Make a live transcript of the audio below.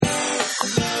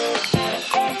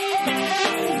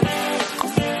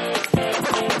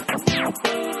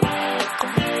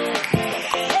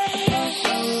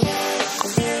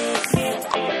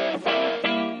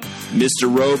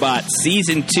Mr. Robot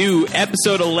Season 2,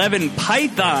 Episode 11,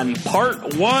 Python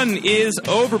Part 1 is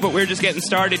over, but we're just getting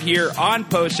started here on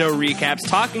post-show recaps,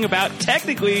 talking about,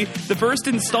 technically, the first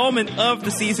installment of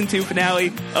the Season 2 finale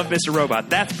of Mr. Robot.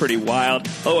 That's pretty wild.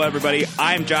 Hello, everybody.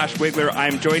 I'm Josh Wigler.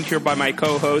 I'm joined here by my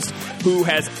co-host, who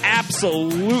has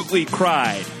absolutely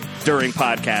cried during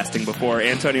podcasting before,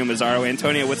 Antonio Mazzaro.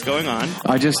 Antonio, what's going on?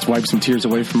 I just wiped some tears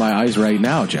away from my eyes right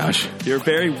now, Josh. You're a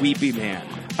very weepy man.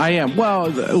 I am. Well,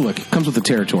 look, it comes with the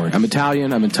territory. I'm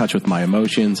Italian. I'm in touch with my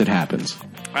emotions. It happens.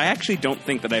 I actually don't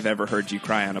think that I've ever heard you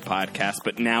cry on a podcast,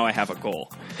 but now I have a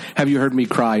goal. Have you heard me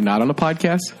cry not on a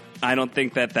podcast? I don't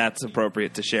think that that's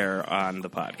appropriate to share on the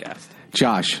podcast.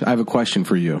 Josh, I have a question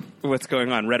for you. What's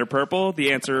going on? Red or purple?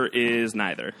 The answer is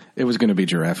neither. It was going to be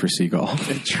Giraffe or Seagull.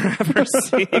 Giraffe or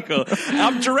Seagull.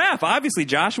 Giraffe, obviously.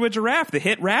 Joshua Giraffe, the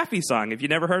hit Raffi song. Have you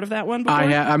never heard of that one before?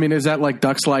 I mean, is that like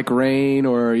Ducks Like Rain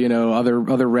or, you know, other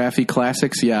Raffi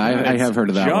classics? Yeah, I have heard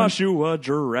of that Joshua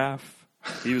Giraffe.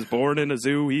 He was born in a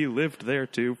zoo. He lived there,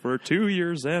 too, for 2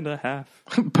 years and a half.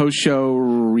 Post-show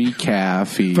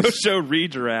recap. Post-show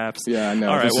re-giraffes. Yeah, I know.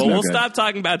 All right, well, we'll stop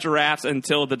talking about giraffes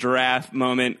until the giraffe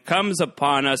moment comes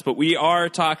upon us. But we are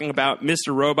talking about Mr.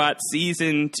 Robot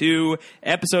Season 2,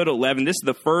 Episode 11. This is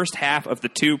the first half of the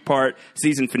two-part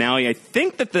season finale. I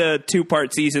think that the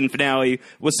two-part season finale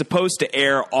was supposed to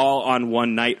air all on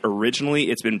one night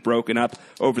originally. It's been broken up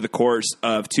over the course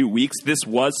of 2 weeks. This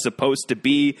was supposed to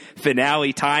be finale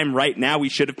time. Right now, we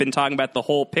should have been talking about the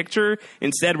whole picture.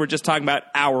 Instead, we're just talking about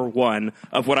hour one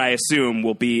of what I assume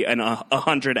will be an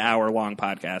 100-hour-long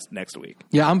podcast next week.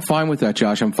 Yeah, I'm fine with that,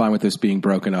 Josh. I'm fine with this being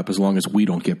broken up as long as we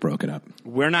don't get broken up.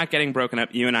 We're not getting broken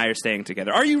up. You and I are staying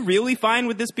together. Are you really fine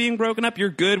with this being broken up? You're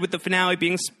good with the finale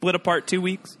being split apart 2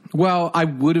 weeks? Well, I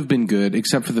would have been good,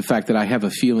 except for the fact that I have a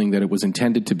feeling that it was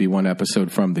intended to be one episode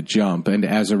from the jump, and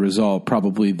as a result,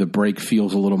 probably the break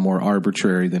feels a little more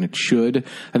arbitrary than it should.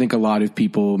 I think a lot of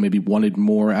people maybe wanted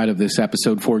more out of this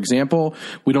episode. For example,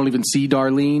 we don't even see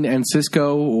Darlene and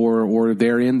Cisco, or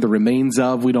they're in the remains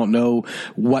of. We don't know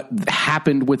what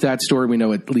happened with that story. We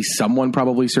know at least someone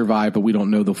probably survived, but we don't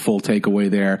know the full takeaway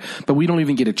there. But we don't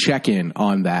even get a check-in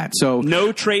on that. So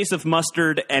no trace of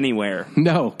mustard anywhere.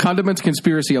 No. Condiments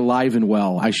Conspiracy alive and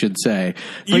well, I should say.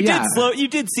 But you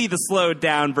did see the slowed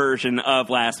down version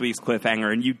of last week's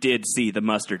cliffhanger, and you did see the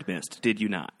mustard mist, did you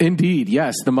not? Indeed,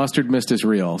 yes. The mustard mist is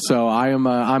real. So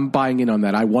I'm buying in on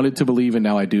that. I wanted to believe, and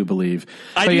now I do believe.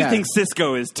 I do think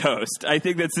Cisco is toast. I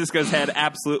think that Cisco's head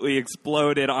absolutely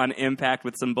exploded on impact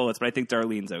with some bullets, but I think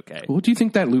Darlene's okay. Well, do you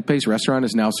think that Lupe's restaurant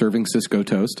is now serving Cisco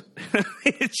toast?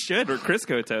 It should, or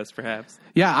Crisco toast, perhaps.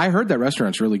 Yeah, I heard that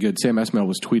restaurant's really good. Sam Esmail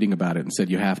was tweeting about it and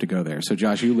said you have to go there. So,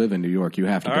 Josh, you live in New York. You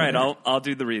have to go there. All right, I'll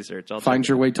do the research. Find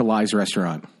your way to Li's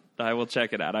restaurant. I will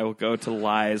check it out. I will go to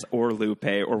Lies or Lupe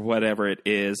or whatever it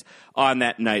is on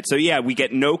that night. So, yeah, we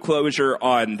get no closure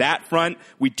on that front.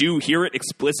 We do hear it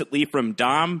explicitly from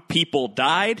Dom. People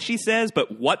died, she says,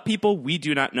 but what people? We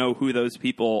do not know who those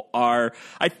people are.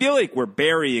 I feel like we're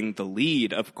burying the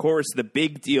lead. Of course, the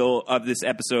big deal of this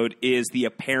episode is the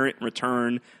apparent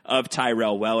return of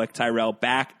Tyrell Wellick. Tyrell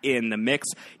back in the mix,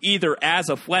 either as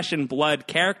a flesh and blood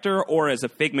character or as a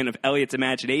figment of Elliot's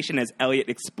imagination. As Elliot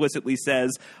explicitly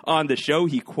says on the show,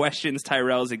 he questions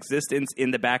Tyrell's existence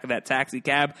in the back of that taxi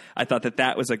cab. I thought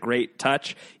that was a great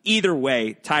touch. Either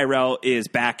way, Tyrell is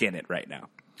back in it right now.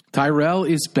 Tyrell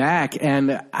is back,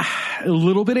 and a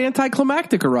little bit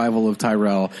anticlimactic arrival of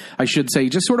Tyrell, I should say. He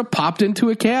just sort of popped into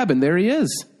a cab, and there he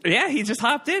is. Yeah, he just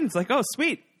hopped in. It's like, oh,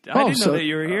 sweet. I didn't know that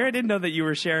you were here. I didn't know that you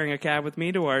were sharing a cab with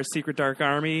me to our Secret Dark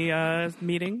Army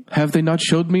meeting. Have they not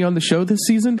showed me on the show this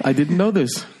season? I didn't know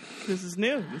this. This is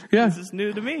new. Yeah. This is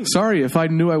new to me. Sorry, if I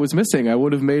knew I was missing, I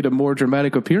would have made a more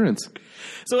dramatic appearance.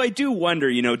 So I do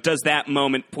wonder, does that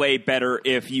moment play better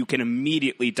if you can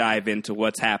immediately dive into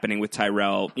what's happening with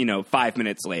Tyrell, 5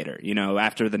 minutes later,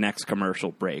 after the next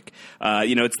commercial break?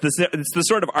 It's the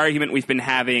sort of argument we've been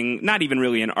having, not even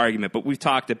really an argument, but we've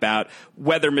talked about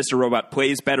whether Mr. Robot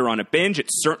plays better on a binge. It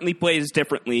certainly plays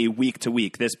differently week to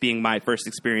week, this being my first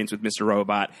experience with Mr.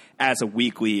 Robot as a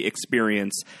weekly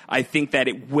experience. I think that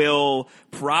it will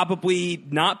probably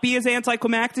not be as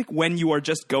anticlimactic when you are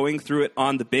just going through it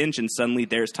on the binge and suddenly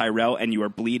there's Tyrell and you are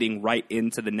bleeding right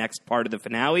into the next part of the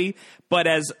finale. But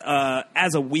as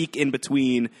a week in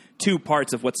between two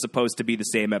parts of what's supposed to be the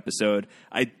same episode,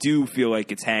 I do feel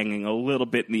like it's hanging a little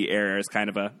bit in the air as kind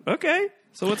of okay,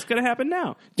 So what's going to happen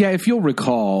now? Yeah, if you'll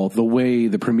recall, the way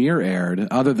the premiere aired,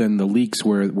 other than the leaks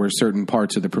where certain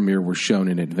parts of the premiere were shown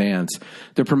in advance,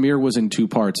 the premiere was in 2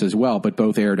 parts as well, but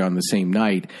both aired on the same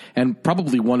night. And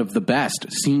probably one of the best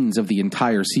scenes of the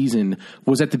entire season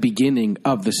was at the beginning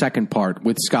of the second part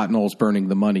with Scott Knowles burning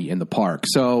the money in the park.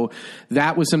 So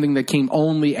that was something that came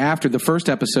only after the first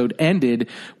episode ended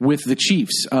with the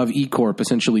chiefs of E-Corp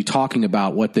essentially talking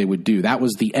about what they would do. That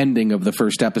was the ending of the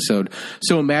first episode.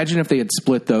 So imagine if they had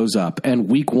split those up and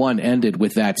week 1 ended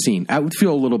with that scene. I would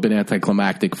feel a little bit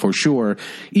anticlimactic for sure,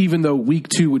 even though week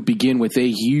 2 would begin with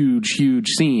a huge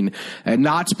scene. And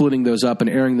not splitting those up and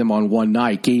airing them on one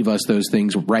night gave us those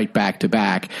things right back to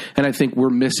back. And I think we're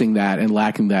missing that and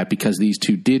lacking that because these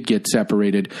two did get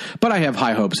separated. But I have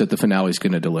high hopes that the finale is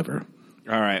going to deliver.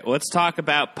 All right, let's talk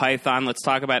about Python. Let's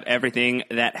talk about everything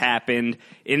that happened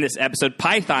in this episode.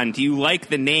 Python, do you like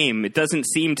the name? It doesn't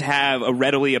seem to have a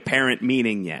readily apparent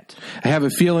meaning yet. I have a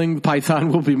feeling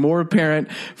Python will be more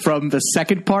apparent from the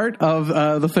second part of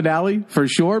the finale, for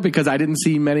sure, because I didn't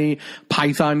see many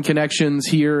Python connections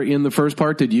here in the first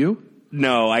part. Did you?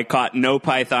 No, I caught no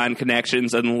Python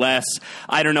connections unless,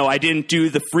 I don't know, I didn't do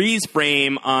the freeze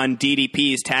frame on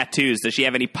DDP's tattoos. Does she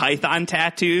have any Python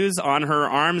tattoos on her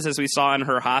arms as we saw in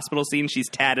her hospital scene? She's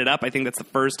tatted up. I think that's the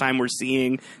first time we're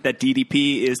seeing that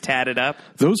DDP is tatted up.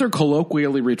 Those are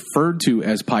colloquially referred to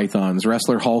as pythons.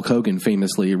 Wrestler Hulk Hogan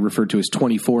famously referred to as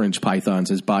 24-inch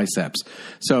pythons as biceps.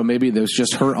 So maybe those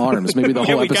just her arms. Maybe the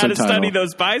whole episode title. We got to study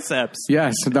those biceps.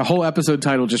 Yes, the whole episode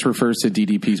title just refers to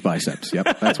DDP's biceps.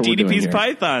 Yep, that's what we're doing. DDP's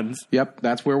pythons. Yep,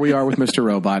 that's where we are with Mr.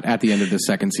 Robot at the end of the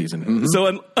second season. Mm-hmm.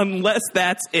 So unless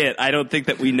that's it, I don't think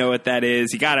that we know what that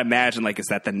is. You got to imagine, like, is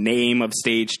that the name of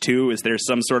stage 2? Is there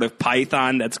some sort of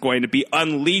python that's going to be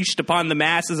unleashed upon the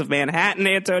masses of Manhattan,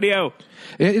 Antonio?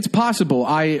 It's possible.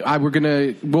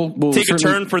 We'll take a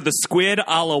turn for the squid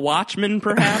a la Watchmen,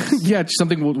 perhaps. Yeah,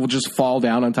 something will just fall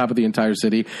down on top of the entire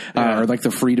city, or like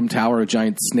the Freedom Tower, a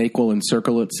giant snake will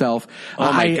encircle itself.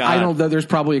 Oh my God. I don't know. There's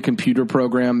probably a computer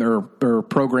program or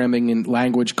programming in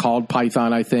language called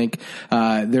Python. I think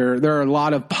there are a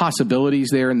lot of possibilities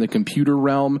there in the computer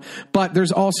realm, but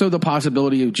there's also the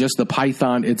possibility of just the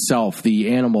python itself,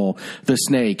 the animal, the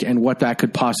snake, and what that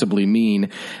could possibly mean.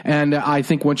 And I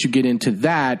think once you get into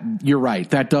that, you're right.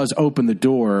 That does open the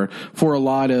door for a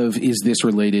lot of, is this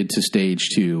related to stage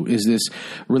 2? Is this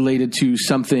related to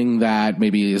something that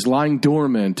maybe is lying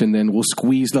dormant and then will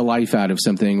squeeze the life out of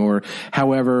something, or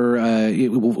however it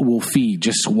will feed,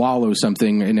 just swallow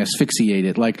something and asphyxiate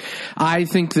it? Like, I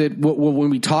think that when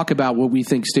we talk about what we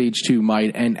think stage 2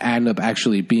 might end up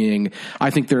actually being,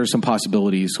 I think there are some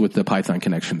possibilities with the Python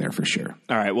connection there for sure.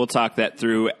 All right, we'll talk that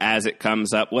through as it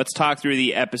comes up. Let's talk through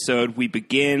the episode. We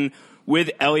begin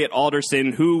with Elliot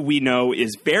Alderson, who we know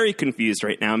is very confused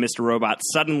right now. Mr. Robot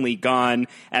suddenly gone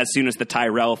as soon as the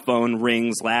Tyrell phone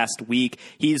rings last week.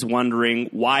 He's wondering,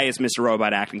 why is Mr.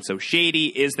 Robot acting so shady?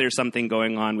 Is there something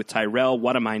going on with Tyrell?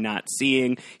 What am I not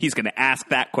seeing? He's going to ask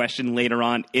that question later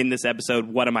on in this episode.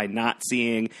 What am I not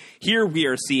seeing? Here we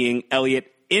are seeing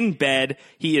Elliot in bed.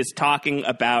 He is talking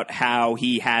about how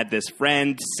he had this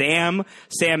friend, Sam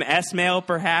Esmail,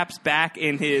 perhaps, back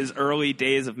in his early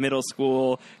days of middle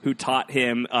school, who taught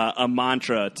him a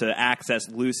mantra to access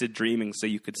lucid dreaming so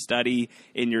you could study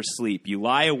in your sleep. You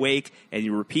lie awake and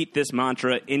you repeat this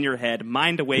mantra in your head: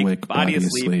 mind awake, body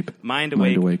asleep. Mind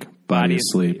awake, body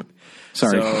asleep.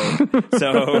 Sorry.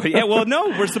 So yeah, well, no,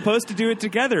 we're supposed to do it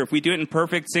together. If we do it in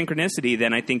perfect synchronicity,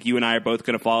 then I think you and I are both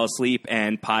going to fall asleep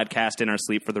and podcast in our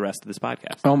sleep for the rest of this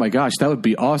podcast. Oh my gosh, that would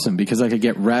be awesome, because I could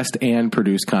get rest and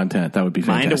produce content. That would be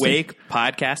fantastic. Mind awake,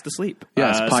 podcast asleep.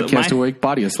 Yes, podcast awake,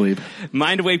 body asleep.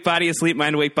 Mind awake, body asleep,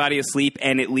 mind awake, body asleep.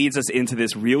 And it leads us into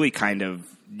this really kind of,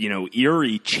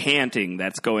 eerie chanting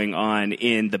that's going on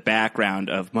in the background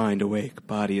of mind awake,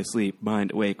 body asleep,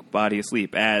 mind awake, body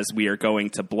asleep, as we are going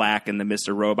to black and the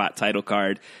Mr. Robot title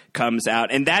card comes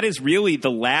out. And that is really the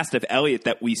last of Elliot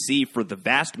that we see for the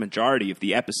vast majority of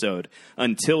the episode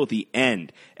until the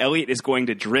end. Elliot is going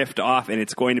to drift off, and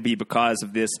it's going to be because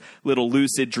of this little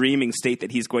lucid dreaming state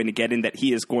that he's going to get in, that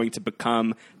he is going to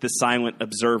become the silent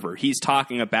observer. He's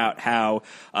talking about how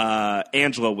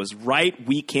Angela was right.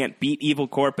 We can't beat Evil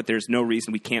Corp, but there's no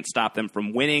reason we can't stop them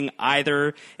from winning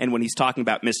either. And when he's talking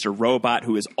about Mr. Robot,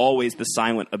 who is always the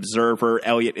silent observer,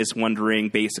 Elliot is wondering,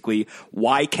 basically,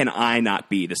 why can I not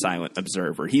be the silent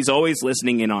observer? He's always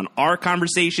listening in on our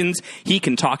conversations. He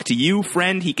can talk to you,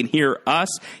 friend. He can hear us.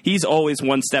 He's always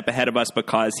one step ahead of us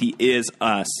because he is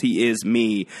us. He is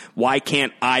me. Why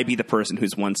can't I be the person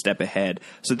who's one step ahead?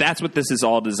 So that's what this is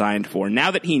all designed for.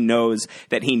 Now that he knows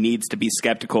that he needs to be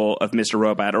skeptical of Mr.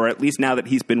 Robot, or at least now that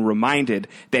he's been reminded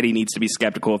that he needs to be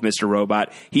skeptical of Mr.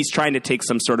 Robot. He's trying to take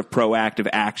some sort of proactive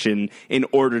action in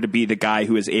order to be the guy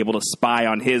who is able to spy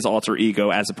on his alter ego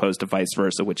as opposed to vice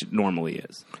versa, which it normally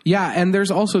is. Yeah, and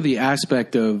there's also the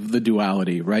aspect of the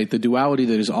duality, right? The duality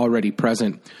that is already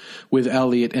present with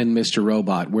Elliot and Mr.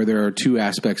 Robot, where there are two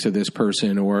aspects of this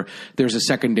person, or there's a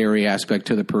secondary aspect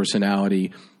to the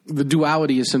personality. The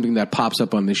duality is something that pops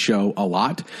up on this show a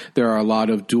lot. There are a lot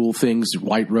of dual things.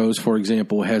 White Rose, for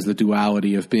example, has the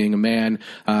duality of being a man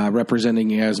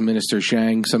representing as Minister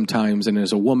Shang sometimes, and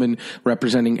as a woman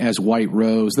representing as White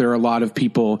Rose. There are a lot of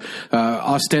people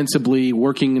ostensibly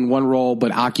working in one role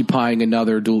but occupying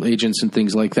another, dual agents and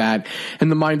things like that. And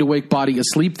the mind awake, body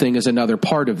asleep thing is another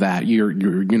part of that. You're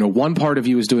one part of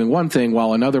you is doing one thing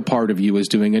while another part of you is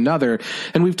doing another.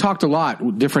 And we've talked a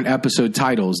lot, different episode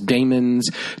titles, daemons,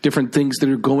 different things that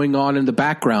are going on in the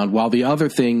background while the other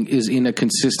thing is in a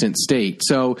consistent state.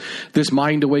 So this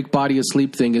mind awake, body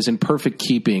asleep thing is in perfect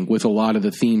keeping with a lot of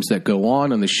the themes that go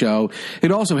on the show.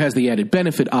 It also has the added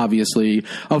benefit, obviously,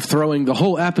 of throwing the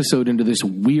whole episode into this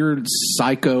weird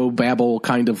psycho babble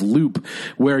kind of loop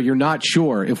where you're not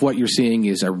sure if what you're seeing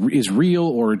is real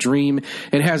or a dream.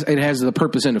 It has the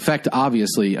purpose and effect,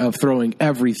 obviously, of throwing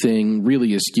everything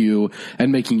really askew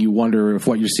and making you wonder if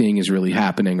what you're seeing is really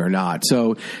happening or not.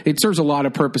 So it serves a lot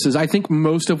of purposes. I think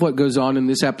most of what goes on in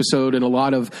this episode and a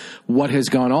lot of what has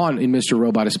gone on in Mr.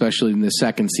 Robot, especially in the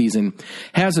second season,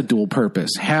 has a dual purpose,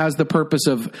 has the purpose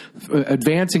of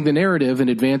advancing the narrative and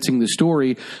advancing the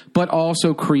story, but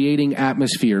also creating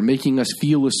atmosphere, making us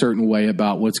feel a certain way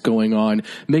about what's going on,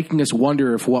 making us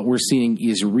wonder if what we're seeing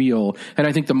is real. And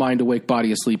I think the mind awake,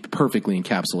 body asleep perfectly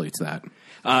encapsulates that.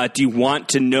 Do you want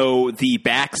to know the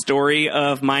backstory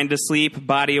of Mind Asleep,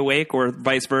 Body Awake, or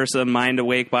vice versa, Mind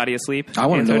Awake, Body Asleep? I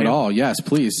want to know it all. Yes,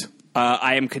 please.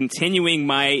 I am continuing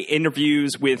my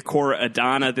interviews with Cora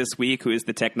Adana this week, who is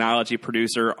the technology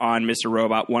producer on Mr.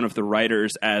 Robot, one of the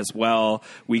writers as well.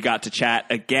 We got to chat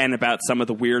again about some of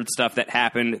the weird stuff that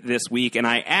happened this week, and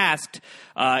I asked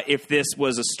if this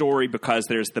was a story because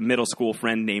there's the middle school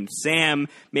friend named Sam.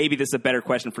 Maybe this is a better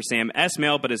question for Sam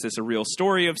Esmail, but is this a real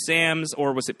story of Sam's,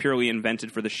 or was it purely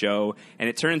invented for the show? And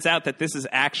it turns out that this is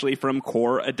actually from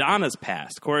Cora Adana's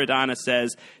past. Cora Adana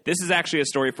says, this is actually a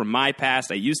story from my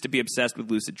past. I used to be obsessed with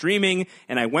lucid dreaming,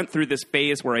 and I went through this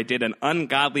phase where I did an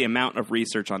ungodly amount of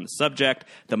research on the subject.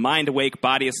 The mind awake,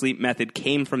 body asleep method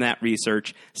came from that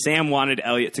research. Sam wanted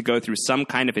Elliot to go through some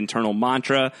kind of internal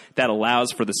mantra that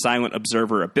allows for the silent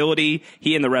observer ability.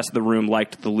 He and the rest of the room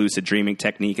liked the lucid dreaming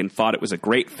technique and thought it was a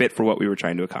great fit for what we were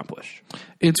trying to accomplish.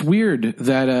 It's weird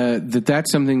that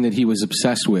that's something that he was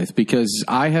obsessed with, because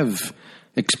I have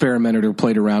experimented or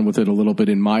played around with it a little bit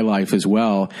in my life as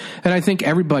well. And I think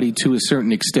everybody, to a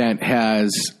certain extent,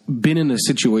 has been in a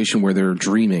situation where they're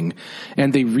dreaming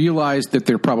and they realize that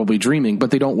they're probably dreaming,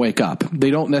 but they don't wake up.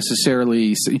 You don't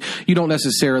necessarily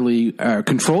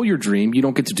control your dream. You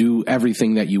don't get to do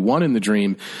everything that you want in the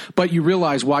dream, but you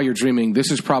realize while you're dreaming,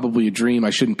 this is probably a dream.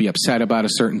 I shouldn't be upset about a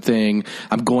certain thing.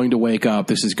 I'm going to wake up.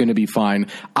 This is going to be fine.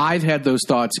 I've had those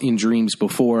thoughts in dreams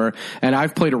before, and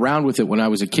I've played around with it when I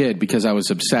was a kid because I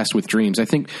was obsessed with dreams. I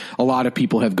think a lot of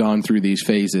people have gone through these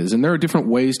phases, and there are different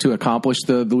ways to accomplish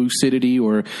the lucidity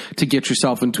or to get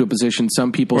yourself into a position.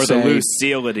 Some people say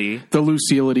the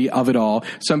lucidity of it all.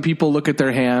 Some people look at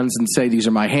their hands and say, these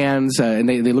are my hands, and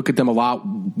they look at them a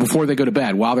lot before they go to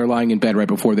bed, while they're lying in bed right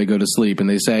before they go to sleep, and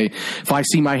they say, if I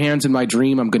see my hands in my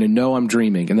dream, I'm going to know I'm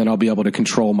dreaming, and then I'll be able to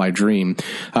control my dream.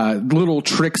 Little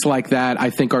tricks like that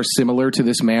I think are similar to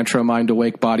this mantra, mind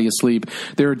awake, body asleep.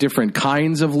 There are different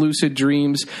kinds of lucid dreams.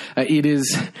 It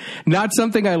is not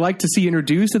something I like to see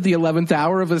introduced at the 11th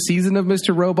hour of a season of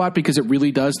Mr. Robot, because it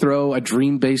really does throw a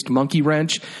dream-based monkey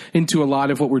wrench into a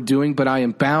lot of what we're doing, but I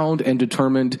am bound and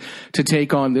determined to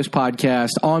take on this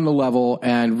podcast on the level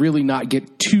and really not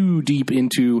get too deep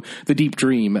into the deep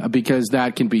dream, because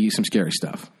that can be some scary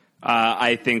stuff.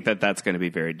 I think that's going to be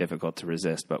very difficult to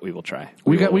resist, but we will try.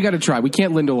 We got to try. We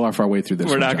can't Lindelof our way through this.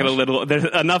 We're not going to There's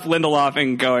enough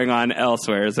Lindelofing going on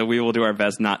elsewhere, so we will do our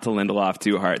best not to Lindelof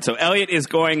too hard. So Elliot is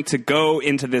going to go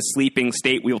into this sleeping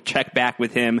state. We'll check back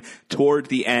with him toward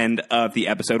the end of the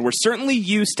episode. We're certainly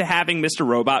used to having Mr.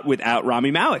 Robot without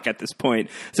Rami Malek at this point,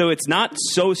 so it's not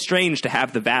so strange to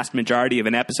have the vast majority of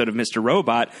an episode of Mr.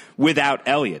 Robot without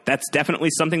Elliot. That's definitely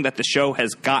something that the show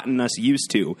has gotten us used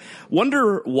to.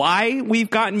 Wonder why why we've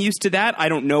gotten used to that. I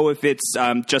don't know if it's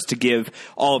just to give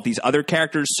all of these other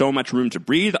characters so much room to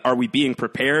breathe. Are we being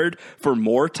prepared for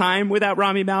more time without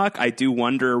Rami Malek? I do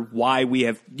wonder why we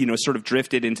have, sort of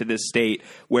drifted into this state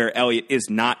where Elliot is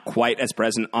not quite as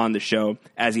present on the show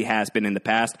as he has been in the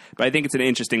past. But I think it's an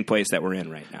interesting place that we're in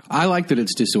right now. I like that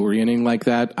it's disorienting like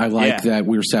that. I like that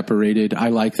we're separated. I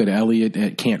like that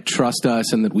Elliot can't trust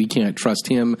us and that we can't trust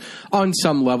him on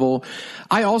some level.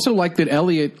 I also like that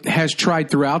Elliot has tried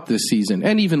throughout this season,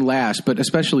 and even last, but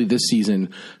especially this season,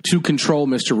 to control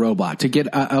Mr. Robot, to get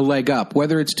a leg up,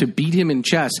 whether it's to beat him in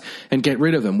chess and get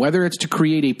rid of him, whether it's to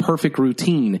create a perfect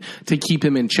routine to keep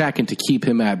him in check and to keep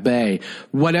him at bay.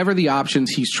 Whatever the options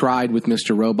he's tried with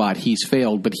Mr. Robot, he's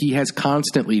failed, but he has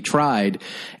constantly tried.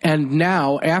 And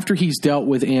now, after he's dealt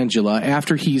with Angela,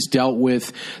 after he's dealt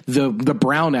with the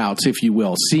brownouts, if you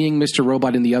will, seeing Mr.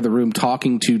 Robot in the other room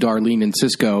talking to Darlene and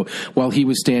Cisco while he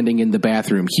was standing in the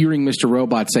bathroom, hearing Mr.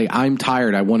 Robot say, "I'm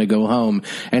tired, I want to go home,"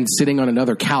 and sitting on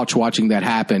another couch watching that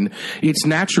happen, it's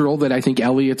natural that I think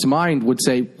Elliot's mind would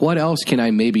say, what else can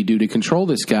I maybe do to control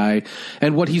this guy?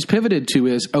 And what he's pivoted to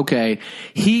is, okay,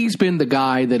 he's been the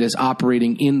guy that is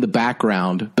operating in the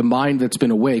background, the mind that's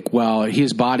been awake while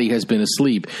his body has been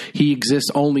asleep. He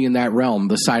exists only in that realm,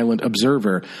 the silent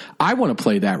observer. I want to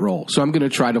play that role, so I'm going to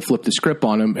try to flip the script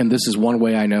on him, and this is one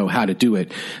way I know how to do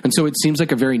it. And so it seems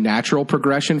like a very natural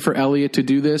progression for Elliot to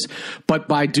do this, but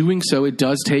by doing so, it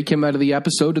does take him out of the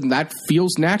episode, and that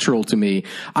feels natural to me.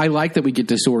 I like that we get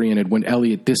disoriented when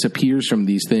Elliot disappears from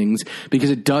these things, because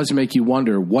it does make you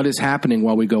wonder what is happening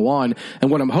while we go on.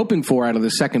 And what I'm hoping for out of the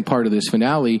second part of this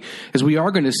finale is we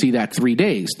are going to see that 3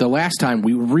 days. The last time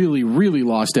we really, really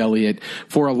lost Elliot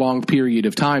for a long period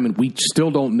of time, and we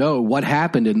still don't know what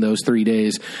happened in those 3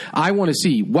 days. I want to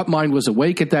see what mind was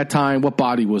awake at that time, what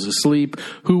body was asleep,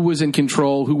 who was in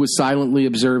control, who was silently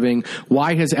observing.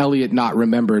 Why has Elliot not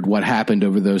remembered what happened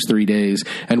over those 3 days?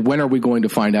 And when are we going to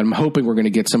find out? I'm hoping we're going to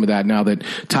get some of that now that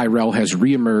Tyrell has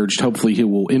reemerged. Hopefully he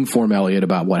will inform Elliot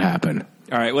about what happened.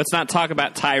 All right, let's not talk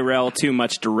about Tyrell too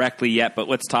much directly yet, but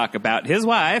let's talk about his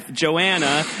wife,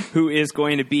 Joanna, who is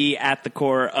going to be at the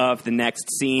core of the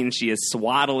next scene. She is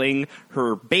swaddling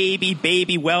her baby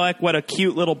Wellick. What a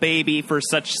cute little baby for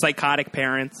such psychotic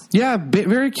parents. Yeah,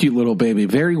 very cute little baby,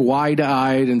 very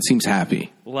wide-eyed and seems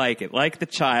happy. Like it, like the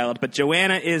child. But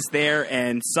Joanna is there,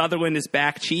 and Sutherland is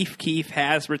back. Chief Keef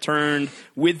has returned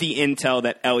with the intel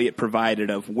that Elliot provided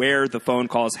of where the phone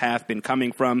calls have been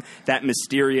coming from, that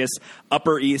mysterious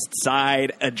Upper East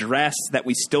Side address that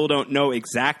we still don't know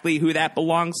exactly who that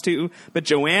belongs to. But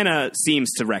Joanna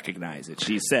seems to recognize it.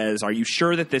 She says, "Are you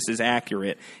sure that this is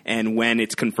accurate?" And when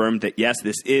it's confirmed that, yes,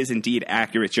 this is indeed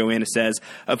accurate, Joanna says,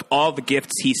 "Of all the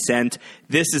gifts he sent,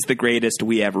 this is the greatest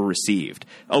we ever received."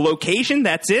 A location,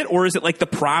 that's it? Or is it like the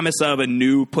promise of a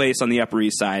new place on the Upper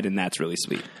East Side, and that's really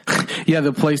sweet? Yeah,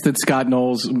 the place that Scott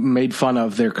Knowles made fun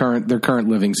of their current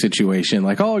living situation.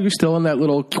 Like, oh, you're still in that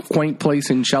little quaint place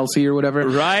in Chelsea or whatever.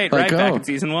 Right, like, back in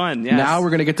season 1. Yes. Now we're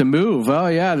going to get to move. Oh,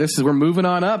 yeah, we're moving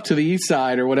on up to the East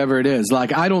Side or whatever it is.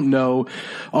 Like, I don't know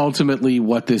ultimately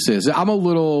what this is. I'm a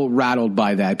little rattled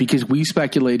by that because we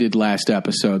speculated last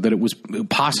episode that it was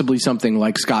possibly something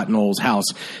like Scott Knowles' house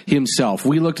himself.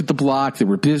 We looked at the block. There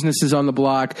were businesses on the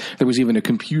block. There was even a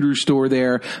computer store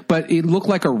there. But it looked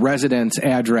like a residence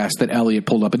address that Elliot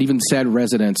pulled up. It even said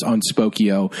residence on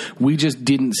Spokio. We just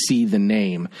didn't see the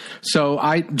name. So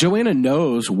Joanna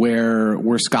knows where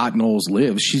Scott Knowles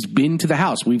lives. She's been to the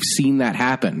house. We've seen that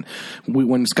happen.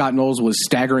 When Scott Knowles was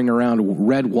staggering around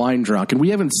red wine drunk, and we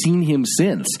haven't seen him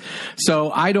since.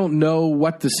 So I don't know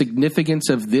what the significance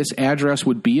of this address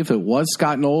would be if it was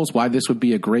Scott Knowles, why this would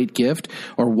be a great gift,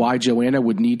 or why Joanna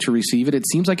would need to receive it. It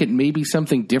seems like it may be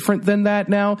something different than that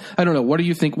now. I don't know. What do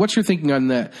you think? What's your thinking on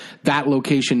that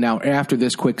location now after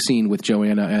this quick scene with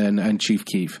Joanna and Chief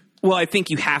Keef? Well, I think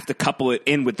you have to couple it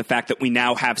in with the fact that we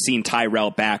now have seen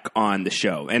Tyrell back on the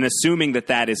show. And assuming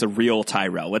that is a real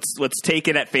Tyrell, let's take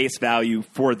it at face value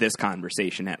for this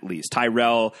conversation at least.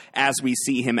 Tyrell, as we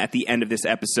see him at the end of this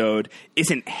episode,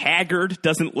 isn't haggard,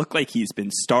 doesn't look like he's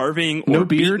been starving or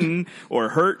beaten or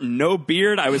hurt. No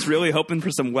beard. I was really hoping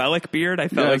for some Wellick beard. I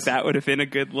felt like that would have been a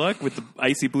good look with the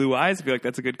icy blue eyes. I feel like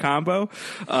that's a good combo.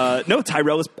 No,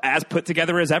 Tyrell is as put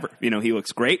together as ever. You know, he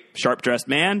looks great, sharp-dressed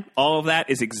man. All of that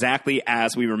is exactly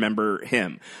as we remember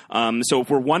him. So if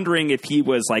we're wondering if he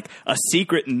was like a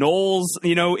secret Knowles,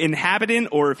 inhabitant,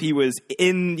 or if he was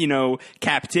in,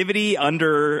 captivity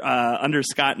under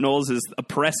Scott Knowles'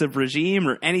 oppressive regime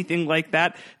or anything like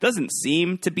that, doesn't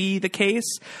seem to be the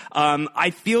case.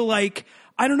 I feel like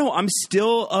I don't know. I'm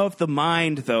still of the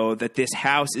mind, though, that this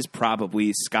house is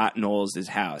probably Scott Knowles'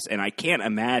 house. And I can't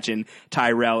imagine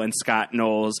Tyrell and Scott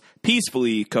Knowles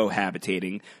peacefully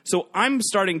cohabitating. So I'm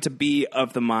starting to be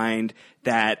of the mind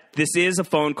that this is a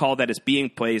phone call that is being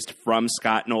placed from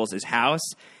Scott Knowles' house.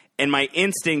 And my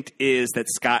instinct is that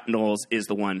Scott Knowles is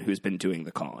the one who's been doing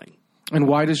the calling. And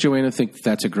why does Joanna think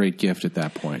that's a great gift at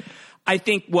that point? I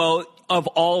think, well, of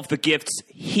all of the gifts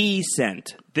he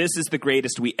sent, this is the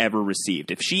greatest we ever received.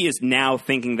 If she is now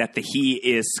thinking that the he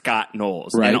is Scott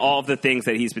Knowles, right, and all of the things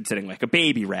that he's been sending, like a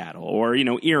baby rattle or,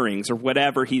 earrings or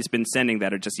whatever he's been sending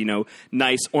that are just,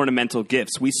 nice ornamental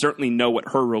gifts, we certainly know what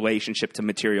her relationship to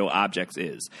material objects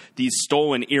is. These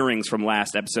stolen earrings from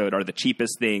last episode are the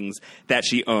cheapest things that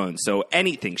she owns. So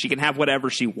anything, she can have whatever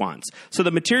she wants. So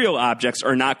the material objects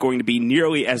are not going to be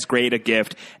nearly as great a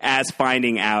gift as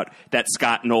finding out that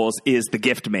Scott Knowles is the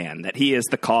gift man, that he is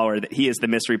the caller, that he is the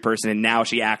mystery person, and now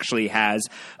she actually has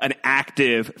an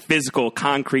active, physical,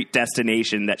 concrete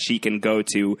destination that she can go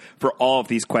to for all of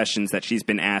these questions that she's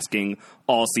been asking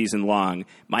all season long.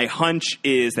 My hunch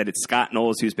is that it's Scott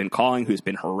Knowles who's been calling, who's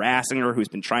been harassing her, who's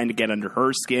been trying to get under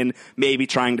her skin, maybe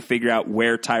trying to figure out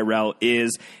where Tyrell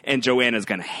is, and Joanna's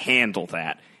going to handle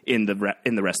that in the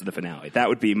rest of the finale. That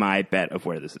would be my bet of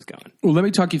where this is going. Well, let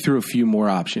me talk you through a few more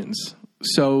options.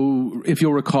 So if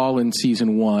you'll recall in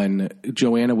season 1,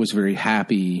 Joanna was very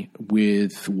happy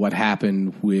with what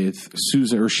happened with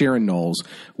Susan or Sharon Knowles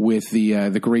with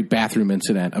the great bathroom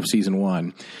incident of season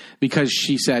 1, because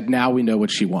she said, now we know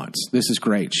what she wants. This is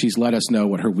great. She's let us know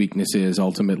what her weakness is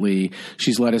ultimately.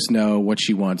 She's let us know what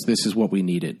she wants. This is what we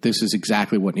needed. This is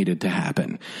exactly what needed to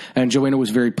happen. And Joanna was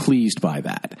very pleased by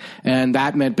that. And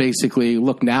that meant basically,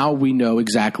 look, now we know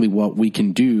exactly what we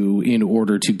can do in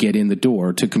order to get in the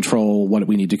door, to control what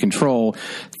we need to control.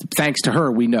 Thanks to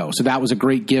her, we know. So that was a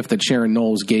great gift that Sharon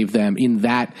Knowles gave them in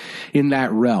that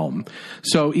realm.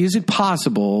 So is it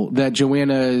possible that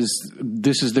Joanna's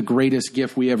 "this is the greatest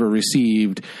gift we ever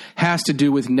received" has to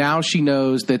do with now she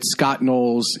knows that Scott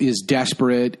Knowles is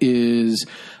desperate, is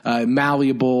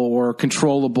malleable or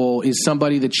controllable, is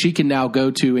somebody that she can now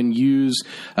go to and use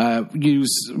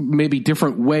maybe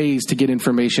different ways to get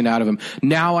information out of him.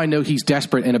 Now I know he's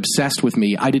desperate and obsessed with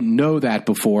me. I didn't know that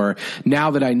before.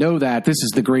 Now that I know that, this is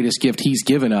the greatest gift he's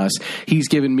given us. He's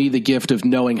given me the gift of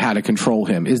knowing how to control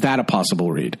him. Is that a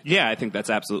possible read? Yeah, I think that's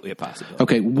absolutely a possibility.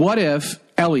 Okay, what if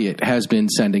Elliot has been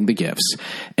sending the gifts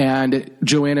and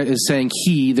Joanna is saying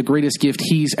the greatest gift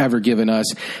he's ever given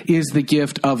us is the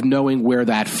gift of knowing where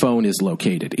that phone is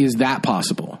located? Is that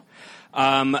possible?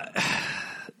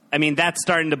 I mean, that's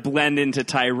starting to blend into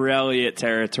Tyrelliot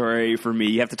territory for me.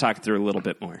 You have to talk it through a little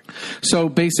bit more. So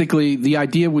basically, the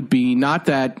idea would be not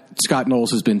that Scott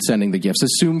Knowles has been sending the gifts.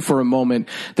 Assume for a moment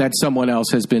that someone else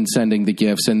has been sending the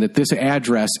gifts and that this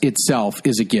address itself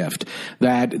is a gift.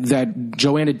 That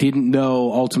Joanna didn't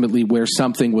know ultimately where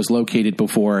something was located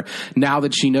before. Now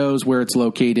that she knows where it's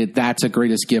located, that's a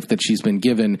greatest gift that she's been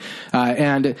given.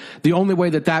 And the only way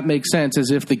that makes sense is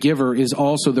if the giver is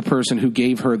also the person who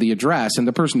gave her the address, and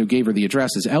the person who gave her the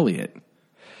address is Elliot.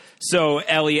 So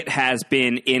Elliot has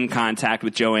been in contact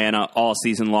with Joanna all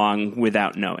season long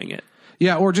without knowing it.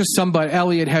 Yeah, or just somebody.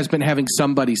 Elliot has been having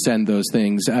somebody send those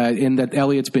things, in that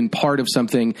Elliot's been part of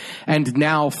something, and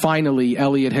now finally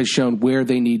Elliot has shown where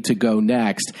they need to go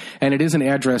next, and it is an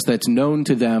address that's known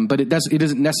to them, but it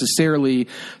isn't necessarily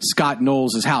Scott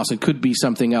Knowles' house. It could be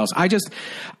something else.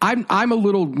 I'm a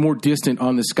little more distant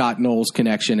on the Scott Knowles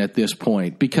connection at this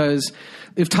point, because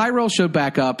if Tyrell showed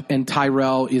back up and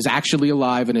Tyrell is actually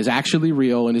alive and is actually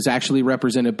real and is actually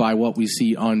represented by what we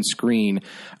see on screen,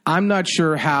 I'm not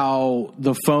sure how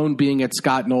the phone being at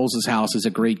Scott Knowles' house is a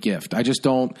great gift. I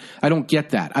don't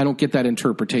get that. I don't get that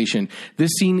interpretation.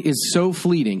 This scene is so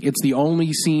fleeting. It's the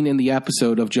only scene in the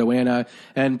episode of Joanna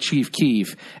and Chief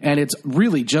Keef, and it's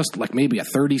really just like maybe a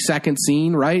 30-second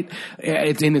scene, right?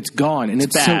 It's gone. And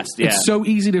it's fast, It's so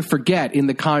easy to forget in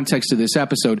the context of this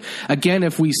episode. Again,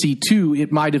 if we see 2,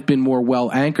 it might have been more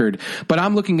well anchored. But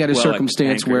I'm looking at a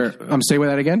circumstance where say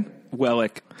that again.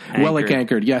 Wellick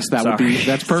anchored. Yes,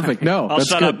 that's perfect. No, I'll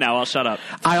shut up now. I'll shut up.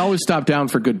 I always stop down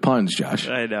for good puns, Josh.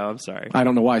 I know. I'm sorry. I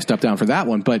don't know why I stopped down for that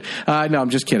one, but no, I'm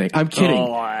just kidding. I'm kidding.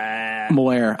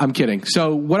 Malaire. I'm kidding.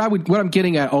 So what I'm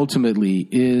getting at ultimately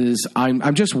is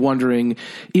I'm just wondering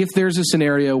if there's a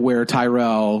scenario where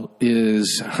Tyrell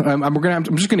is. I'm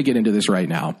just going to get into this right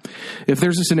now. If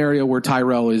there's a scenario where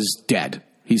Tyrell is dead.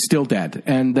 He's still dead.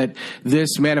 And that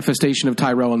this manifestation of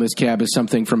Tyrell in this cab is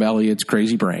something from Elliot's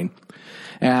crazy brain.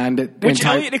 Which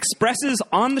Elliot expresses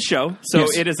on the show. So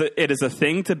yes. It is a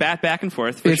thing to bat back and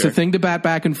forth. It's a thing to bat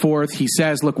back and forth. He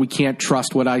says, look, we can't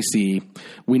trust what I see.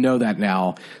 We know that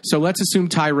now. So let's assume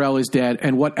Tyrell is dead.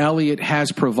 And what Elliot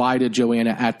has provided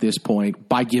Joanna at this point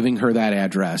by giving her that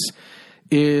address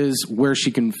is where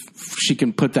she can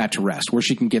put that to rest, where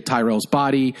she can get Tyrell's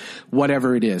body,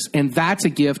 whatever it is. And that's a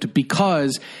gift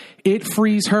because it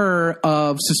frees her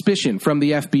of suspicion from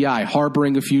the FBI,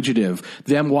 harboring a fugitive,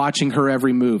 them watching her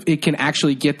every move. It can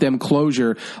actually get them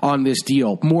closure on this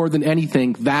deal. More than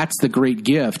anything, that's the great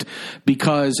gift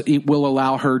because it will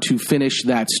allow her to finish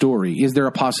that story. Is there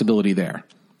a possibility there?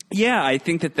 Yeah, I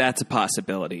think that's a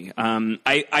possibility.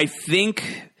 I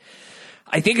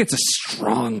think it's a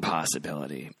strong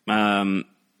possibility.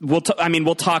 We'll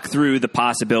talk through the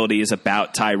possibilities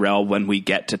about Tyrell when we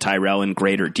get to Tyrell in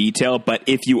greater detail. But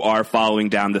if you are following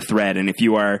down the thread, and if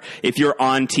you're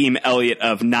on Team Elliot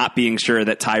of not being sure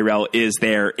that Tyrell is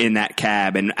there in that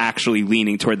cab and actually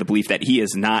leaning toward the belief that he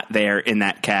is not there in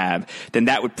that cab, then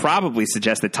that would probably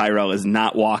suggest that Tyrell is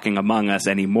not walking among us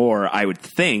anymore, I would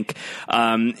think.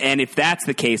 And if that's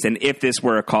the case, and if this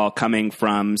were a call coming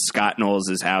from Scott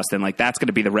Knowles' house, then that's going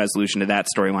to be the resolution of that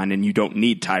storyline, and you don't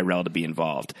need Tyrell to be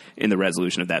involved in the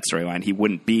resolution of that storyline. He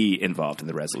wouldn't be involved in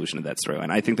the resolution of that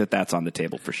storyline. I think that's on the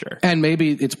table for sure. And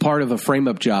maybe it's part of a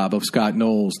frame-up job of Scott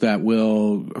Knowles that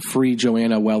will free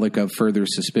Joanna Wellick of further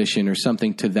suspicion or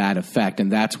something to that effect,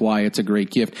 and that's why it's a great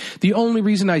gift. The only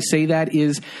reason I say that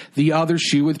is the other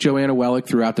shoe with Joanna Wellick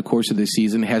throughout the course of this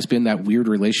season has been that weird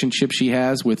relationship she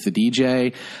has with the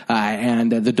DJ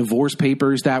and the divorce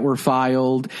papers that were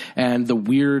filed and the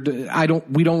weird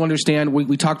we don't understand.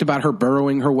 We talked about her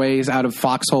burrowing her ways out of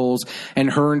foxholes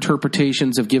and her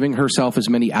interpretations of giving herself as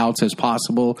many outs as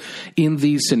possible in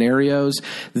these scenarios.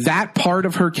 That part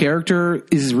of her character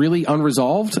is really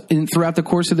unresolved throughout the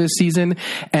course of this season,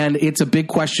 and it's a big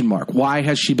question mark. Why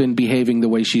has she been behaving the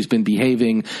way she's been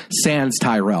behaving sans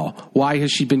Tyrell? Why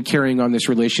has she been carrying on this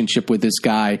relationship with this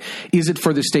guy? Is it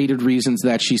for the stated reasons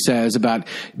that she says about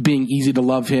being easy to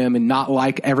love him and not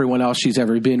like everyone else she's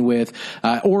ever been with?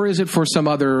 Or is it for some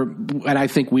other, and I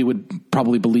think we would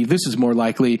probably believe this is more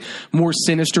likely, more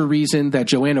sinister reason that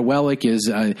Joanna Wellick is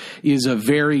a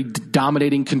very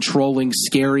dominating, controlling,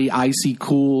 scary, icy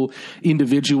cool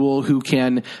individual who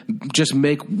can just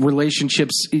make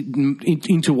relationships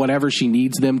into whatever she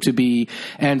needs them to be.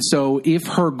 And so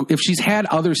if she's had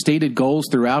other stated goals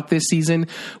throughout this season,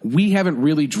 we haven't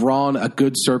really drawn a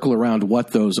good circle around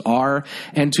what those are.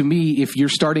 And to me, if you're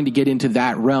starting to get into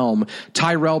that realm,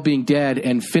 Tyrell being dead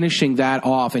and finishing that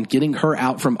off and getting her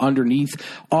out from underneath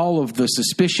all of the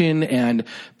suspicion and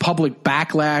public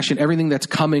backlash and everything that's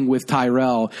coming with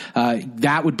Tyrell,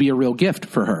 that would be a real gift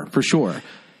for her, for sure.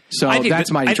 So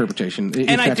that's my interpretation.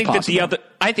 I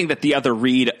think that the other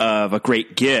read of a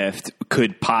great gift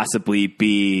could possibly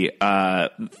be,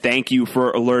 thank you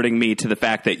for alerting me to the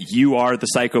fact that you are the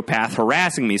psychopath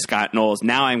harassing me, Scott Knowles.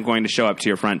 Now I'm going to show up to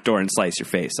your front door and slice your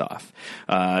face off.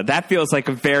 That feels like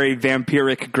a very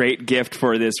vampiric great gift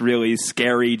for this really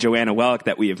scary Joanna Wellick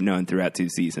that we have known throughout 2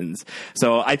 seasons.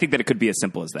 So I think that it could be as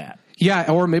simple as that.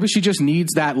 Yeah, or maybe she just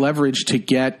needs that leverage to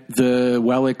get the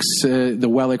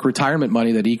Wellick retirement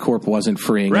money that E-Corp wasn't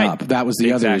freeing up. That was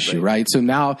the other issue, right? So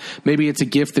now maybe it's a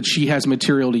gift that she has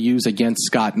material to use against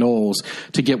Scott Knowles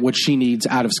to get what she needs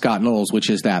out of Scott Knowles,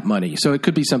 which is that money. So it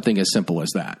could be something as simple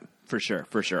as that. For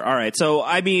sure. All right. So,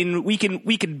 I mean, we can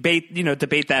debate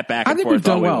that back and forth. I think we've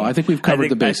done well. I think we've covered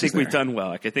the bases. I think we've done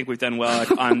well. I think we've done well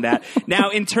on that. Now,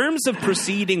 in terms of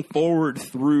proceeding forward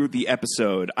through the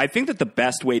episode, I think that the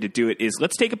best way to do it is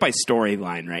let's take it by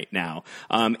storyline right now.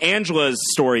 Angela's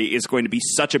story is going to be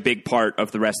such a big part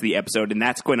of the rest of the episode, and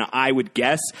that's going to, I would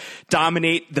guess,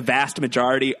 dominate the vast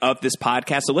majority of this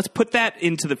podcast. So let's put that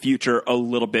into the future a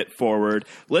little bit forward.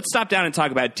 Let's stop down and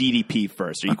talk about DDP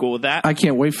first. Are you cool with that? I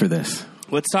can't wait for this.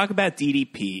 Let's talk about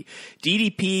DDP.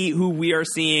 DDP, who we are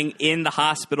seeing in the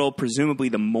hospital, presumably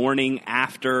the morning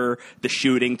after the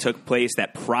shooting took place,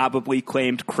 that probably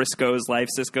claimed Cisco's life,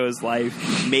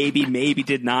 maybe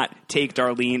did not take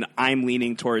Darlene. I'm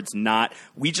leaning towards not.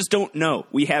 We just don't know.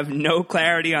 We have no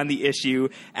clarity on the issue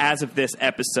as of this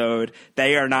episode.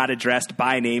 They are not addressed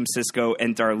by name, Cisco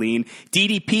and Darlene.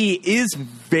 DDP is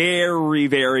very,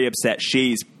 very upset.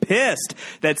 She's pissed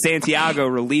that Santiago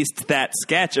released that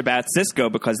sketch about Cisco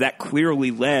because that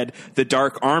clearly led the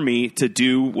Dark Army to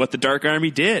do what the Dark Army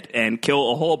did and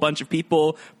kill a whole bunch of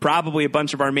people, probably a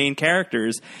bunch of our main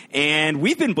characters. And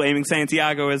we've been blaming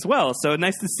Santiago as well. So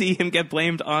nice to see him get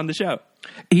blamed on the show.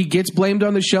 He gets blamed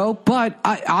on the show, but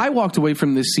I walked away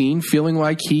from this scene feeling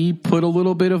like he put a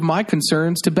little bit of my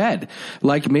concerns to bed.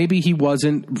 Like maybe he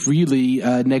wasn't really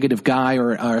a negative guy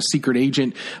or a secret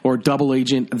agent or double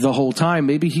agent the whole time.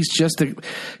 Maybe he's just a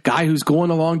guy who's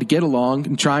going along to get along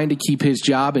and trying to keep his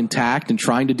job intact and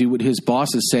trying to do what his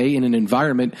bosses say in an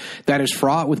environment that is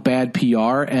fraught with bad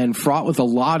PR and fraught with a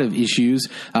lot of issues,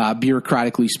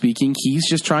 bureaucratically speaking. He's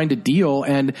just trying to deal.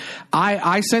 And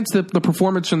I sense that the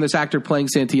performance from this actor playing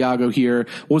Santiago here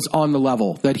was on the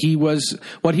level, that he was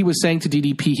what he was saying to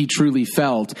DDP he truly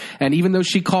felt. And even though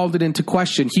she called it into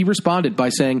question, he responded by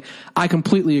saying, I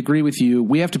completely agree with you.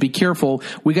 We have to be careful.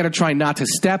 We got to try not to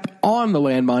step on the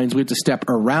landmines. We have to step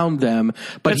around them.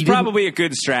 But it's probably a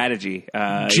good strategy.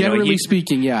 Generally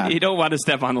speaking, yeah. You don't want to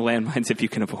step on the landmines if you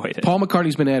can avoid it. Paul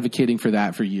McCartney's been advocating for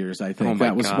that for years, I think.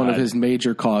 That was one of his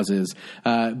major causes.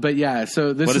 But yeah,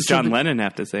 so this What does John Lennon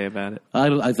have to say about it?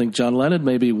 I think John Lennon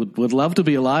maybe would love to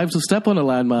be alive to step on a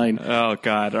landmine. Oh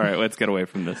God! All right, let's get away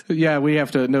from this. Yeah, we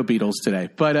have to. No Beatles today,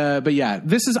 but yeah,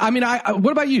 this is. I mean,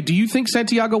 what about you? Do you think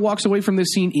Santiago walks away from this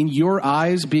scene in your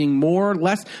eyes being more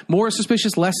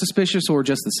suspicious, less suspicious, or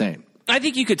just the same? I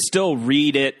think you could still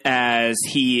read it as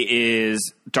he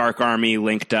is Dark Army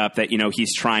linked up, that,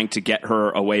 he's trying to get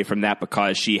her away from that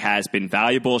because she has been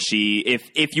valuable.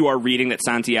 If you are reading that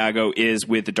Santiago is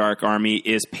with the Dark Army,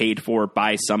 is paid for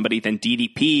by somebody, then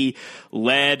DDP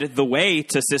led the way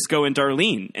to Cisco and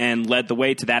Darlene and led the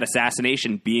way to that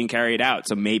assassination being carried out.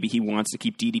 So maybe he wants to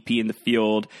keep DDP in the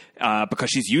field because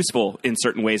she's useful in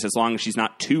certain ways as long as she's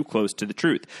not too close to the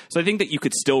truth. So I think that you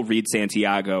could still read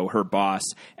Santiago, her boss,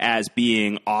 as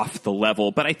being off the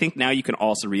level, but I think now you can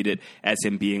also read it as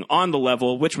him being on the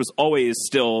level, which was always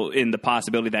still in the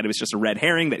possibility that it was just a red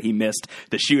herring, that he missed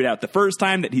the shootout the first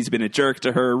time, that he's been a jerk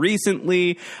to her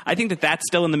recently. I think that that's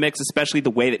still in the mix, especially the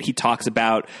way that he talks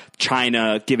about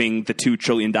China giving the $2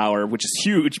 trillion, which is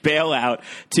huge, bailout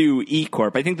to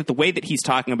E-Corp. I think that the way that he's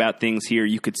talking about things here,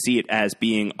 you could see it as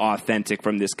being authentic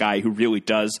from this guy who really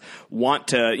does want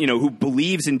to, who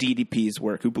believes in DDP's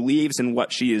work, who believes in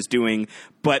what she is doing,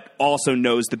 but also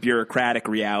knows the bureaucratic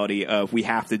reality of we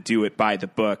have to do it by the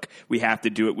book. We have to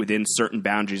do it within certain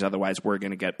boundaries. Otherwise, we're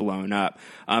going to get blown up.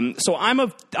 So I'm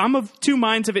of two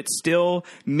minds of it still,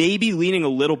 maybe leaning a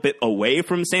little bit away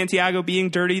from Santiago being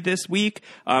dirty this week,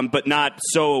 but not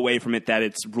so away from it that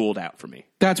it's ruled out for me.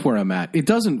 That's where I'm at. It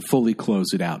doesn't fully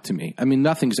close it out to me. I mean,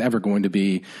 nothing's ever going to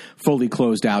be fully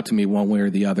closed out to me one way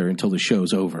or the other until the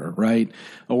show's over, right?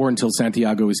 Or until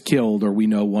Santiago is killed or we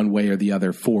know one way or the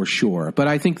other for sure. But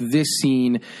I think this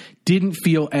scene didn't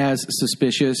feel as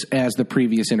suspicious as the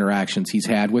previous interactions he's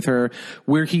had with her,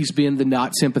 where he's been the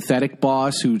not sympathetic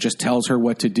boss who just tells her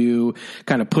what to do,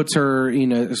 kind of puts her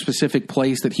in a specific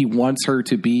place that he wants her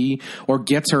to be, or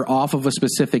gets her off of a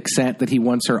specific scent that he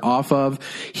wants her off of.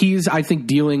 He's, I think,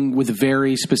 dealing with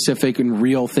very specific and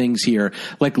real things here.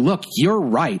 Like, look, you're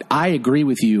right. I agree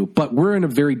with you, but we're in a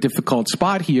very difficult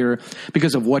spot here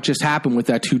because of what just happened with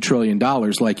that $2 trillion,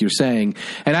 like you're saying.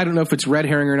 And I don't know if it's red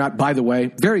herring or not. By the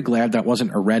way, very glad that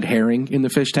wasn't a red herring in the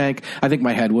fish tank. I think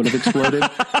my head would have exploded.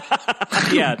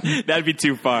 Yeah, that'd be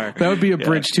too far. That would be a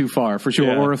bridge too far for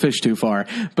sure, or a fish too far.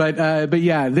 But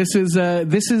yeah, this is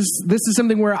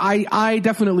something where I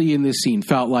definitely in this scene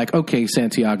felt like, okay,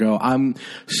 Santiago, I'm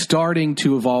starting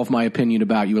to evolve my opinion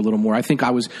about you a little more. I think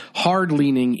I was hard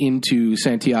leaning into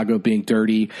Santiago being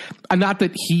dirty. Not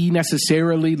that he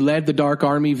necessarily led the Dark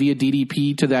Army via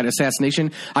DDP to that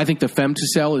assassination. I think the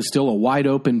femtocell is still a wide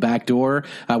open backdoor,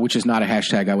 which is not a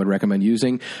hashtag I would recommend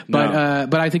using.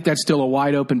 But I think that's still a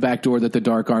wide open backdoor that the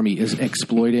Dark Army is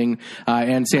exploiting,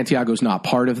 and Santiago's not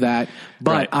part of that.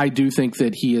 But right. I do think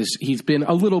that he's been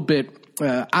a little bit,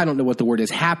 I don't know what the word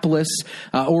is, hapless,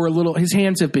 or his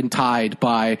hands have been tied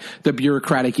by the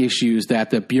bureaucratic issues that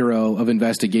the Bureau of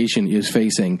Investigation is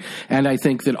facing. And I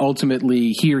think that ultimately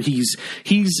here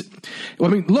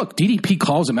look, DDP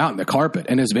calls him out in the carpet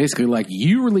and is basically like,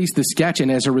 you released the sketch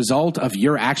and as a result of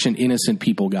your action, innocent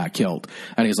people got killed.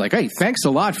 And he's like, hey, thanks a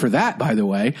lot for that, by the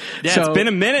way. Yeah, it's been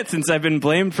a minute since I've been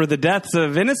blamed for the deaths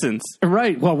of innocents.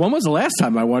 Right. Well, when was the last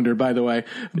time, I wonder, by the way?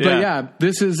 But yeah,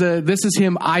 this is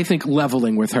him, I think,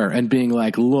 leveling with her and being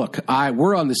like, look,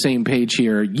 we're on the same page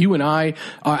here. You and I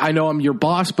know I'm your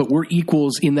boss, but we're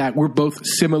equals in that we're both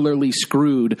similarly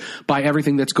screwed by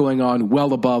everything that's going on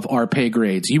well above our pay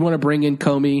grades. You want to bring in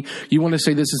Comey. You want to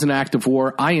say this is an act of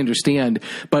war. I understand.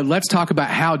 But let's talk about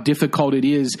how difficult it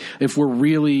is if we're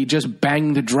really just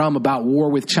banging the drum about war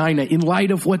with China in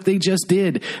light of what they just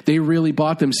did. They really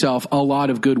bought themselves a lot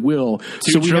of goodwill.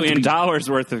 $2 trillion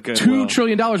worth of goodwill. $2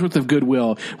 trillion worth of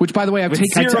goodwill, which, by the way, I've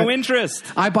taken zero interest interest.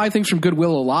 I buy things from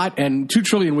Goodwill a lot, and $2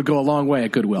 trillion would go a long way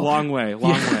at Goodwill. Long way.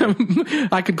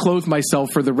 I could clothe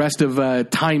myself for the rest of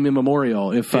time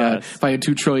immemorial if I had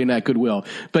 $2 trillion at Goodwill.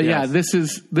 But this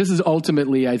is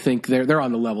ultimately, I think they're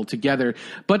on the level together.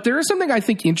 But there is something I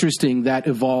think interesting that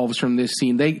evolves from this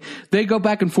scene. They go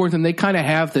back and forth, and they kind of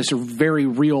have this very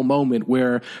real moment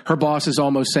where her boss is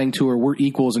almost saying to her, "We're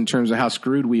equals in terms of how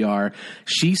screwed we are."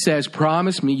 She says,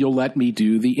 "Promise me you'll let me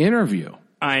do the interview."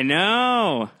 I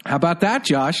know. How about that,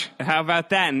 Josh? How about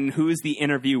that? And who's the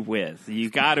interview with? You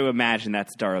got to imagine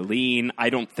that's Darlene. I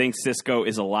don't think Cisco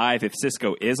is alive. If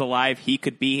Cisco is alive, he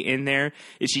could be in there.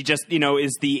 Is she just,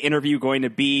 is the interview going to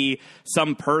be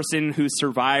some person who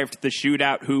survived the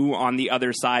shootout who, on the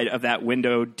other side of that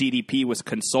window, DDP was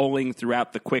consoling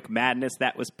throughout the quick madness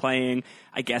that was playing?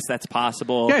 I guess that's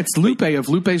possible. Yeah, it's Lupe of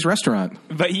Lupe's Restaurant.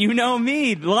 But you know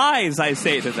me. Lies, I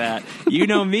say to that. You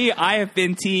know me. I have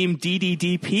been team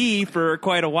DDDP for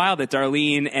quite a while, that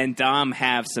Darlene and Dom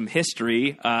have some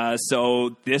history.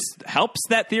 So this helps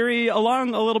that theory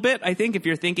along a little bit, I think, if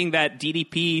you're thinking that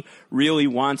DDP really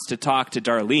wants to talk to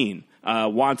Darlene.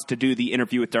 Wants to do the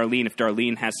interview with Darlene if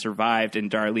Darlene has survived and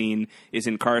Darlene is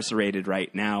incarcerated right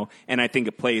now. And I think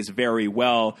it plays very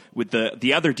well with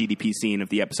the other DDP scene of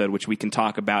the episode, which we can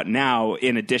talk about now,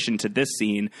 in addition to this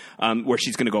scene, where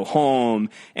she's going to go home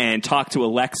and talk to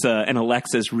Alexa, and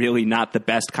Alexa's really not the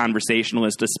best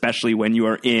conversationalist, especially when you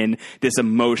are in this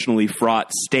emotionally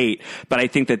fraught state. But I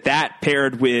think that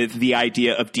paired with the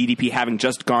idea of DDP having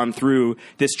just gone through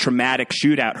this traumatic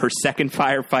shootout, her second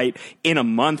firefight in a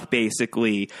month,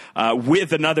 basically,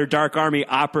 with another Dark Army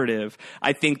operative.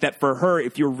 I think that for her,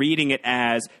 if you're reading it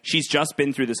as she's just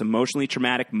been through this emotionally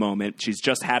traumatic moment, she's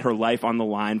just had her life on the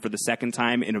line for the second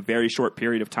time in a very short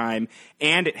period of time,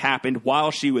 and it happened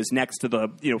while she was next to the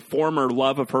former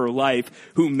love of her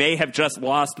life, who may have just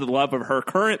lost the love of her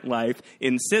current life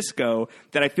in Cisco,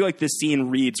 that I feel like this scene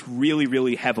reads really,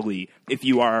 really heavily if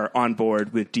you are on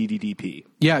board with DDDP.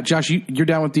 Yeah, Josh, you're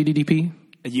down with DDDP?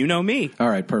 You know me. All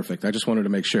right, perfect. I just wanted to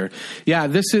make sure. Yeah,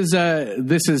 this is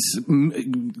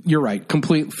you're right,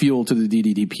 complete fuel to the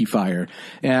DDDP fire.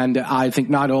 And I think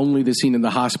not only the scene in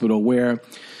the hospital where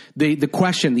the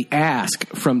question, the ask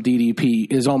from DDP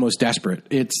is almost desperate.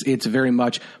 It's very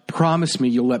much, promise me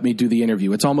you'll let me do the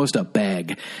interview. It's almost a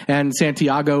beg. And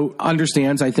Santiago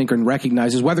understands, I think, and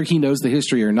recognizes, whether he knows the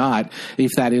history or not,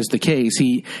 if that is the case,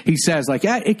 he says,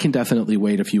 it can definitely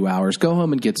wait a few hours. Go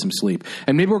home and get some sleep.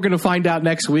 And maybe we're going to find out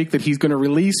next week that he's going to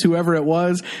release whoever it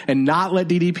was and not let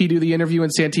DDP do the interview,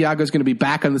 and Santiago's going to be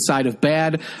back on the side of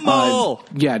bad.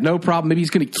 Yeah, no problem. Maybe he's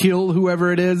going to kill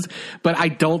whoever it is. But I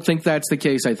don't think that's the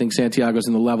case. I think Santiago's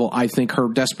in the level. I think her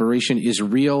desperation is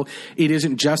real. It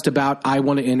isn't just about, I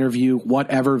want to interview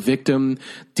whatever victim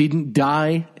didn't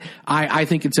die. I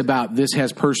think it's about, this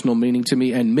has personal meaning to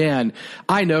me. And man,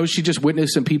 I know she just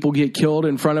witnessed some people get killed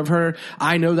in front of her.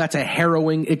 I know that's a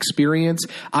harrowing experience.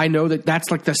 I know that's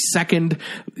like the seconds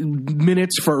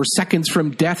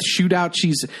from death shootout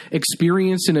she's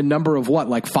experienced in a number of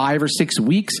 5 or 6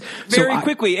 weeks. Very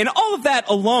quickly. And all of that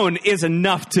alone is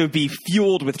enough to be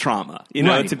fueled with trauma,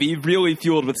 right. To be really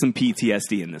fueled with some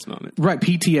PTSD in this moment. Right,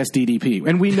 PTSD-DP.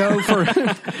 And we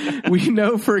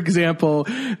know for example,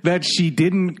 that she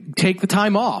didn't take the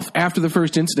time off after the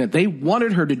first incident. They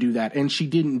wanted her to do that, and she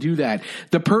didn't do that.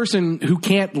 The person who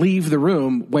can't leave the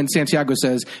room when Santiago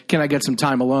says, "Can I get some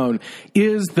time alone?"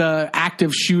 is the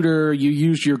active shooter. You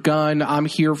used your gun. I'm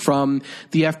here from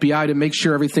the FBI to make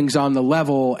sure everything's on the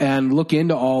level and look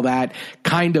into all that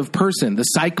kind of person, the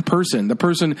psych person, the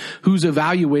person who's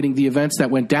evaluating the events that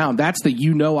went down. That's the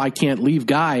I can't leave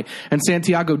guy. And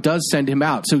Santiago does send him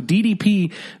out. So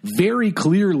DDP very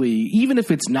clearly, even if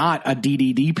it's not a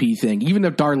DDDP thing, even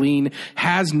if Darlene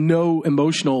has no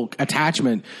emotional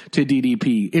attachment to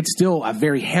DDP, it's still a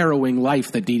very harrowing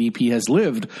life that DDP has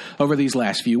lived over these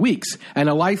last few weeks. And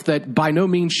a life that by no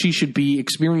means she should be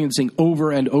experiencing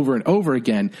over and over and over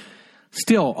again.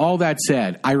 Still, all that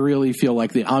said, I really feel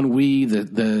like the ennui,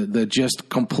 the just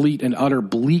complete and utter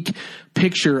bleak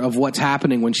picture of what's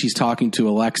happening when she's talking to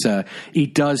Alexa,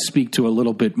 it does speak to a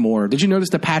little bit more. Did you notice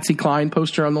the Patsy Cline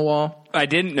poster on the wall? I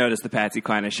didn't notice the Patsy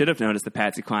Cline. I should have noticed the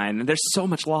Patsy Cline. There's so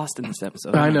much lost in this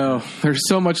episode. I know. There's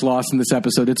so much lost in this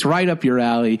episode. It's right up your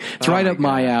alley. It's right up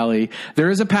my alley. There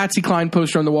is a Patsy Cline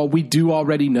poster on the wall. We do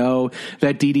already know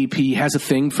that DDP has a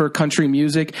thing for country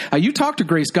music. You talked to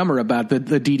Grace Gummer about the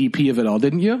DDP of it all,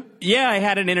 didn't you? Yeah, I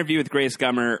had an interview with Grace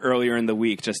Gummer earlier in the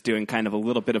week, just doing kind of a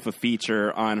little bit of a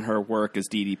feature on her work as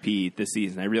DDP this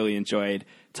season. I really enjoyed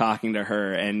talking to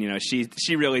her. And,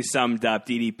 she really summed up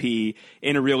DDP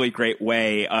in a really great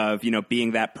way of,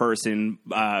 being that person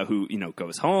who,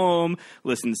 goes home,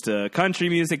 listens to country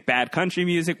music, bad country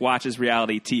music, watches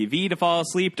reality TV to fall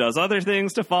asleep, does other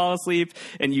things to fall asleep.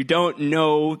 And you don't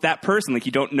know that person. Like,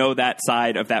 you don't know that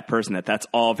side of that person, that's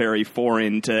all very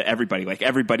foreign to everybody. Like,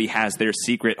 everybody has their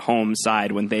secret home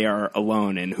side when they are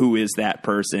alone. And who is that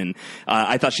person?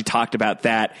 I thought she talked about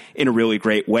that in a really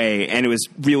great way. And it was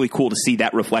really cool to see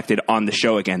that reflected on the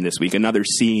show again this week. Another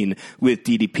scene with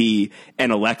DDP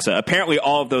and Alexa. Apparently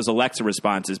all of those Alexa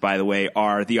responses, by the way,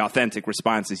 are the authentic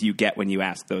responses you get when you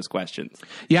ask those questions.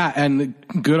 Yeah, and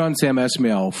good on Sam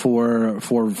Esmail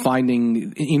for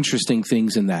finding interesting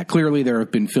things in that. Clearly there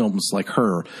have been films like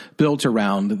Her built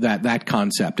around that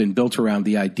concept and built around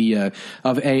the idea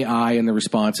of AI and the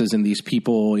responses and these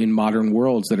people in modern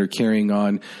worlds that are carrying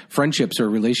on friendships or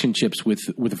relationships with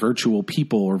virtual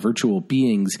people or virtual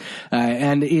beings.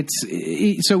 And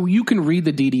so you can read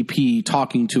the DDP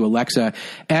talking to Alexa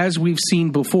as we've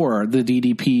seen before, the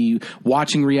DDP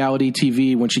watching reality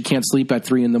TV when she can't sleep at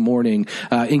 3 a.m,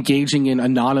 engaging in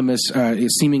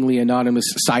seemingly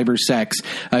anonymous cyber sex,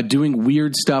 doing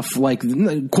weird stuff like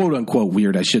quote unquote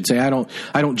weird, I should say. I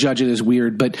don't judge it as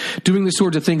weird, but doing the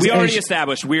sorts of things. We already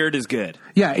established weird is good.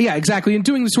 Yeah, exactly. And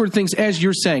doing the sort of things, as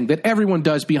you're saying, that everyone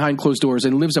does behind closed doors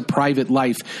and lives a private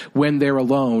life when they're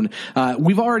alone.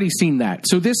 We've already seen that.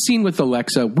 So this scene with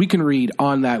Alexa, we can read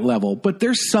on that level. But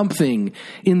there's something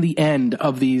in the end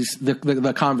of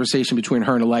the conversation between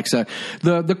her and Alexa.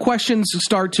 The questions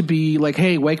start to be like,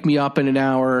 hey, wake me up in an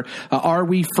hour. Are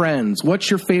we friends? What's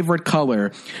your favorite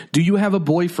color? Do you have a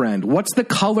boyfriend? What's the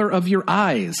color of your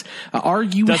eyes? Are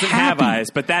you Doesn't happy? Have eyes,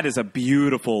 but that is a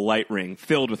beautiful light ring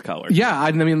filled with color. Yeah,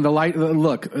 I mean, the light.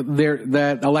 Look,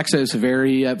 that Alexa is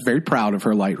very, very proud of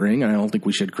her light ring, and I don't think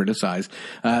we should criticize.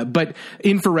 But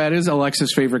infrared is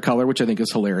Alexa's favorite color, which I think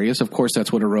is hilarious. Of course,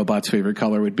 that's what a robot's favorite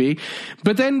color would be.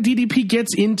 But then DDP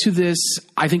gets into this,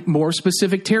 I think, more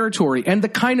specific territory, and the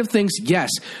kind of things, yes,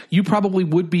 you probably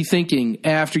would be thinking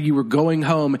after you were going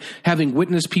home, having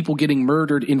witnessed people getting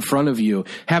murdered in front of you,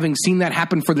 having seen that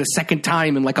happen for the second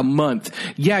time in like a month.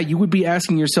 Yeah, you would be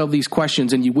asking yourself these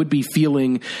questions, and you would be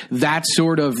feeling that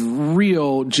sort of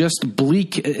real, just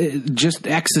bleak, just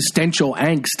existential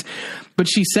angst. But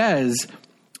she says,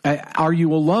 are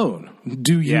you alone?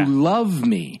 Do you love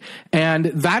me? And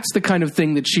that's the kind of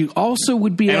thing that she also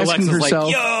would be asking Alexa's herself.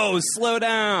 Like, yo, slow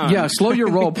down. Yeah, slow your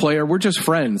roll, player. We're just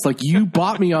friends. Like, you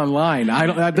bought me online.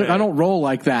 I don't roll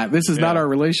like that. This is not our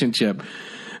relationship.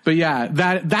 But yeah,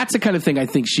 that's the kind of thing I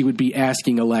think she would be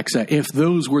asking Alexa if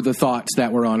those were the thoughts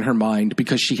that were on her mind,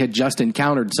 because she had just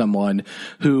encountered someone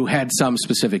who had some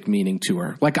specific meaning to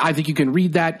her. Like, I think you can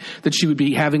read that she would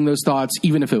be having those thoughts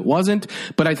even if it wasn't.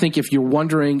 But I think if you're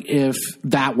wondering if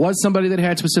that was somebody that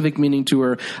had specific meaning to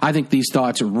her, I think these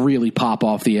thoughts really pop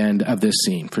off the end of this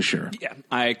scene for sure. Yeah,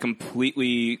 I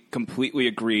completely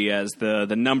agree. As the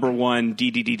number one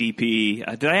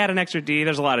DDDDP. Did I add an extra D?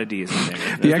 There's a lot of Ds in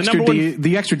there.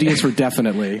 The extra D is for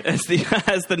definitely. As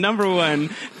the number one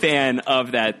fan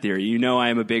of that theory, I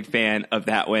am a big fan of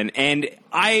that one. And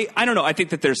I don't know. I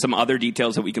think that there's some other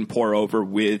details that we can pour over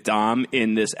with Dom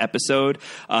in this episode.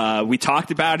 We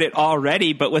talked about it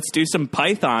already, but let's do some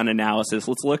Python analysis.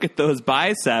 Let's look at those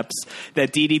biceps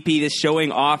that DDP is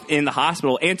showing off in the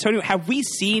hospital. Antonio, have we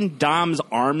seen Dom's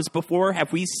arms before?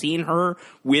 Have we seen her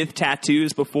with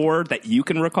tattoos before that you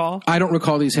can recall? I don't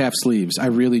recall these half sleeves. I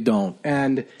really don't.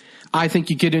 And I think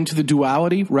you get into the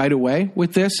duality right away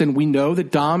with this, and we know that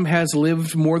Dom has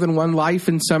lived more than one life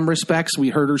in some respects. We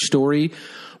heard her story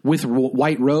with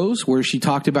White Rose, where she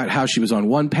talked about how she was on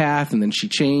one path and then she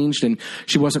changed and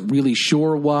she wasn't really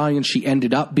sure why, and she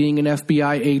ended up being an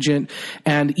FBI agent.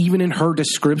 And even in her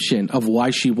description of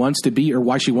why she wants to be, or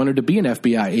why she wanted to be an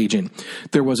FBI agent,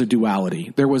 there was a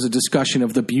duality. There was a discussion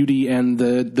of the beauty and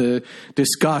the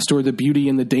disgust, or the beauty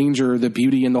and the danger, or the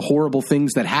beauty and the horrible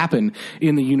things that happen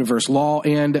in the universe, law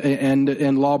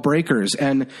and lawbreakers,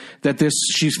 and that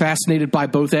she's fascinated by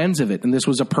both ends of it, and this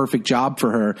was a perfect job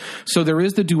for her. So there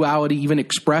is the duality even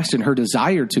expressed in her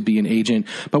desire to be an agent,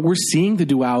 but we're seeing the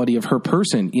duality of her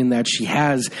person in that she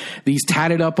has these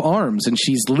tatted up arms and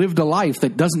she's lived a life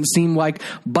that doesn't seem like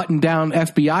buttoned down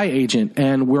FBI agent,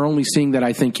 and we're only seeing that,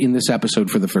 I think, in this episode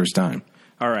for the first time.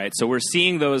 All right, so we're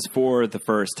seeing those for the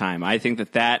first time. I think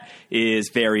that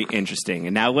is very interesting.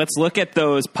 And now let's look at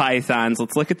those pythons.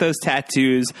 Let's look at those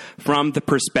tattoos from the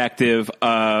perspective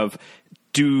of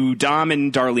do Dom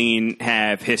and Darlene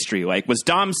have history? Like, was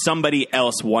Dom somebody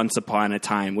else once upon a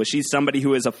time? Was she somebody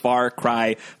who is a far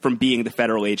cry from being the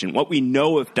federal agent? What we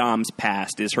know of Dom's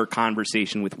past is her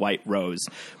conversation with White Rose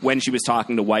when she was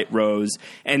talking to White Rose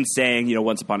and saying,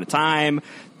 once upon a time,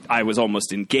 I was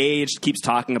almost engaged, keeps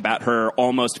talking about her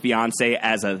almost fiance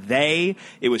as a they.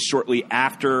 It was shortly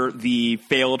after the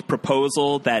failed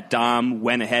proposal that Dom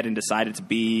went ahead and decided to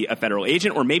be a federal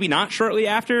agent, or maybe not shortly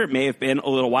after. It may have been a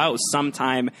little while. It was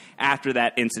sometime after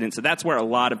that incident. So that's where a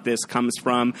lot of this comes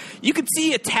from. You could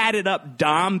see a tatted up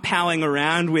Dom palling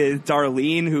around with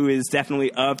Darlene, who is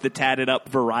definitely of the tatted up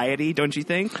variety, don't you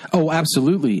think? Oh,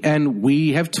 absolutely. And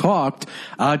we have talked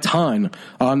a ton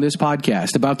on this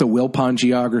podcast about the Wilpon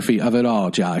geography of it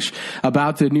all, Josh,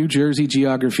 about the New Jersey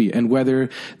geography and whether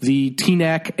the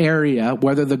Teaneck area,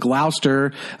 whether the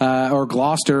Gloucester or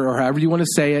Gloucester or however you want to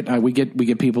say it, we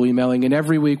get people emailing in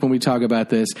every week when we talk about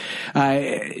this,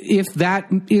 if that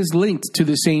is linked to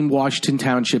the same Washington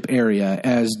Township area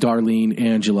as Darlene,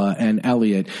 Angela, and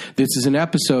Elliot. This is an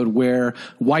episode where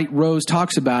White Rose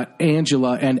talks about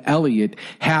Angela and Elliot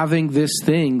having this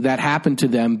thing that happened to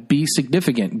them be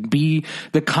significant, be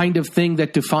the kind of thing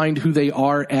that defined who they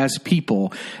are as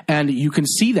people. And you can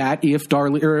see that if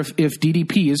Darlene, or if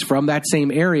DDP is from that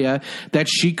same area, that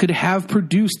she could have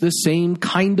produced the same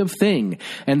kind of thing,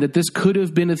 and that this could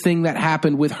have been a thing that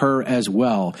happened with her as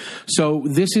well. So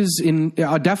this is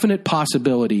a definite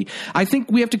possibility. I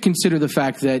think we have to consider the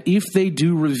fact that if they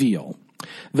do reveal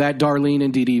that Darlene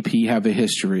and DDP have a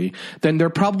history, then they're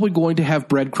probably going to have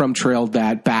breadcrumb trailed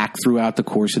that back throughout the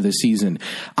course of the season.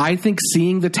 I think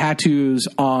seeing the tattoos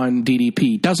on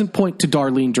DDP doesn't point to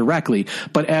Darlene directly,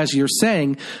 but as you're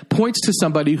saying, points to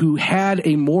somebody who had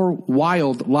a more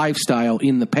wild lifestyle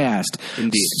in the past.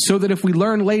 Indeed. So that if we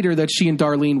learn later that she and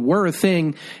Darlene were a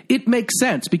thing, it makes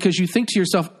sense, because you think to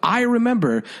yourself, I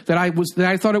remember that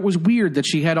I thought it was weird that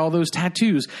she had all those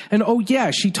tattoos. And oh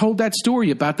yeah, she told that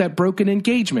story about that broken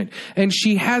engagement, and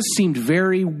she has seemed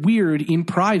very weird in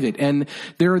private, and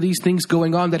there are these things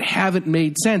going on that haven't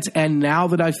made sense, and now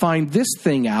that I find this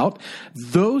thing out,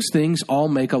 those things all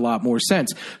make a lot more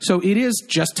sense. So it is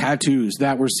just tattoos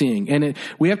that we're seeing, and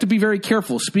we have to be very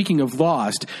careful, speaking of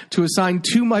Lost, to assign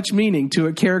too much meaning to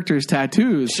a character's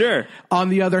tattoos. Sure. On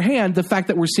the other hand, the fact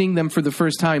that we're seeing them for the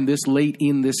first time this late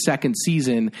in this second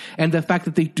season, and the fact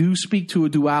that they do speak to a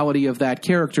duality of that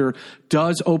character,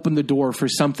 does open the door for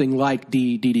something like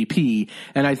DDP.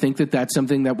 And I think that that's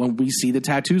something that when we see the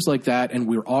tattoos like that, and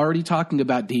we're already talking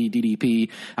about DDP,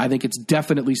 I think it's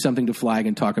definitely something to flag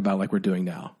and talk about like we're doing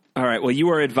now. All right. Well, you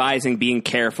were advising being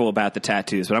careful about the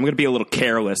tattoos, but I'm going to be a little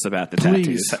careless about the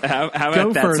Please. tattoos. How about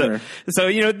Go that? further. So,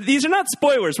 these are not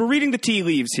spoilers. We're reading the tea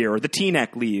leaves here, or the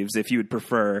Teaneck leaves, if you would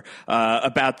prefer,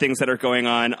 about things that are going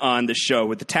on the show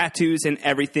with the tattoos and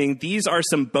everything. These are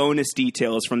some bonus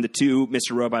details from the two of the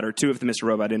Mr.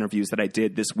 Robot interviews that I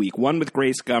did this week. One with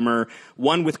Grace Gummer,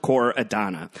 one with Cora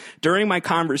Adana. During my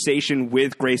conversation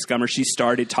with Grace Gummer, she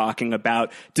started talking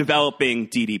about developing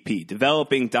DDP,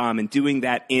 developing Dom, and doing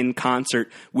that in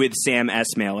concert with Sam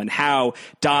Esmail, and how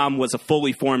Dom was a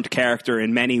fully formed character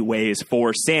in many ways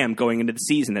for Sam going into the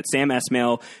season, that Sam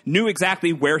Esmail knew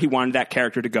exactly where he wanted that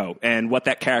character to go and what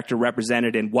that character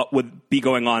represented and what would be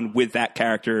going on with that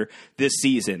character this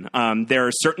season. There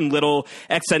are certain little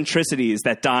eccentricities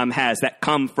that Dom has that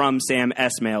come from Sam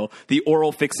Esmail. The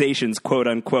oral fixations, quote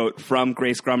unquote, from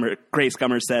Grace Gummer. Grace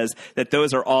Gummer says that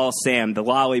those are all Sam. The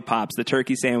lollipops, the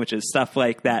turkey sandwiches, stuff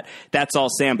like that. That's all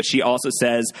Sam. But she also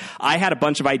says, I had a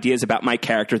bunch of ideas about my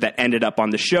character that ended up on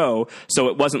the show, so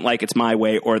it wasn't like it's my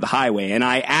way or the highway. And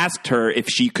I asked her if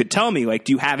she could tell me,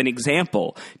 do you have an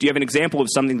example? Do you have an example of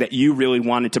something that you really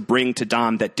wanted to bring to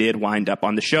Dom that did wind up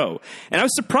on the show? And I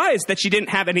was surprised that she didn't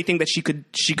have anything that she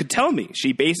could tell me.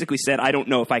 She basically said, I don't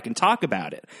know if I can talk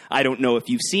about it. I don't know if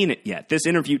you've seen it yet. This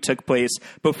interview took place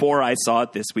before I saw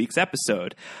this week's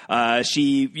episode.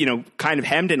 She, kind of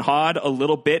hemmed and hawed a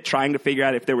little bit, trying to figure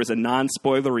out if there was a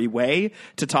non-spoilery way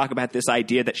to talk about this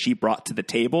idea that she brought to the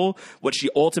table. What she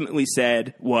ultimately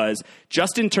said was,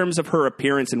 just in terms of her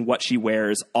appearance and what she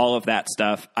wears, all of that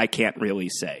stuff, I can't really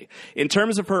say. In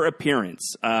terms of her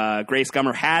appearance, Grace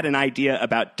Gummer had an idea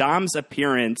about Dom's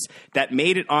appearance that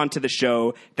made it onto the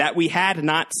show that we had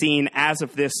not seen as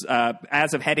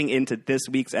of heading into this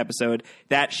week's episode,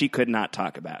 that she could not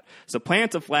talk about. So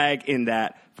plant a flag in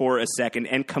that for a second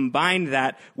and combine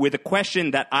that with a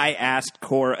question that I asked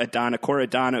Cora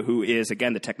Adana, who is,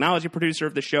 again, the technology producer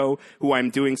of the show, who I'm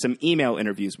doing some email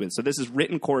interviews with. So this is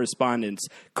written correspondence,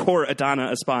 Cora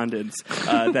Adana-espondence,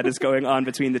 that is going on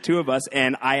between the two of us.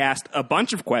 And I asked a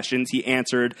bunch of questions. He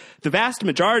answered the vast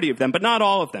majority of them, but not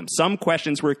all of them. Some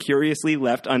questions were curiously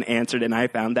left unanswered, and I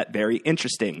found that very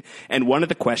interesting. And one of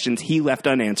the questions he left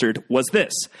unanswered was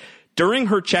this. During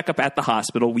her checkup at the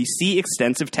hospital, we see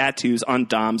extensive tattoos on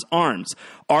Dom's arms.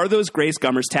 Are those Grace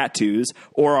Gummer's tattoos,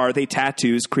 or are they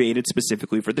tattoos created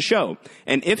specifically for the show?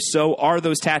 And if so, are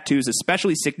those tattoos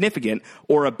especially significant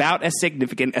or about as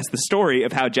significant as the story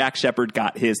of how Jack Shephard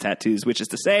got his tattoos, which is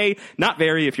to say, not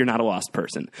very if you're not a lost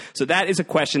person. So that is a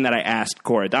question that I asked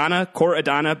Cora Adana. Cora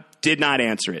Adana did not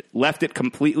answer it, left it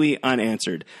completely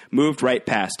unanswered, moved right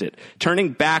past it.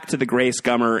 Turning back to the Grace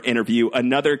Gummer interview,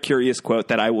 another curious quote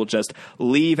that I will just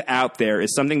leave out there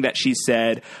is something that she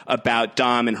said about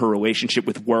Dom and her relationship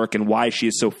with work and why she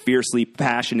is so fiercely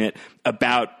passionate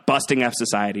about busting F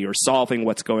society or solving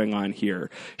what's going on here.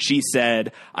 She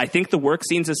said, I think the work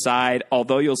scenes aside,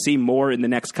 although you'll see more in the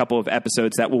next couple of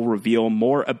episodes that will reveal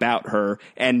more about her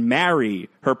and marry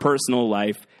her personal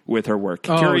life with her work.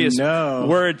 Curious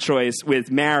word choice with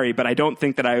marry, but I don't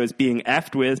think that I was being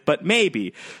effed with, but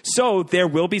maybe. So there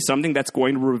will be something that's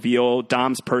going to reveal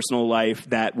Dom's personal life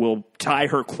that will tie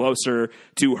her closer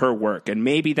to her work. And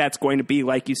maybe that's going to be,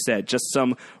 like you said, just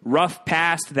some rough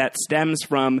past that stems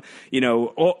from,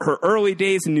 her early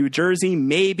days in New Jersey,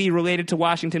 maybe related to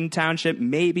Washington Township,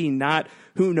 maybe not.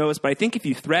 Who knows? But I think if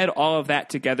you thread all of that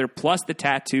together, plus the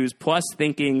tattoos, plus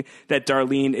thinking that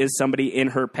Darlene is somebody in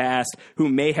her past who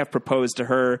may have proposed to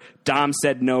her, Dom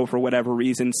said no for whatever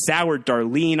reason, soured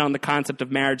Darlene on the concept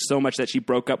of marriage so much that she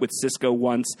broke up with Cisco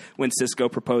once when Cisco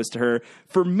proposed to her.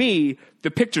 For me,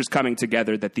 the picture's coming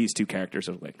together that these two characters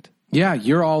are linked. Yeah,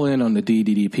 you're all in on the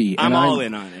DDP. I'm all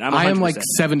in on it. I am like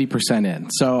 70% in.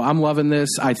 So I'm loving this.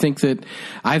 I think that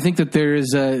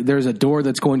there's a door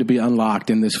that's going to be unlocked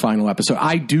in this final episode.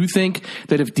 I do think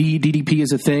that if DDP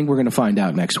is a thing, we're going to find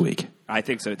out next week. I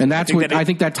think so too. And I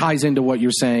think that ties into what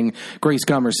you're saying Grace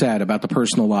Gummer said about the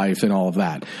personal life and all of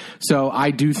that. So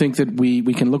I do think that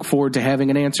we can look forward to having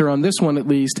an answer on this one, at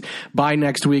least by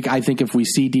next week. I think if we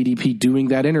see DDP doing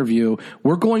that interview,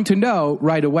 we're going to know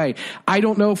right away. I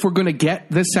don't know if we're going to get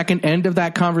the second end of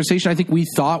that conversation. I think we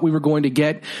thought we were going to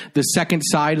get the second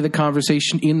side of the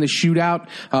conversation in the shootout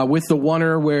with the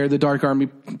oneer where the Dark Army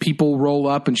people roll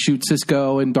up and shoot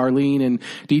Cisco and Darlene and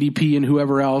DDP and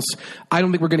whoever else. I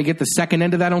don't think we're going to get the second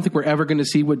end of that. I don't think we're ever going to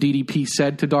see what DDP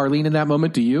said to Darlene in that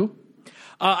moment. Do you?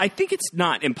 I think it's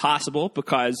not impossible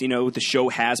because, the show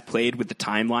has played with the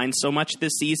timeline so much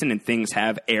this season and things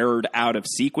have erred out of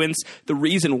sequence. The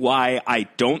reason why I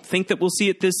don't think that we'll see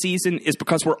it this season is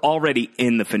because we're already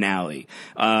in the finale.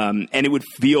 And it would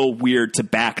feel weird to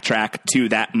backtrack to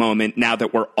that moment now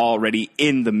that we're already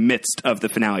in the midst of the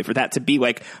finale. For that to be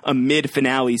like a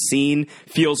mid-finale scene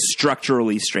feels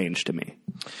structurally strange to me.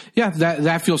 Yeah,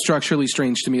 that feels structurally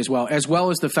strange to me as well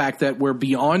as the fact that we're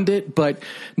beyond it, but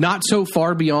not so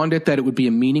far beyond it that it would be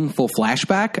a meaningful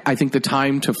flashback. I think the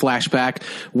time to flashback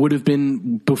would have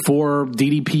been before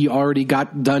DDP already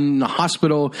got done in the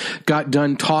hospital, got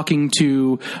done talking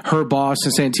to her boss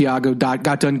in Santiago,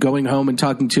 got done going home and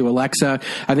talking to Alexa.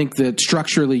 I think that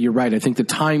structurally you're right. I think the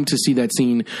time to see that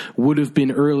scene would have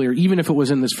been earlier, even if it was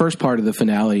in this first part of the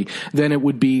finale, than it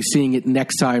would be seeing it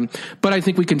next time. But I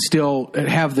think we can still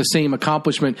have the same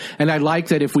accomplishment. And I like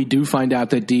that if we do find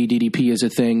out that DDP is a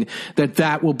thing,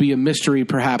 that will be a mystery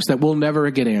perhaps that we'll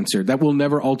never get answered, that we'll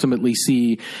never ultimately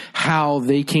see how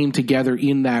they came together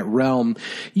in that realm.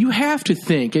 You have to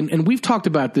think, and we've talked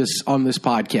about this on this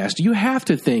podcast, you have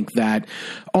to think that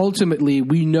ultimately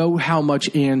we know how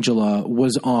much Angela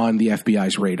was on the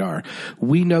FBI's radar.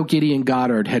 We know Gideon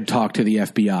Goddard had talked to the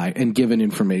FBI and given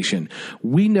information.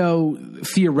 We know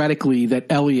theoretically that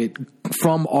Elliot,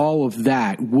 from all of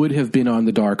that, would have been on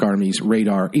the Dark Army's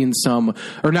radar in some,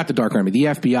 or not the Dark Army, the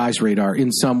FBI's radar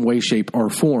in some way, shape, or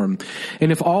form.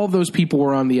 And if all of those people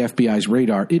were on the FBI's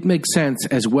radar, it makes sense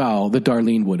as well that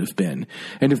Darlene would have been.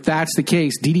 And if that's the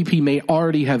case, DDP may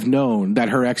already have known that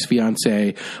her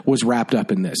ex-fiancé was wrapped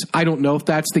up in this. I don't know if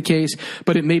that's the case,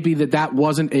 but it may be that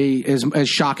wasn't as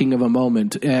shocking of a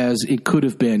moment as it could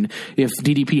have been if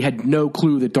DDP had no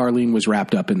clue that Darlene was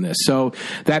wrapped up in this. So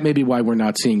that may be why we're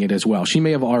not seeing it as well. well. She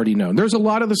may have already known. There's a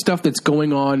lot of the stuff that's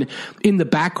going on in the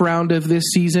background of this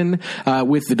season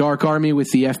with the Dark Army,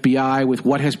 with the FBI, with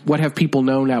what have people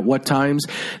known at what times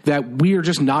that we are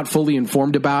just not fully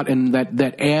informed about, and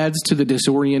that adds to the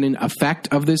disorienting effect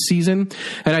of this season.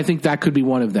 And I think that could be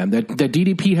one of them. That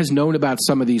DDP has known about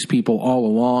some of these people all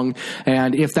along,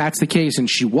 and if that's the case, and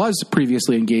she was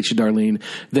previously engaged to Darlene,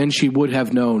 then she would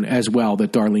have known as well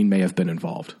that Darlene may have been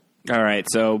involved. All right,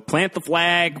 so plant the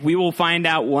flag. We will find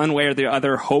out one way or the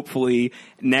other. Hopefully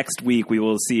next week we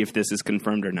will see if this is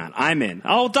confirmed or not. I'm in.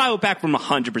 I'll dial it back from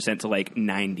 100% to like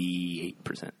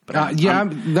 98%. But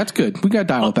that's good. We got to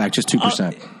dial it back just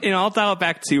 2%. I'll dial it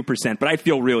back 2%, but I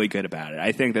feel really good about it.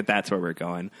 I think that that's where we're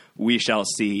going. We shall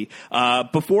see.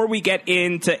 Before we get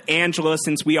into Angela,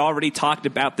 since we already talked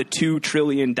about the $2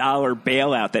 trillion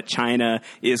bailout that China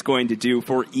is going to do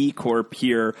for E-Corp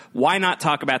here, why not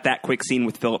talk about that quick scene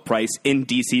with Philip Price in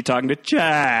D.C. talking to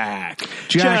Jack,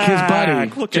 his buddy.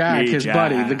 Look at me,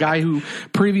 Jack. The guy who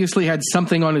previously had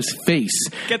something on his face.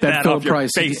 Get that Philip off your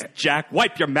Price, face, Jack.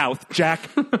 Wipe your mouth, Jack.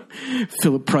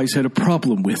 Philip Price had a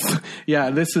problem with. Yeah,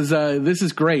 this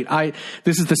is great.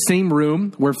 This is the same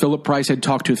room where Philip Price had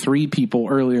talked to 3 people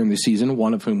earlier in the season,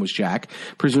 one of whom was Jack.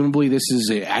 Presumably this is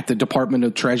at the Department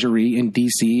of Treasury in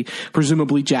D.C.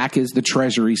 Presumably Jack is the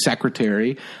Treasury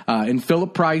Secretary. And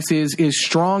Philip Price is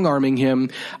strong-arming him.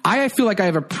 I feel like I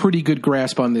have a pretty good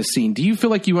grasp on this scene. Do you feel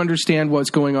like you understand what's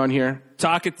going on here?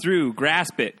 Talk it through.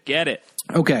 Grasp it. Get it.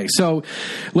 Okay, so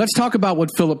let's talk about what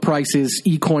Philip Price's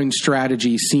eCoin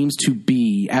strategy seems to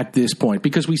be at this point,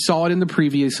 because we saw it in the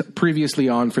previously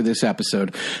on for this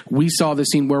episode. We saw the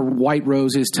scene where White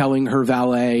Rose is telling her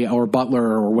valet or butler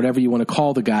or whatever you want to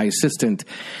call the guy, assistant,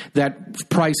 that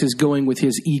Price is going with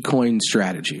his eCoin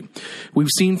strategy.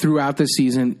 We've seen throughout the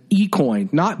season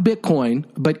eCoin, not Bitcoin,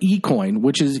 but eCoin,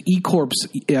 which is E-Corp's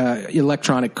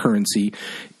electronic currency,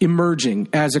 emerging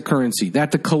as a currency,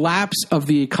 that the collapse of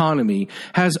the economy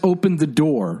has opened the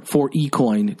door for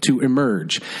eCoin to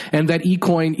emerge, and that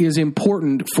eCoin is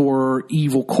important for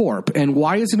Evil Corp. And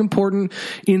why is it important?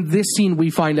 In this scene,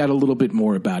 we find out a little bit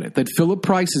more about it, that Philip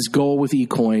Price's goal with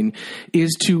eCoin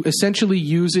is to essentially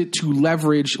use it to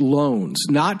leverage loans,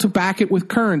 not to back it with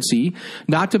currency,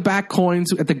 not to back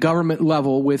coins at the government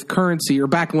level with currency, or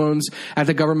back loans at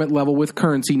the government level with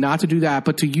currency, not to do that,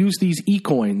 but to use these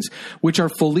eCoins, which are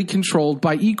fully controlled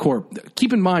by eCorp.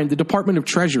 Keep in mind, the Department of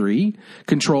Treasury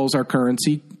controls our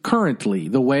currency currently.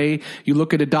 The way you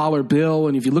look at a dollar bill,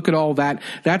 and if you look at all that,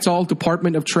 that's all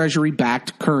Department of Treasury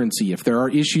backed currency. If there are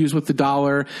issues with the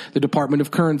dollar, the Department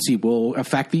of Currency will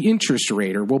affect the interest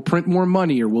rate, or will print more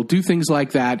money, or will do things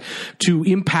like that to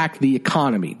impact the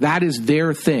economy. That is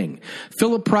their thing.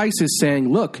 Philip Price is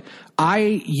saying, look,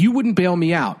 you wouldn't bail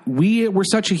me out. We were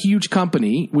such a huge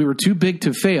company, we were too big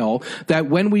to fail, that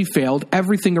when we failed,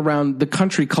 everything around the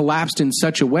country collapsed in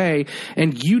such a way,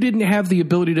 and you didn't have the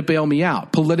ability to bail me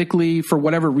out. Politically, for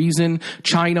whatever reason,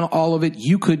 China, all of it,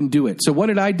 you couldn't do it. So what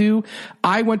did I do?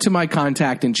 I went to my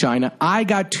contact in China. I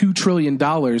got $2 trillion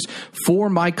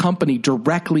for my company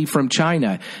directly from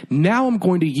China. Now I'm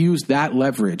going to use that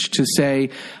leverage to say,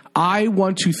 I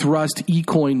want to thrust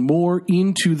eCoin more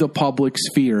into the public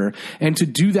sphere, and to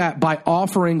do that by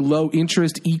offering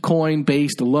low-interest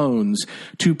eCoin-based loans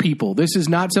to people. This is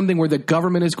not something where the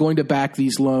government is going to back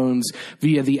these loans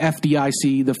via the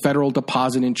FDIC, the Federal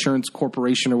Deposit Insurance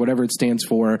Corporation, or whatever it stands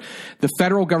for. The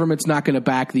federal government's not going to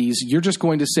back these. You're just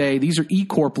going to say these are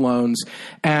eCorp loans,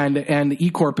 and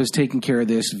eCorp is taking care of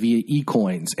this via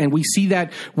eCoins. And we see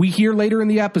that, we hear later in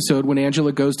the episode when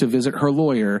Angela goes to visit her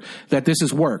lawyer, that this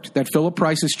has worked. That Philip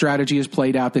Price's strategy has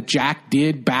played out, that Jack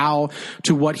did bow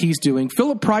to what he's doing.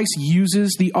 Philip Price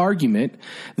uses the argument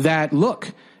that,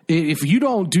 look, if you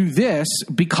don't do this,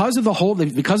 because of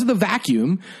the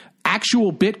vacuum,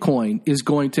 actual Bitcoin is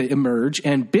going to emerge,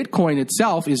 and Bitcoin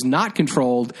itself is not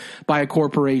controlled by a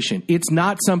corporation. It's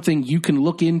not something you can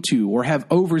look into or have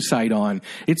oversight on.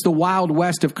 It's the Wild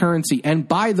West of currency. And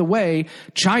by the way,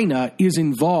 China is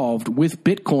involved with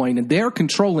Bitcoin, and they're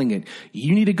controlling it.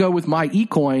 You need to go with my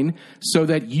eCoin so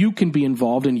that you can be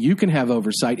involved and you can have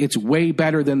oversight. It's way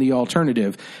better than the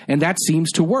alternative, and that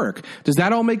seems to work. Does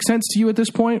that all make sense to you at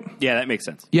this point? Yeah, that makes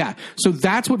sense. Yeah. So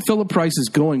that's what Philip Price is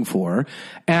going for.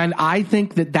 And I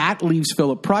think that leaves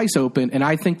Philip Price open, and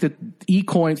I think that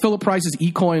Philip Price's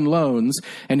eCoin loans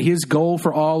and his goal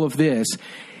for all of this,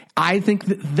 I think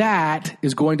that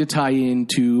is going to tie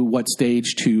into what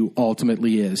Stage 2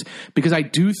 ultimately is. Because I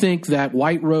do think that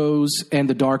White Rose and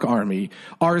the Dark Army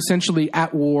are essentially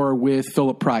at war with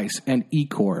Philip Price and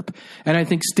eCorp. And I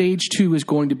think Stage 2 is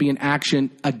going to be an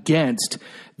action against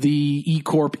the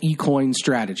E-Corp E-Coin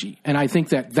strategy. And I think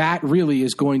that really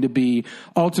is going to be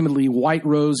ultimately White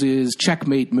Rose's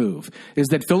checkmate move, is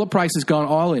that Philip Price has gone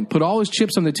all in, put all his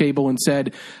chips on the table and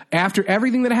said, after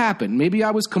everything that happened, maybe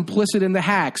I was complicit in the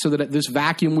hack so that this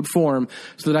vacuum would form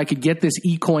so that I could get this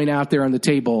E-Coin out there on the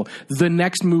table. The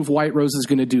next move White Rose is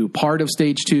going to do, part of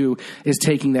stage 2, is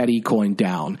taking that E-Coin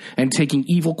down and taking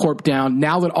Evil Corp down.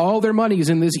 Now that all their money is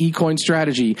in this E-Coin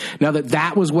strategy, now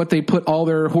that was what they put all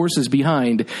their horses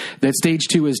behind, that stage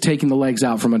 2 is taking the legs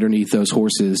out from underneath those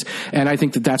horses. And I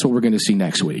think that's what we're going to see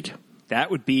next week. That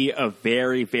would be a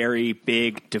very, very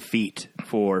big defeat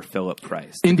for Philip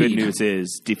Price. Indeed. The good news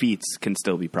is defeats can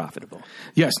still be profitable.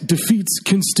 Yes, defeats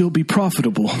can still be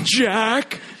profitable.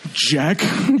 Jack. Yeah,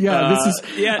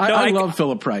 I love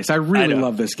Philip Price. I really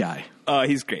love this guy.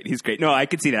 He's great. No, I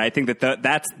could see that. I think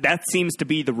that seems to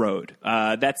be the road.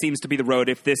 That seems to be the road.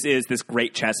 If this is this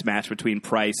great chess match between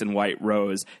Price and White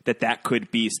Rose, that could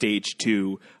be stage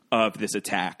 2 of this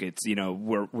attack. It's,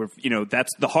 we're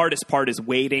that's the hardest part, is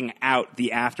waiting out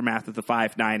the aftermath of the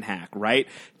 5-9 hack, right?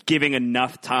 Giving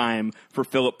enough time for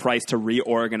Philip Price to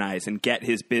reorganize and get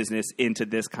his business into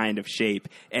this kind of shape,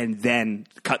 and then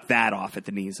cut that off at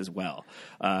the knees as well.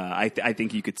 I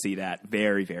think you could see that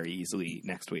very, very easily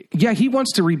next week. Yeah, he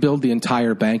wants to rebuild the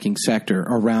entire banking sector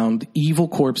around Evil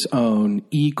Corp's own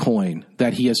E-Coin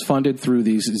that he has funded through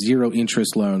these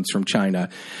zero-interest loans from China.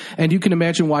 And you can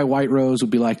imagine why White Rose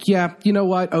would be like, yeah, you know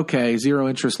what? Okay,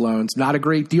 zero-interest loans, not a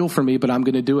great deal for me, but I'm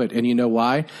going to do it. And you know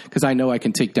why? Because I know I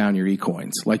can take down your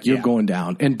E-Coins. Like, you're going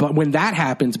down. But when that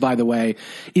happens, by the way,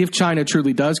 if China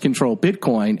truly does control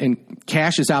Bitcoin and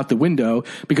cash is out the window,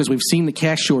 because we've seen the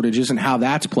cash shortages and how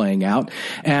that's playing out,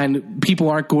 and people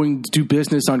aren't going to do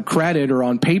business on credit or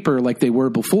on paper like they were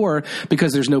before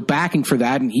because there's no backing for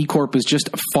that, and E-Corp is just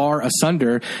far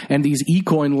asunder, and these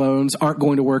E-Coin loans aren't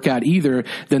going to work out either,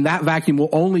 then that vacuum will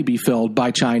only be filled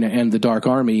by China and the Dark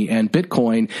Army and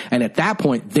Bitcoin, and at that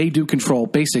point, they do control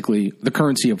basically the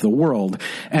currency of the world,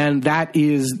 and that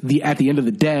is at the end of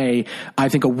the day, I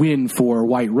think, a win for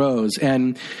White Rose.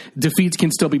 And defeats can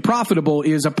still be profitable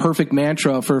is a perfect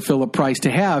mantra for Philip Price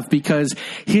to have, because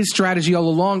his strategy all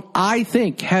along, I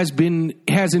think, has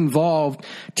involved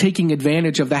taking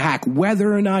advantage of the hack,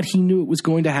 whether or not he knew it was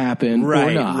going to happen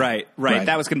or not. Right.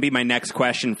 That was going to be my next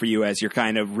question for you, as you're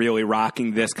kind of really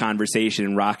rocking this conversation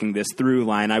and rocking this through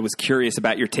line. I was curious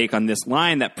about your take on this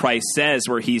line that Price says,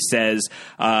 where he says,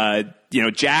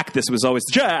 Jack, this was always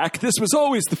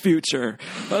the future.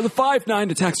 The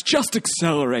 5-9 attacks just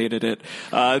accelerated it.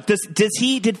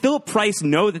 Did Philip Price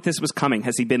know that this was coming?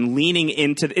 Has he been leaning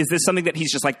into? Is this something that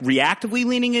he's just like reactively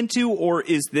leaning into, or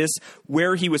is this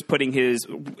where he was putting is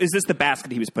this the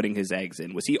basket he was putting his eggs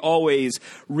in? Was he always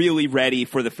really ready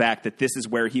for the fact that this is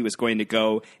where he was going to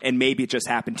go, and maybe it just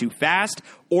happened too fast,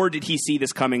 or did he see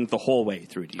this coming the whole way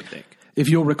through, do you think? If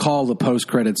you'll recall the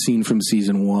post-credit scene from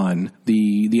season 1,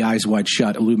 the Eyes Wide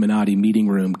Shut Illuminati meeting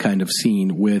room kind of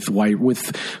scene with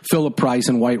Philip Price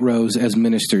and White Rose as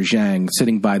Minister Zhang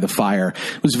sitting by the fire,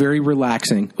 it was very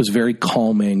relaxing. It was very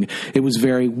calming. It was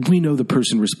very, we know the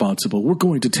person responsible. We're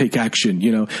going to take action,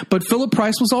 But Philip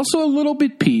Price was also a little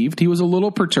bit peeved. He was a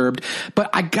little perturbed. But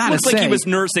I gotta say, like he was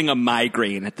nursing a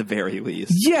migraine at the very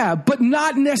least. Yeah, but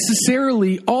not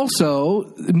necessarily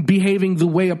also behaving the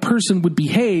way a person would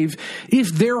behave if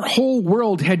their whole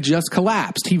world had just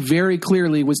collapsed. He very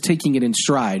clearly was taking it in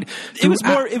stride. It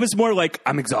was more like,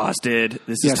 I'm exhausted.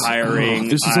 This is tiring.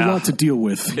 This is a lot to deal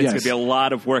with. It's going to be a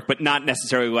lot of work, but not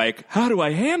necessarily like, how do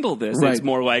I handle this? Right. It's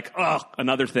more like,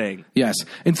 another thing. Yes.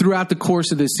 And throughout the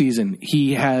course of this season,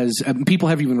 he has, people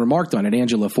have even remarked on it.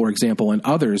 Angela, for example, and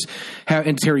others,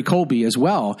 and Terry Colby as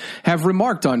well, have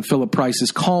remarked on Philip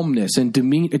Price's calmness and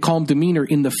calm demeanor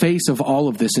in the face of all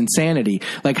of this insanity.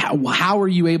 Like, how are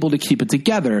you able to keep it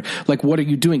together? Like, what are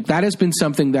you doing? That has been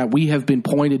something that we have been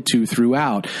pointed to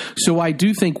throughout. So I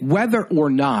do think whether or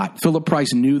not Philip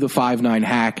Price knew the 5-9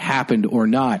 hack happened or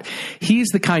not, he's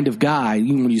the kind of guy,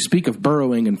 when you speak of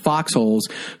burrowing and foxholes,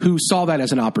 who saw that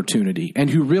as an opportunity and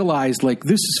who realized, like,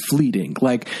 this is fleeting.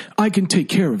 Like, I can take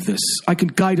care of this. I can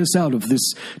guide us out of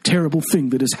this terrible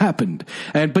thing that has happened.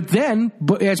 But then,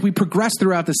 as we progress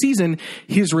throughout the season,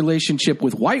 his relationship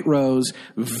with White Rose,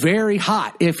 very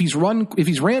hot. If he's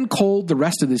ran cold the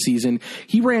rest of the season,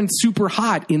 he ran super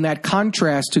hot in that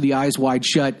contrast to the Eyes Wide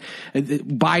Shut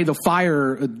by the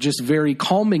fire, just very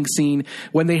calming scene.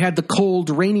 When they had the cold,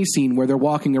 rainy scene where they're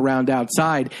walking around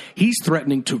outside, he's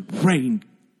threatening to rain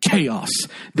chaos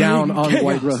down on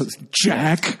White Rose.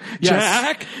 Jack.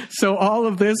 So all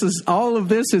of this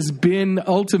has been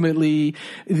ultimately,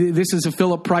 this is a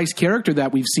Philip Price character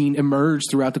that we've seen emerge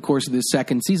throughout the course of this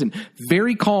second season.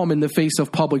 Very calm in the face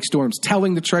of public storms,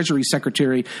 telling the Treasury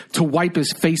Secretary to wipe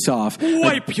his face off.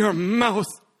 Wipe your mouth.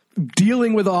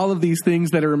 Dealing with all of these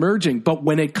things that are emerging. But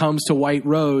when it comes to White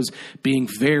Rose, being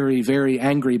very, very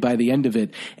angry by the end of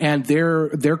it, and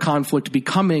their conflict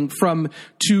becoming from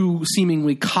two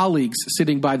seemingly colleagues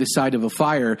sitting by the side of a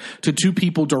fire to two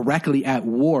people directly at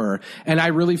war. And I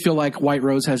really feel like White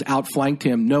Rose has outflanked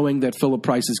him, knowing that Philip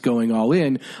Price is going all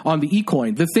in on the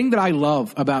eCoin. The thing that I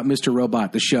love about Mr.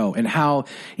 Robot, the show, and how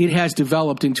it has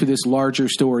developed into this larger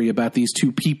story about these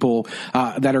two people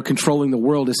that are controlling the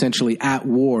world essentially at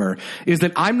war, is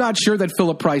that I'm not sure that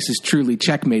Philip Price is truly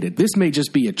checkmated. This may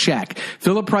just be a check.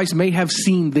 Philip Price may have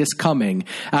seen this coming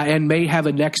and may have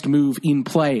a next move in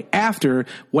play after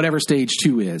whatever stage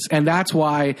 2 is. And that's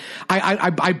why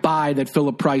I buy that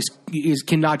Philip Price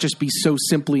cannot just be so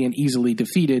simply and easily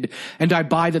defeated. And I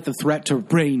buy that the threat to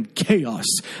rain chaos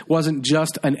wasn't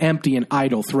just an empty and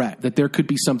idle threat, that there could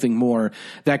be something more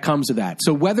that comes of that.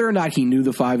 So whether or not he knew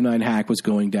the 5-9 hack was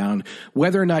going down,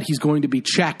 whether or not he's going to be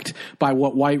checked by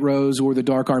what White Rose or the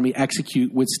Dark Army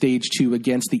execute with stage 2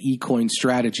 against the eCoin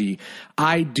strategy,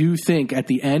 I do think at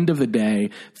the end of the day,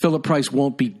 Philip Price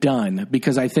won't be done,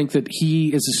 because I think that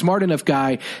he is a smart enough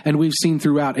guy, and we've seen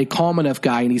throughout a calm enough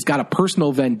guy, and he's got a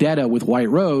personal vendetta with White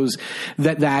Rose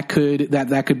that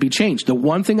could be changed. The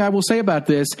one thing I will say about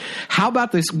this, how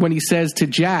about this when he says to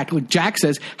Jack, like Jack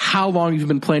says, how long have you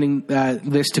been planning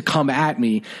this to come at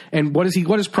me? And what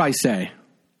does Price say?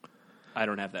 I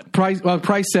don't have that.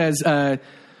 Price says,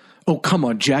 oh, come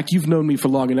on, Jack. You've known me for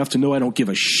long enough to know I don't give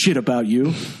a shit about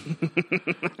you.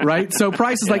 Right? So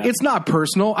Price is like, it's not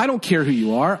personal. I don't care who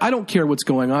you are. I don't care what's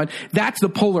going on. That's the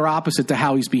polar opposite to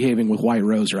how he's behaving with White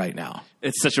Rose right now.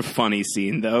 It's such a funny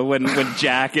scene, though, when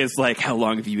Jack is like, how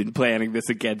long have you been planning this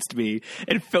against me?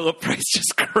 And Philip Price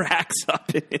just cracks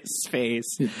up in his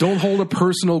face. Don't hold a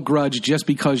personal grudge just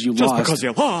because you lost. Just because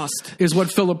you lost. Is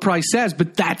what Philip Price says,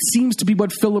 but that seems to be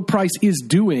what Philip Price is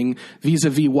doing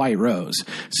vis-a-vis White Rose.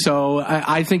 So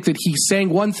I think that he's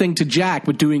saying one thing to Jack,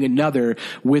 but doing another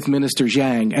with Minister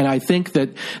Zhang. And I think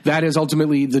that is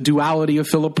ultimately the duality of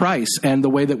Philip Price, and the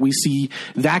way that we see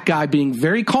that guy being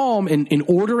very calm in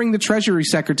ordering the Treasury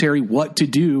Secretary what to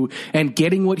do and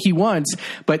getting what he wants.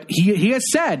 But he has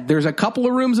said there's a couple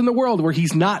of rooms in the world where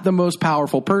he's not the most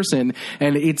powerful person,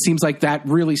 and it seems like that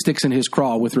really sticks in his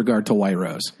craw with regard to White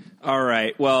Rose. All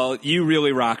right. Well, you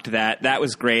really rocked that. That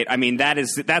was great. I mean,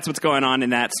 that's what's going on in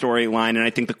that storyline, and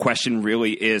I think the question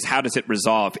really is, how does it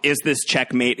resolve? Is this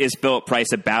checkmate? Is Philip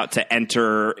Price about to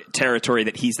enter territory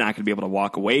that he's not going to be able to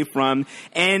walk away from?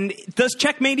 And does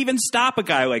checkmate even stop a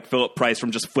guy like Philip Price from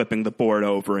just flipping the board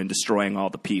over and destroying all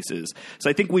the pieces?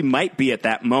 So I think we might be at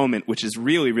that moment, which is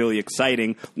really, really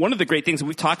exciting. One of the great things, and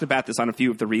we've talked about this on a few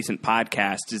of the recent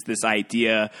podcasts, is this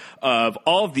idea of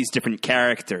all of these different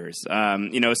characters.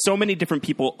 So many different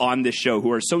people on this show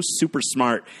who are so super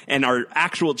smart and are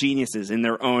actual geniuses in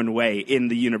their own way in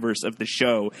the universe of the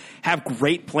show, have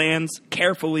great plans,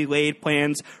 carefully laid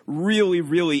plans, really,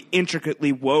 really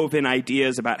intricately woven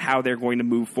ideas about how they're going to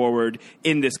move forward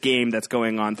in this game that's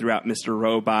going on throughout Mr.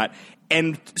 Robot.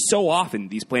 And so often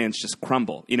these plans just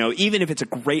crumble. Even if it's a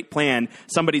great plan,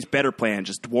 somebody's better plan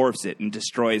just dwarfs it and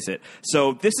destroys it.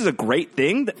 So this is a great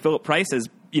thing that Philip Price has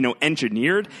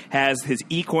engineered, has his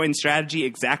eCoin strategy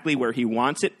exactly where he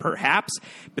wants it, perhaps,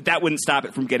 but that wouldn't stop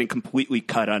it from getting completely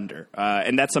cut under.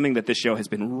 And that's something that this show has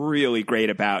been really great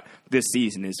about this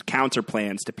season, is counter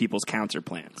plans to people's counter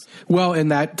plans. Well, and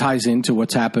that ties into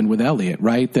what's happened with Elliot,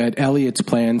 right? That Elliot's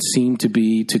plans seem to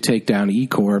be to take down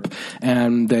eCorp,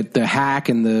 and that the hack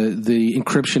and the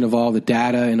encryption of all the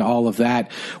data and all of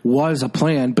that was a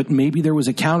plan, but maybe there was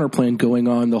a counter plan going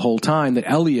on the whole time that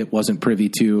Elliot wasn't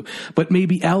privy to, but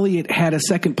maybe Elliot had a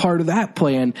second part of that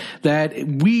plan that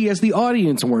we as the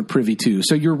audience weren't privy to.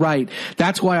 So you're right.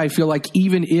 That's why I feel like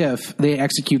even if they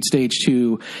execute stage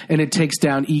 2 and it takes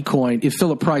down eCoin, if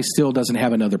Philip Price still doesn't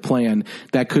have another plan,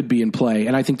 that could be in play.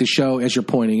 And I think the show, as you're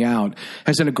pointing out,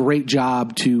 has done a great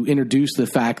job to introduce the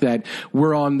fact that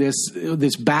we're on this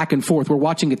back and forth. We're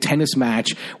watching a tennis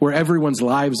match where everyone's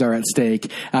lives are at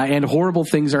stake, and horrible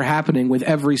things are happening with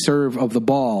every serve of the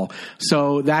ball.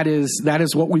 So that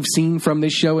is what we've seen from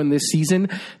this show in this season.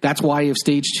 That's why if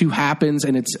stage 2 happens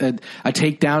and it's a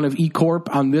takedown of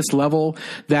eCorp on this level,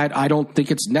 that I don't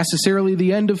think it's necessarily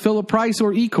the end of Philip Price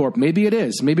or eCorp. Maybe it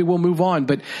is. Maybe we'll move on.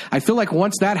 But I feel like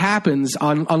once that happens,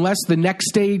 unless the next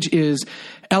stage is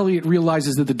Elliot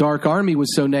realizes that the Dark Army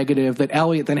was so negative that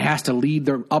Elliot then has to lead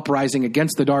the uprising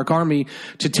against the Dark Army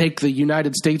to take the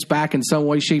United States back in some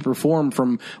way, shape, or form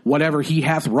from whatever he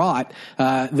hath wrought.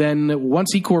 Then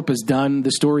once E-Corp is done,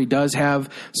 the story does have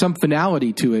some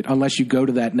finality to it, unless you go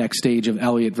to that next stage of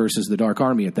Elliot versus the Dark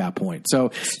Army at that point. So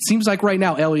it seems like right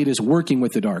now Elliot is working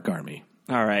with the Dark Army.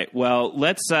 All right. Well,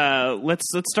 let's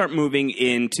start moving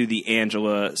into the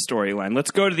Angela storyline.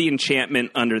 Let's go to the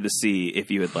Enchantment Under the Sea,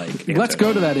 if you would like. Antonio. Let's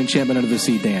go to that Enchantment Under the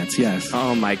Sea dance. Yes.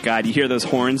 Oh my God! You hear those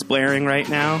horns blaring right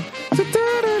now?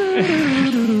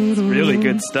 It's really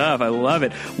good stuff. I love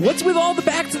it. What's with all the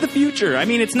Back to the Future? I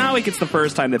mean, it's not like it's the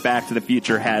first time that Back to the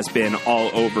Future has been all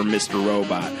over Mr.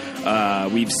 Robot.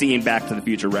 We've seen Back to the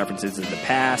Future references in the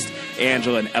past.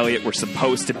 Angela and Elliot were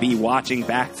supposed to be watching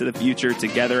Back to the Future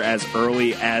together as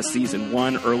early as season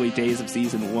 1, early days of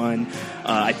season 1.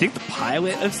 I think the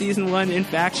pilot of season 1, in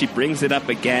fact, she brings it up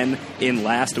again in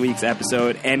last week's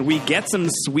episode, and we get some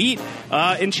sweet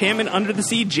Enchantment Under the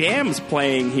Sea jams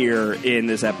playing here in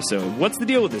this episode. What's the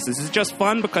deal with this? Is this just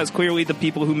fun because clearly the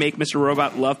people who make Mr.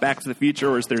 Robot love Back to the Future,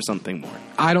 or is there something more?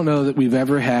 I don't know that we've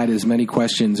ever had as many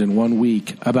questions in 1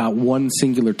 week about one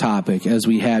singular topic as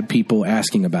we had people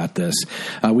asking about this.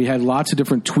 We had lots of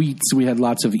different tweets. We had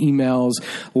lots of emails,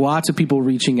 lots of people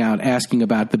reaching out asking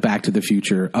about the Back to the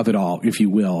Future of it all, if you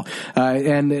will.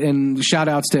 And shout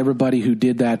outs to everybody who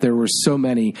did that. There were so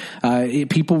many.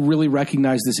 People really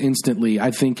recognized this instantly.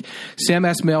 I think Sam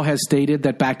Esmail has stated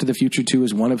that Back to the Future 2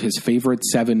 is one of his favorite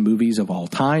 7 movies of all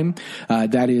time.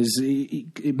 That is,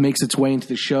 it makes its way into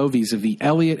the show vis-a-vis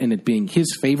Elliot and it being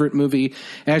his favorite movie.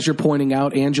 As you're pointing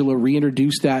out, Angela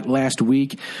reintroduced that last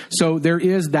week. So there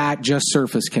is that just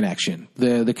surface connection,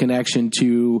 the connection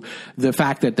to the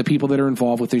fact that the people that are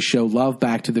involved with this show love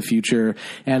Back to the Future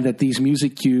and that these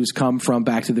music cues come from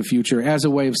Back to the Future as a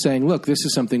way of saying, look, this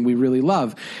is something we really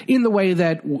love, in the way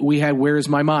that we had Where Is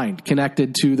My Mind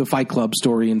connected to the Fight Club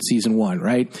story in season 1,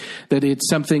 right? That it's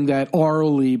something that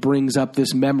orally brings up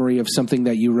this memory of something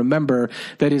that you remember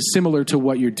that is similar to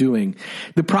what you're doing.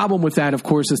 The problem with that, of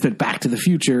course, is that Back to the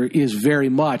Future is very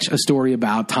much a story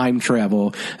about time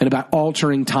travel and about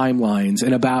altering timelines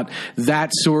and about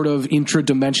that sort of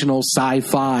intradimensional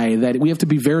sci-fi that we have to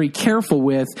be very careful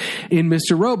with in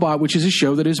Mr. Robot, which is a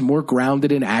show that is more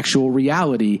grounded in actual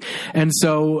reality. And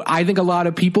so I think a lot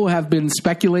of people have been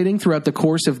speculating throughout the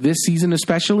course of this season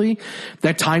especially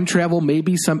that time travel may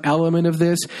be some element of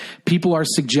this. People are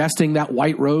suggesting that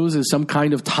White Rose is some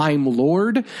kind of time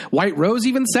lord. White Rose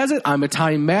even says it. I'm a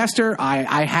time master.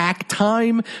 I hack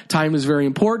time. Time is very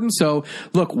important. So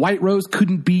look, White Rose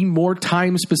couldn't be more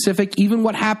time specific. Even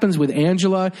what happens with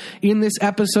Angela in this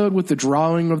episode with the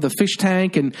drawing of the fish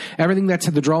tank and everything that's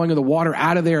the drawing of the water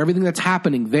out of there, everything that's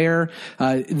happening there.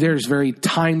 There's very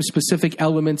time specific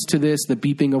elements to this, the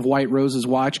beeping of White Rose's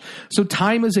watch. So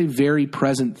time is a very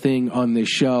present thing on this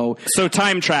show. So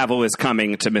time travel is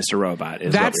coming to Mr. Robot.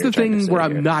 That's the thing where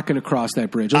I'm not going to cross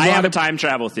that bridge. I have a time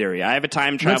travel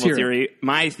theory.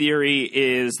 My theory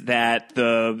is that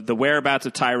the whereabouts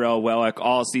of Tyrell Wellick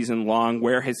all season long,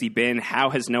 where has he been? How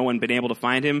has no one been able to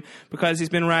find him? Because he's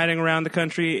been riding around the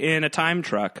country in a time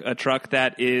truck, a truck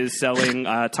that is selling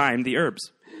Time the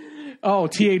Herbs. Oh,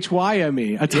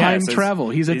 THYME, a time travel.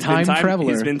 He's a time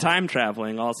traveler. He's been time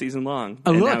traveling all season long.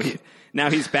 Look. Now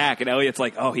he's back, and Elliot's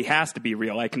like, oh, he has to be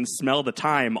real. I can smell the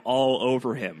time all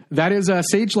over him. That is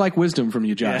sage-like wisdom from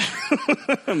you, Josh.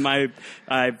 Yeah.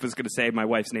 I was going to say my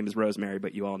wife's name is Rosemary,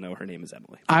 but you all know her name is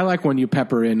Emily. I like when you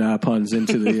pepper in puns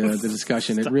into the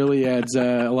discussion. It really adds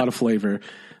a lot of flavor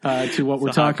to what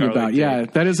we're talking about. Yeah,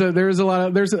 there is a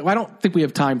lot of I don't think we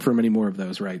have time for many more of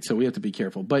those, right? So we have to be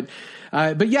careful. But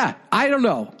yeah, I don't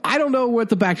know. I don't know what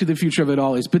the Back to the Future of it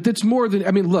all is, but it's more than.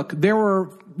 I mean, look, there were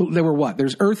what?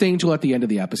 There's Earth Angel at the end of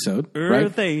the episode.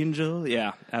 Earth right? Angel,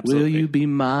 yeah, absolutely. Will you be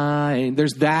mine?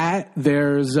 There's that.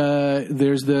 There's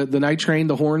the night train,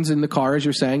 the horns in the car, as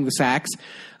you're saying, the sax.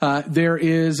 There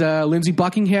is Lindsey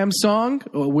Buckingham's song,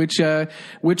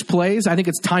 which plays. I think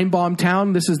it's Time Bomb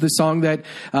Town. This is the song that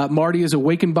Marty is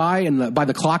awakened by, and by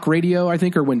the clock radio, I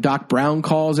think, or when Doc Brown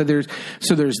calls. There's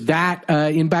that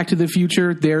in Back to the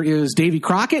Future. There is Davy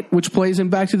Crockett, which plays in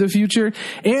Back to the Future,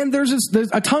 and there's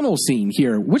a tunnel scene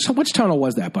here. Which tunnel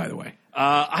was that, by the way?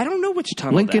 I don't know which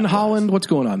tunnel. Lincoln, that was. Holland, what's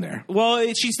going on there? Well,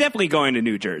 she's definitely going to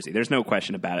New Jersey. There's no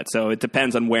question about it. So it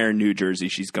depends on where in New Jersey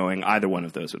she's going. Either one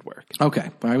of those would work. Okay,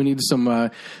 we need some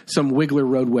Wiggler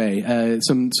roadway,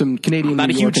 some Canadian. I'm not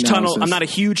New a York huge analysis. tunnel. I'm not a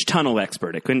huge tunnel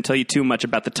expert. I couldn't tell you too much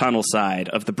about the tunnel side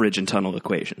of the bridge and tunnel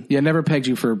equation. Yeah, never pegged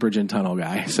you for a bridge and tunnel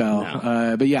guy. So,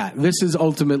 No. But yeah, this is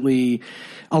ultimately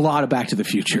a lot of Back to the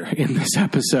Future in this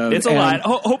episode. It's a lot.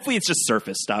 Hopefully it's just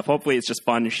surface stuff. Hopefully it's just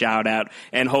fun to shout out,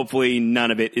 and hopefully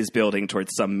none of it is building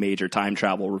towards some major time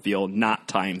travel reveal, not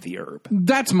Time the Herb.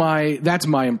 That's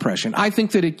my impression. I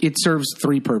think that it serves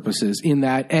three purposes. In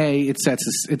that, A, it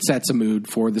sets a mood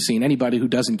for the scene. Anybody who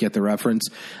doesn't get the reference,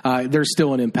 there's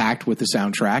still an impact with the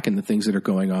soundtrack and the things that are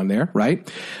going on there, right?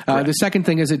 The second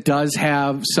thing is it does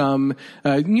have some,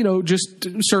 just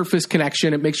surface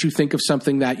connection. It makes you think of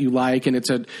something that you like, and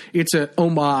it's a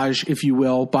homage, if you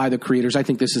will, by the creators. I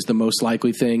think this is the most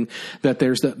likely thing, that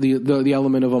there's the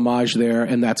element of homage there,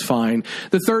 and that's fine.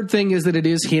 The third thing is that it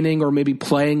is hinting or maybe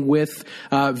playing with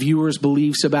viewers'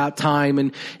 beliefs about time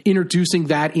and introducing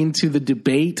that into the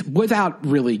debate without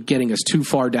really getting us too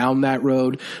far down that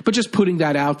road, but just putting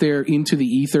that out there into the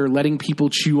ether, letting people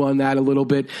chew on that a little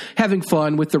bit, having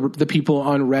fun with the people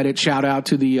on Reddit. Shout out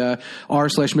to the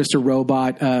r/Mr.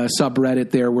 Robot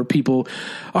subreddit there, where people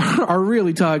are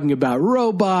really talking about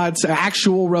robots,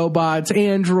 actual robots,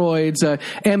 androids,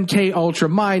 MK Ultra,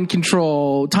 mind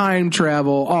control, time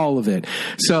travel, all of it.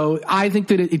 So I think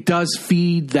that it does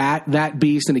feed that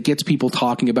beast, and it gets people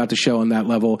talking about the show on that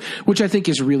level, which I think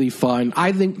is really fun.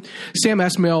 I think Sam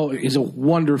Esmail is a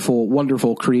wonderful,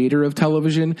 wonderful creator of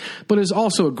television, but is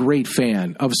also a great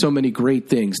fan of so many great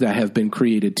things that have been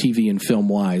created TV and film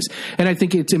wise. And I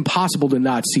think it's impossible to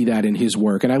not see that in his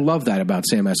work. And I love that about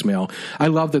Sam Esmail. I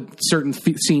love that certain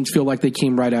scenes feel like they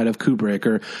came right out of Kubrick,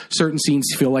 or certain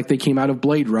scenes feel like they came out of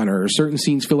Blade Runner, or certain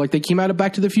scenes feel like they came out of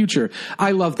Back to the Future.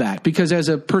 I love that, because as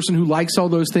a person who likes all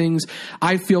those things,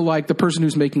 I feel like the person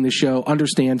who's making the show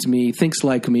understands me, thinks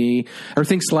like me, or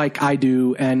thinks like I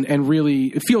do, and really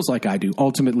it feels like I do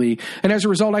ultimately. And as a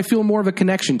result, I feel more of a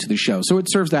connection to the show. So it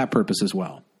serves that purpose as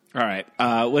well. All right,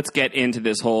 let's get into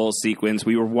this whole sequence.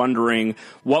 We were wondering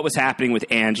what was happening with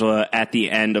Angela at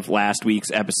the end of last week's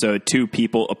episode. Two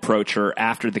people approach her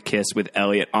after the kiss with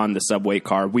Elliot on the subway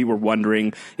car. We were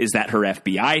wondering, is that her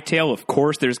FBI tale? Of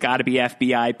course, there's got to be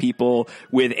FBI people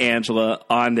with Angela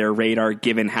on their radar,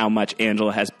 given how much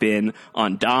Angela has been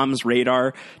on Dom's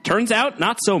radar. Turns out,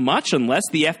 not so much, unless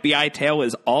the FBI tale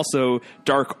is also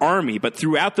Dark Army. But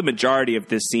throughout the majority of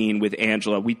this scene with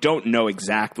Angela, we don't know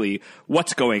exactly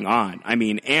what's going on. I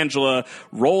mean, Angela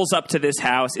rolls up to this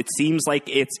house. It seems like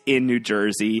it's in New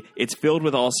Jersey. It's filled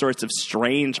with all sorts of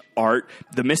strange art.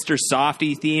 The Mr.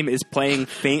 Softy theme is playing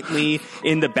faintly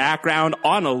in the background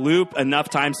on a loop enough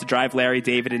times to drive Larry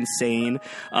David insane.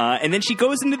 And then she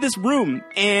goes into this room,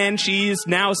 and she's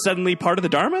now suddenly part of the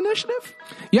Dharma Initiative?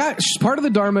 Yeah, she's part of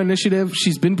the Dharma Initiative.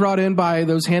 She's been brought in by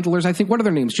those handlers. I think, what are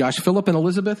their names? Josh, Phillip, and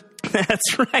Elizabeth?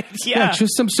 That's right, yeah.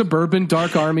 Just some suburban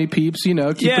Dark Army peeps, keeping it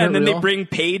real. Yeah, and then they bring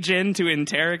Paige in to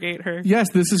interrogate her. Yes,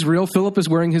 this is real. Phillip is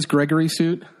wearing his Gregory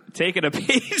suit. Taking a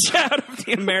page out of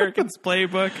the Americans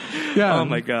playbook. Yeah. Oh,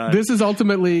 my God. This is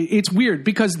ultimately, it's weird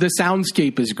because the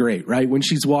soundscape is great, right? When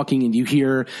she's walking and you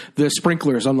hear the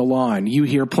sprinklers on the lawn, you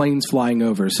hear planes flying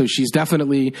over. So she's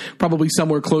definitely probably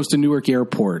somewhere close to Newark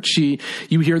Airport. You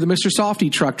hear the Mr. Softy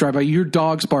truck drive by, you hear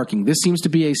dogs barking. This seems to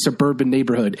be a suburban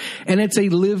neighborhood, and it's a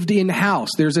lived-in house.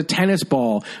 There's a tennis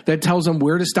ball that tells them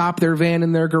where to stop their van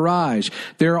in their garage.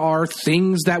 There are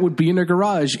things that would be in the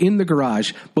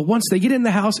garage, but once they get in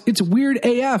the house, it's weird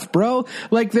AF, bro.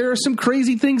 Like, there are some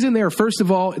crazy things in there. First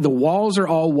of all, the walls are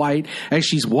all white as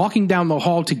she's walking down the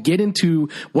hall to get into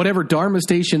whatever Dharma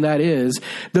station that is.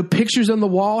 The pictures on the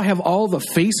wall have all the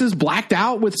faces blacked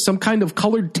out with some kind of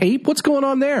colored tape. What's going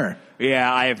on there?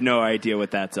 Yeah, I have no idea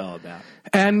what that's all about.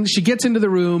 And she gets into the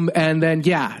room, and then,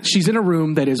 she's in a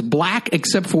room that is black,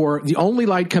 except for the only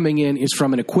light coming in is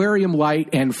from an aquarium light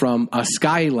and from a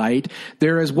skylight.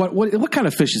 There is what kind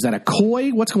of fish is that? A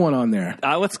koi? What's going on there?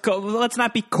 Let's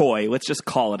not be coy. Let's just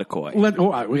call it a koi.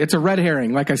 It's a red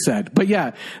herring, like I said. But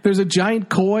there's a giant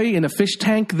koi in a fish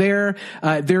tank there.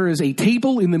 There is a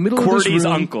table in the middle of this room. Cordy's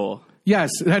uncle.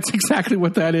 Yes, that's exactly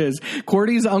what that is.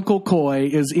 Cordy's Uncle Koi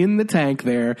is in the tank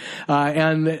there,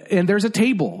 and there's a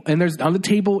table, and on the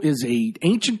table is a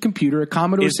ancient computer, a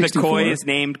Commodore 64. Is the koi is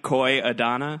named Koi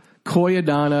Adana? Koi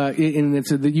Adana,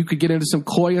 and you could get into some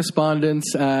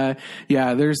correspondence.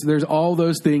 There's all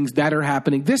those things that are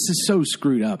happening. This is so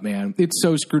screwed up, man. It's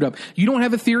so screwed up. You don't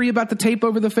have a theory about the tape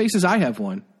over the faces? I have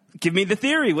one. Give me the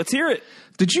theory. Let's hear it.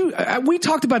 Did you? We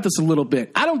talked about this a little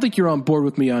bit. I don't think you're on board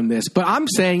with me on this, but I'm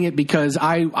saying it because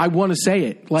I want to say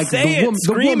it. Like the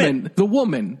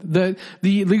woman, the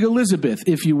Elizabeth,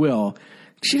 if you will.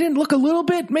 She didn't look a little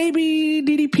bit maybe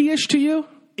DDP-ish to you?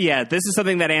 Yeah, this is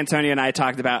something that Antonio and I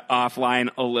talked about offline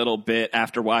a little bit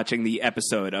after watching the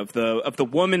episode of the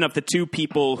woman of the two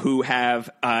people who have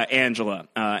Angela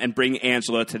and bring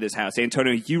Angela to this house.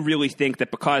 Antonio, you really think that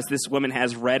because this woman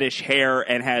has reddish hair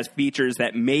and has features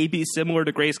that may be similar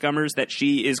to Grace Gummers, that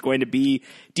she is going to be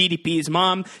DDP's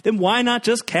mom? Then why not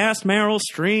just cast Meryl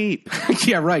Streep?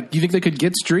 Yeah, right. Do you think they could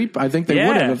get Streep? I think they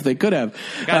would have if they could have.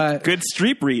 Got good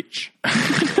Streep reach.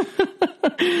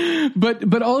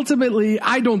 But ultimately,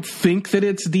 I don't think that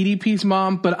it's DDP's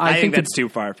mom. But I think that's too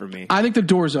far for me. I think the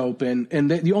door's open, and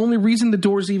the only reason the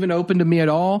door's even open to me at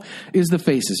all is the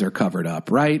faces are covered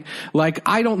up, right? Like,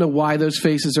 I don't know why those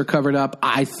faces are covered up.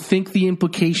 I think the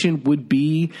implication would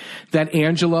be that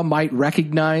Angela might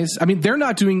recognize. I mean, they're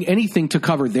not doing anything to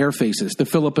cover their faces. The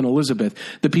Philip and Elizabeth,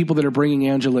 the people that are bringing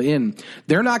Angela in,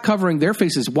 they're not covering their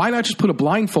faces. Why not just put a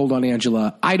blindfold on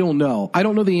Angela? I don't know. I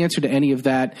don't know the answer to any of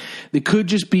that. It could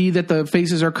just be that the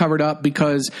faces are covered up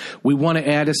because we want to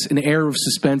add an air of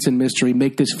suspense and mystery,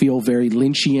 make this feel very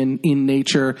Lynchian in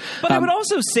nature. But I would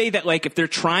also say that, like, if they're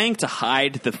trying to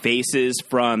hide the faces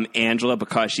from Angela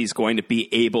because she's going to be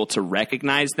able to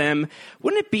recognize them,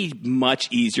 wouldn't it be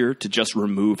much easier to just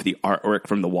remove the artwork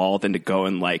from the wall than to go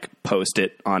and, like, post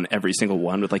it on every single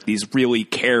one with, like, these really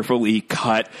carefully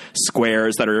cut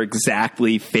squares that are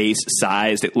exactly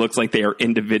face-sized? It looks like they are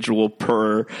individual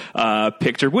per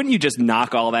picture. Wouldn't you just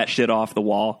knock all that shit off the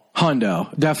wall?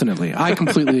 Hundo, definitely. I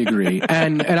completely agree.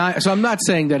 So I'm not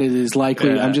saying that it is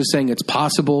likely. Yeah. I'm just saying it's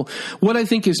possible. What I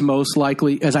think is most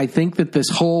likely is I think that this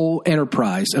whole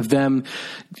enterprise of them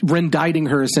rendicting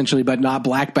her essentially, but not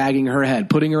black bagging her head,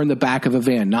 putting her in the back of a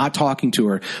van, not talking to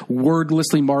her,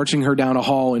 wordlessly marching her down a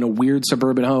hall in a weird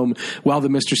suburban home while the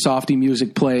Mr. Softy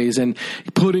music plays, and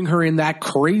putting her in that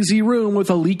crazy room with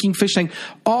a leaking fish tank.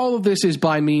 All of this is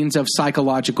by means of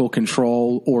psychological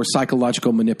control or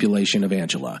psychological manipulation of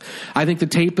Angela. I think the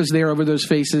tape is there over those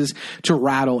faces to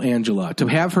rattle Angela, to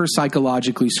have her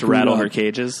psychologically screwed up. To rattle her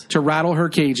cages? To rattle her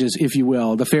cages, if you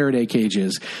will, the Faraday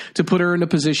cages, to put her in a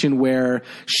position where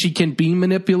she can be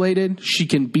manipulated, she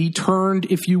can be turned,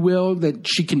 if you will, that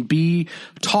she can be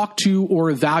talked to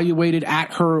or evaluated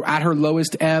at her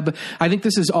lowest ebb. I think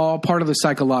this is all part of the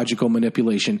psychological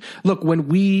manipulation. Look, when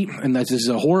we, and this is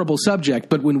a horrible subject,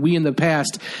 but when we in the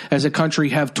past as a country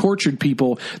have tortured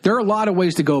people, there are a lot of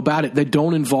ways to go about it that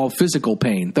don't involve physical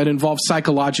pain, that involve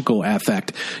psychological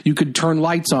affect. You could turn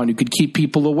lights on, you could keep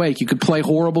people awake, you could play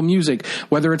horrible music,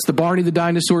 whether it's the Barney the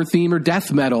Dinosaur theme or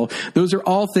death metal. Those are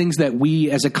all things that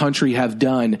we as a country have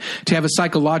done to have a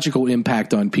psychological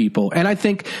impact on people. And I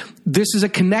think this is a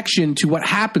connection to what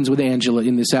happens with Angela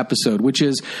in this episode, which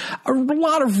is a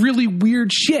lot of really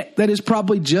weird shit that is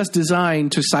probably just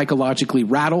designed to psychologically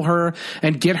rattle her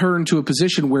and get her into a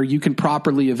position where you can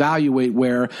properly evaluate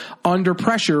where under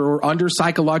pressure or under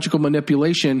psychological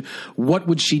manipulation, what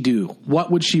would she do?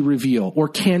 What would she reveal? Or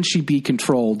can she be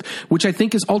controlled? Which I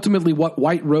think is ultimately what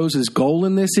White Rose's goal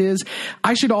in this is.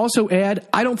 I should also add,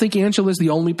 I don't think Angela is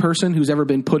the only person who's ever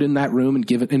been put in that room and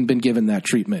been given that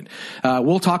treatment.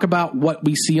 We'll talk about what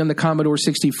we see on the Commodore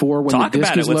 64 when the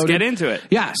disc is loaded. Let's get into it.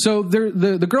 Yeah, so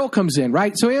the girl comes in,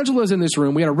 right? So Angela's in this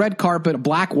room. We had a red carpet, a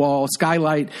black wall,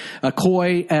 skylight, a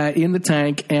koi in the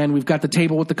tank, and we've got the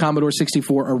table with the Commodore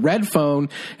 64, a red phone,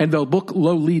 and the book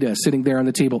Lolita sitting there on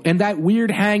the table, and that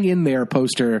weird hang in there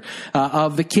poster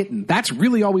of the kitten. That's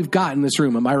really all we've got in this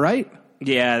room. Am I right?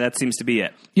 Yeah, that seems to be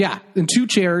it. Yeah, and two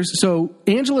chairs. So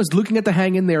Angela's looking at the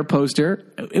hang in there poster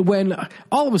when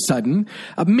all of a sudden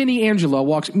Mini Angela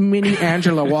walks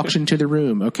into the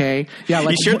room, okay? Yeah,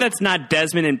 like, you sure that's not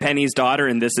Desmond and Penny's daughter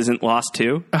and this isn't Lost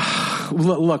too?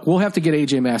 Look, we'll have to get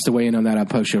AJ Mass to weigh in on that on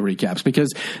post-show recaps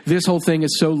because this whole thing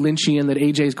is so Lynchian that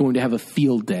AJ is going to have a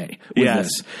field day with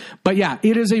this. But yeah,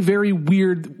 it is a very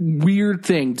weird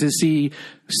thing to see.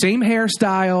 Same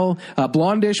hairstyle,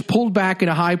 blondish, pulled back in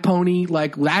a high pony.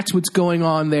 Like, that's what's going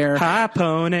on there. High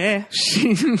pony.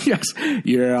 Yes.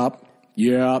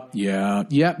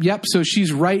 Yep. So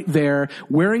she's right there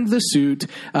wearing the suit,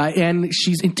 and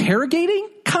she's interrogating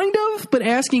kind of, but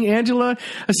asking Angela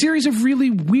a series of really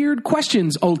weird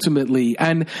questions ultimately.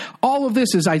 And all of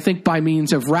this is, I think, by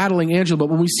means of rattling Angela. But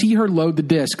when we see her load the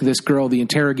disc, this girl, the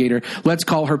interrogator, let's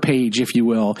call her Paige, if you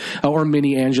will, or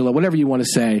Mini Angela, whatever you want to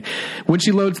say. When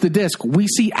she loads the disc, we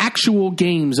see actual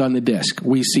games on the disc.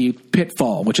 We see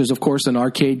Pitfall, which is, of course, an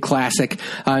arcade classic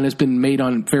and has been made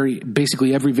on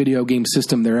basically every video game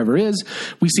system there ever is.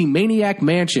 We see Maniac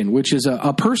Mansion, which is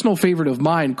a personal favorite of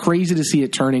mine. Crazy to see it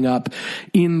turning up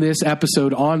in this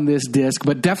episode on this disc,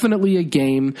 but definitely a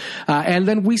game. And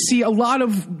then we see a lot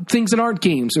of things that aren't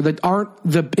games or that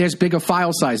aren't as big a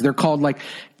file size. They're called like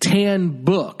Tan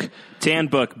Book. Tan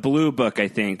Book, Blue Book, I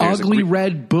think. There's Ugly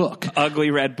Red Book. Ugly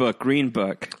Red Book, Green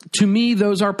Book. To me,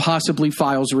 those are possibly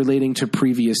files relating to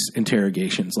previous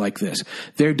interrogations like this.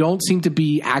 There don't seem to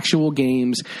be actual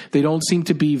games. They don't seem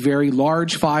to be very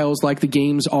large files like the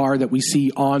games are that we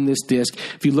see on this disc.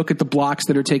 If you look at the blocks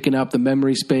that are taken up, the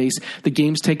memory space, the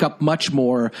games take up much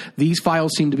more. These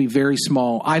files seem to be very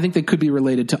small. I think they could be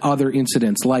related to other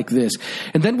incidents like this.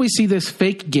 And then we see this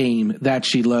fake game that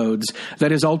she loads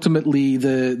that is ultimately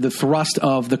the thrust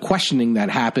of the questioning that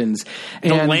happens.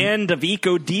 And the Land of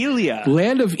Ecodelia.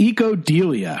 Land of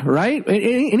Ecodelia, right?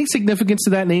 Any significance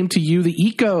to that name to you? The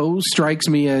eco strikes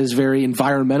me as very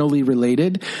environmentally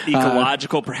related.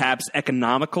 Ecological, perhaps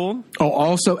economical. Oh,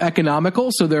 also economical.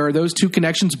 So there are those two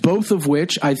connections, both of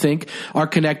which I think are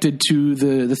connected to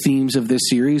the themes of this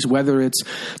series, whether it's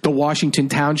the Washington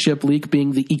Township leak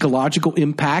being the ecological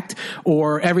impact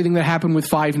or everything that happened with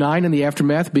 5/9 and the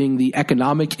aftermath being the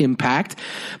economic impact.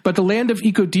 But the Land of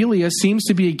Ecodelia seems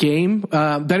to be a game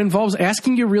that involves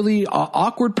asking you really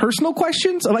awkward personal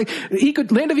questions. Like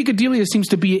Land of Ecodelia seems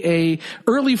to be a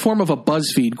early form of a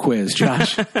BuzzFeed quiz,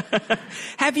 Josh.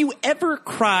 Have you ever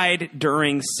cried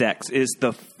during sex is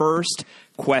the first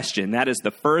question. That is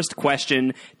the first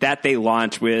question that they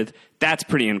launch with. That's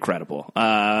pretty incredible.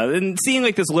 And seeing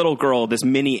like this little girl, this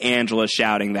mini Angela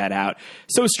shouting that out,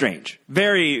 so strange.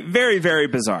 Very, very, very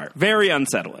bizarre. Very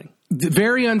unsettling.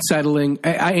 Very unsettling.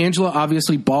 Angela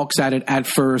obviously balks at it at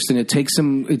first, and it takes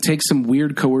some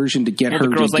weird coercion to get her. The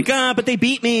girl's like, but they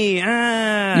beat me.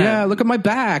 Yeah, look at my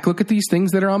back. Look at these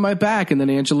things that are on my back. And then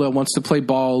Angela wants to play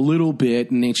ball a little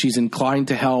bit, and then she's inclined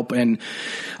to help. And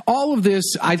all of this,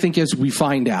 I think, as we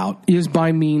find out, is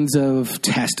by means of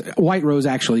test. White Rose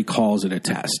actually calls it a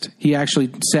test. She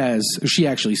actually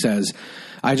says,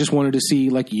 I just wanted to see,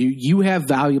 like, you have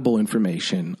valuable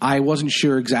information. I wasn't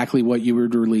sure exactly what you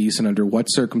would release and under what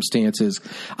circumstances.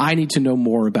 I need to know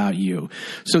more about you.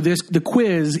 So the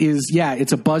quiz is,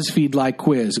 it's a BuzzFeed-like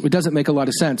quiz. It doesn't make a lot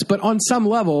of sense. But on some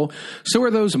level, so are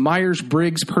those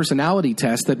Myers-Briggs personality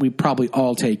tests that we've probably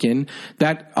all taken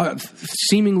that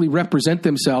seemingly represent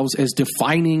themselves as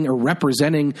defining or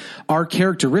representing our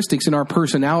characteristics in our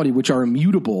personality, which are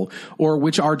immutable or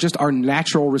which are just our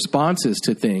natural responses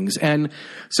to things. And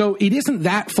so it isn't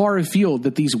that far afield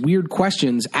that these weird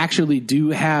questions actually do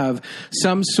have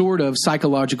some sort of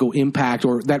psychological impact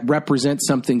or that represent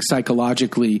something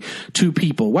psychologically to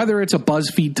people, whether it's a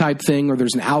BuzzFeed type thing or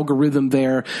there's an algorithm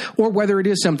there, or whether it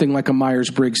is something like a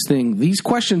Myers-Briggs thing. These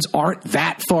questions aren't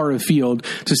that far afield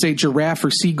to say giraffe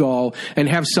or seagull and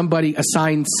have somebody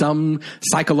assign some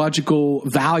psychological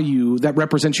value that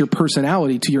represents your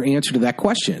personality to your answer to that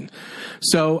question.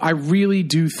 So I really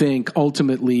do think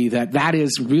ultimately that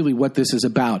is really what this is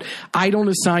about. I don't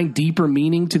assign deeper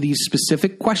meaning to these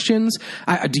specific questions.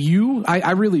 Do you?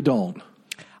 I really don't.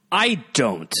 I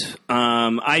don't.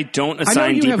 I don't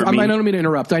assign deeper meaning. I don't mean to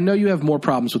interrupt. I know you have more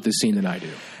problems with this scene than I do.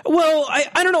 Well,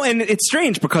 I don't know, and it's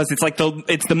strange because it's like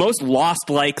it's the most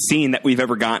Lost-like scene that we've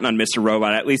ever gotten on Mr.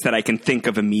 Robot, at least that I can think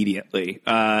of immediately.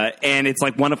 And it's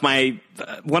like one of my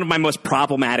most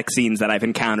problematic scenes that I've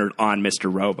encountered on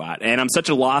Mr. Robot. And I'm such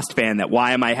a Lost fan that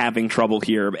why am I having trouble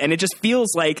here? And it just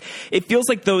feels like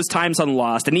those times on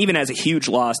Lost, and even as a huge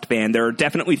Lost fan, there are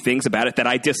definitely things about it that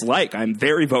I dislike. I'm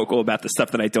very vocal about the stuff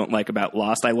that I don't like about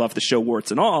Lost. I love the show warts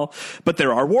and all, but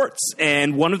there are warts.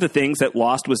 And one of the things that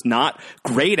Lost was not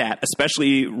great at,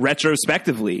 especially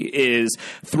retrospectively, is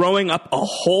throwing up a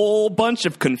whole bunch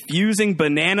of confusing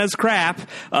bananas crap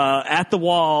at the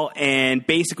wall and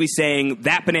basically saying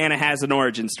that banana has an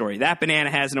origin story, that banana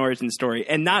has an origin story,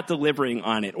 and not delivering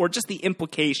on it, or just the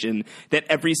implication that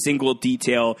every single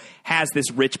detail has this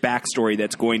rich backstory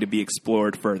that's going to be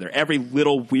explored further. Every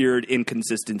little weird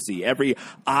inconsistency, every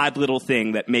odd little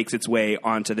thing that makes its way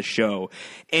onto the show.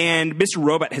 And Mr.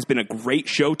 Robot has been a great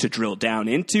show to drill down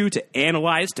into, to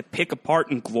analyze tries to pick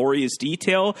apart in glorious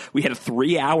detail. We had a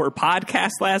 3-hour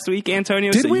podcast last week,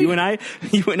 Antonio. Did we? You and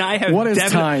I have. What is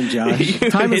time, Josh?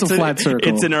 Time is a flat circle.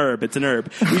 It's an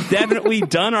herb. We've definitely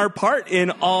done our part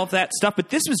in all of that stuff, but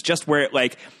this was just where it,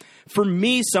 like, for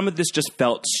me, some of this just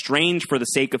felt strange for the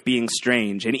sake of being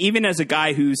strange. And even as a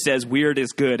guy who says weird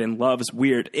is good and loves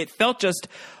weird, it felt just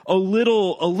a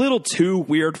little too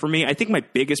weird for me. I think my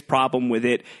biggest problem with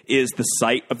it is the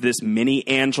sight of this mini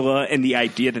Angela and the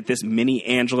idea that this mini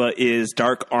Angela is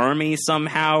Dark Army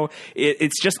somehow.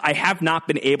 It's just, I have not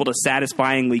been able to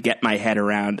satisfyingly get my head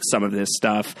around some of this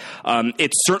stuff.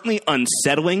 It's certainly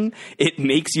unsettling. It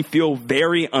makes you feel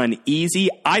very uneasy.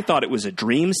 I thought it was a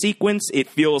dream sequence. It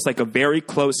feels like a very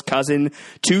close cousin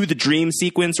to the dream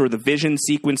sequence or the vision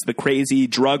sequence, the crazy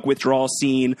drug withdrawal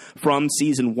scene from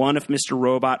season 1 of Mr.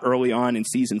 Robot early on in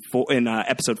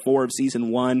episode 4 of season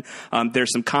 1.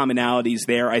 There's some commonalities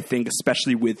there, I think,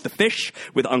 especially with the fish,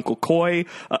 with Uncle Koi,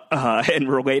 and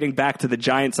relating back to the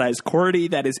giant-sized Cordy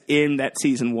that is in that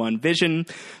season 1 vision.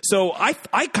 So I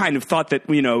kind of thought that,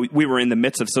 we were in the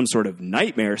midst of some sort of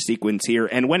nightmare sequence here,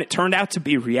 and when it turned out to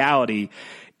be reality,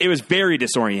 it was very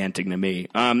disorienting to me.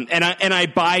 And I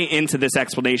buy into this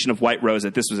explanation of White Rose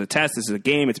that this was a test, this is a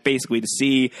game. It's basically to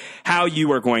see how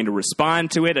you are going to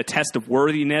respond to it. A test of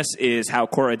worthiness is how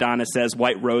Korodana says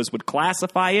White Rose would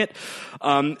classify it.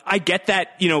 I get that,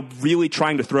 really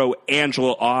trying to throw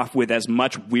Angela off with as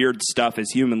much weird stuff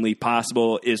as humanly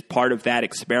possible is part of that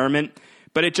experiment.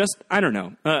 But it just, I don't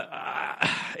know.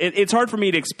 It's hard for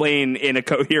me to explain in a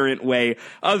coherent way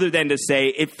other than to say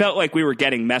it felt like we were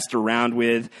getting messed around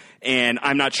with, and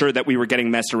I'm not sure that we were getting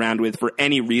messed around with for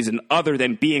any reason other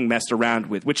than being messed around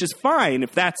with, which is fine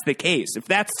if that's the case. If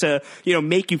that's to,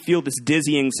 make you feel this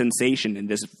dizzying sensation and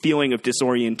this feeling of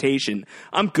disorientation,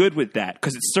 I'm good with that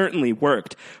because it certainly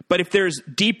worked. But if there's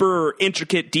deeper,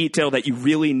 intricate detail that you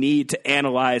really need to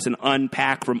analyze and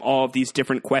unpack from all of these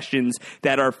different questions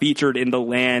that are featured in the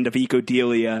land of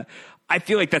Ecodelia, I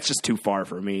feel like that's just too far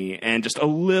for me and just a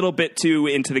little bit too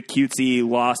into the cutesy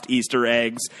lost Easter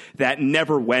eggs that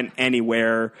never went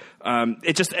anywhere.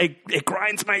 It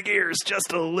grinds my gears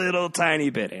just a little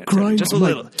tiny bit, Anthony. Just a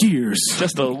little gears.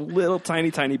 Just a little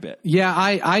tiny bit. Yeah,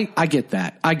 I get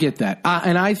that.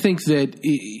 And I think that,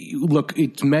 look,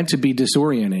 it's meant to be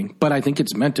disorienting, but I think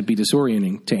it's meant to be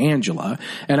disorienting to Angela.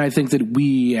 And I think that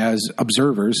we as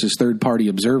observers, as third-party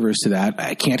observers to that,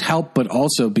 I can't help but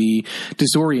also be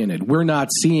disoriented. We're not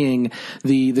seeing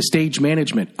the stage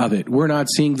management of it. We're not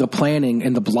seeing the planning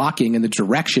and the blocking and the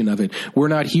direction of it. We're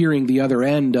not hearing the other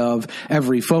end of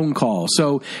every phone call.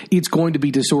 So it's going to be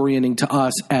disorienting to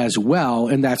us as well,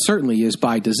 and that certainly is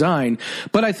by design.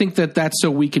 But I think that that's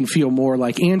so we can feel more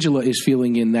like Angela is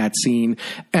feeling in that scene,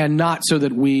 and not so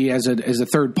that we as a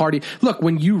third party. Look,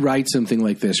 when you write something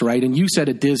like this, right, and you said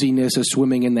a dizziness, a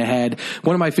swimming in the head,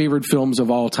 one of my favorite films of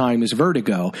all time is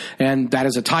Vertigo, and that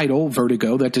is a title,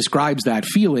 Vertigo, that describes that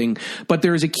feeling. But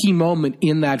there is a key moment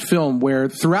in that film where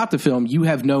throughout the film you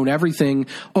have known everything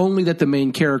only that the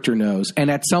main character knows,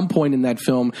 and at some point in that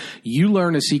film you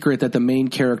learn a secret that the main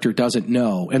character doesn't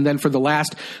know, and then for the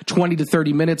last 20 to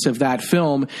 30 minutes of that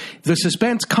film the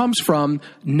suspense comes from,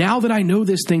 now that I know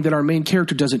this thing that our main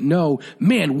character doesn't know,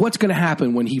 man, what's going to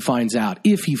happen when he finds out,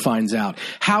 if he finds out,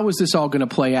 how is this all going to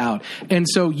play out? And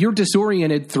so you're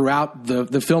disoriented throughout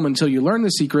the film until you learn the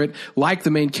secret, like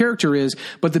the main character is,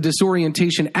 but the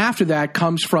disorientation after that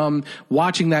comes from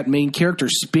watching that main character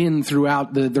spin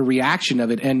throughout the reaction of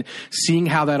it and seeing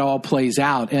how that all plays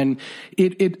out. And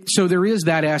so there is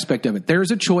that aspect of it.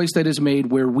 There's a choice that is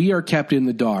made where we are kept in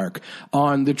the dark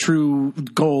on the true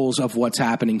goals of what's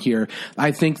happening here.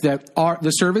 I think that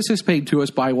the service is paid to us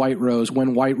by White Rose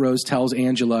when White Rose tells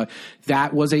Angela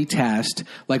that was a test.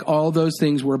 Like, all those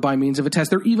things were by means of a test.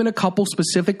 There are even a couple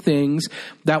specific things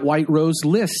that White Rose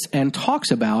lists and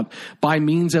talks about by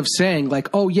means of saying, like,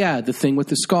 oh yeah, the thing with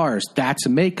the scars, that's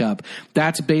makeup.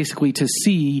 That's basically to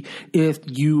see if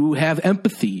you have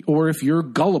empathy or if you're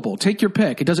gullible. Take your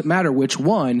pick. It doesn't matter which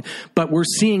one, but we're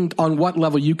seeing on what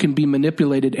level you can be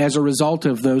manipulated as a result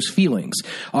of those feelings.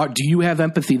 Do you have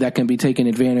empathy that can be taken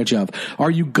advantage of?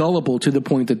 Are you gullible to the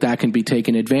point that can be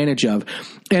taken advantage of?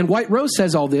 And White Rose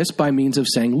says all this by means of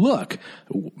saying, look,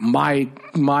 my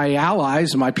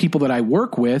allies, my people that I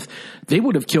work with, they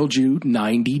would have killed you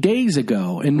 90 days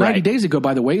ago. And 90 Days Ago,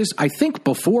 by the way, is, I think,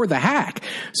 before the hack.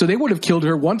 So they would have killed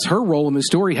her once her role in the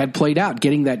story had played out,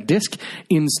 getting that disc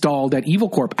installed at Evil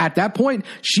Corp. At that point,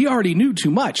 she already knew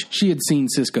too much. She had seen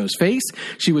Sisko's face.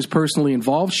 She was personally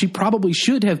involved. She probably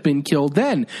should have been killed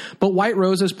then. But White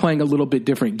Rose is playing a little bit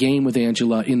different game with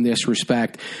Angela in this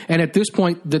respect. And at this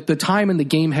point, the time in the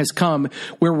game has come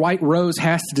where White Rose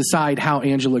has to decide how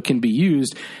Angela can be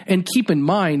used. And keep in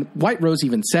mind, White Rose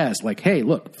even says, like, hey,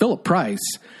 look, Philip Price,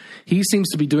 he seems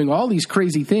to be doing all these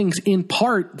crazy things in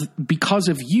part because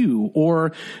of you,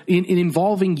 or in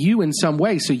involving you in some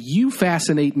way. So you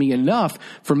fascinate me enough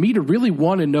for me to really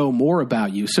want to know more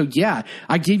about you. So yeah,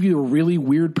 I gave you a really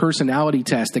weird personality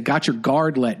test that got your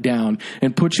guard let down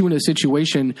and put you in a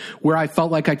situation where I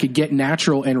felt like I could get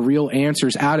natural and real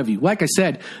answers out of you. Like I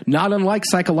said, not unlike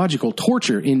psychological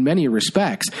torture in many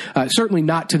respects. Certainly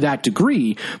not to that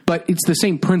degree, but it's the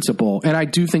same principle. And I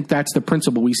do think that's the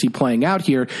principle we see playing out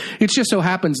here. It just so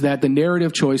happens that the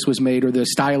narrative choice was made, or the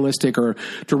stylistic or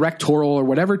directorial or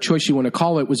whatever choice you want to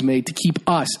call it was made to keep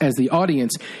us as the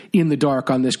audience in the dark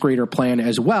on this greater plan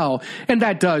as well. And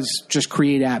that does just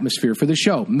create atmosphere for the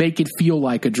show. Make it feel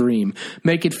like a dream.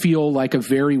 Make it feel like a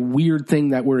very weird thing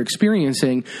that we're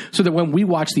experiencing, so that when we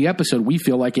watch the episode, we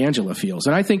feel like Angela feels.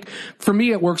 And I think for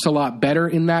me, it works a lot better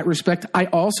in that respect. I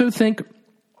also think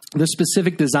the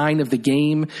specific design of the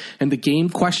game and the game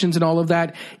questions and all of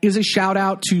that is a shout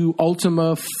out to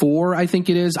Ultima 4, I think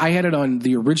it is. I had it on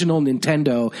the original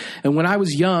Nintendo, and when I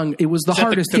was young, it was the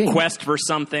hardest game. The quest for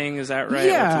something, is that right?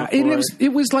 Yeah, and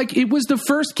it was the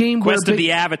first game Quest of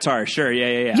the Avatar, sure,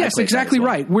 yeah. Yes, exactly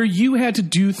right, where you had to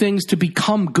do things to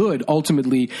become good,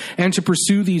 ultimately, and to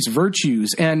pursue these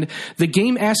virtues. And the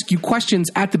game asked you questions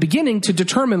at the beginning to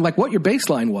determine, like, what your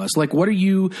baseline was. Like, what are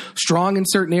you strong in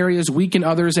certain areas, weak in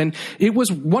others? And it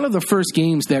was one of the first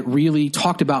games that really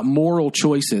talked about moral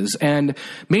choices. And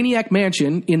Maniac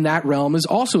Mansion in that realm is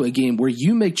also a game where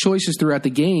you make choices throughout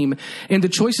the game, and the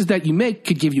choices that you make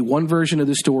could give you one version of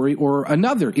the story or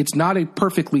another. It's not a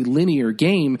perfectly linear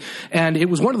game, and it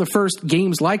was one of the first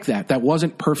games like that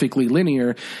wasn't perfectly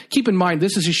linear. Keep in mind,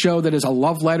 this is a show that is a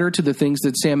love letter to the things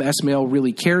that Sam Esmail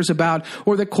really cares about,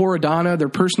 or that Korodana, their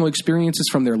personal experiences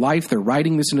from their life, they're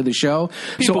writing this into the show.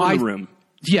 People in the room.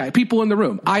 Yeah, people in the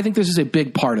room. I think this is a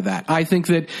big part of that. I think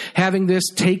that having this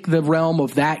take the realm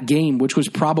of that game, which was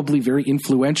probably very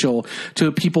influential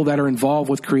to people that are involved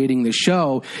with creating the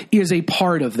show, is a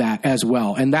part of that as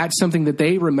well. And that's something that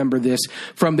they remember this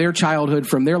from their childhood,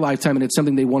 from their lifetime, and it's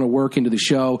something they want to work into the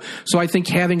show. So I think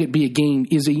having it be a game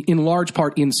is in large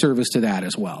part in service to that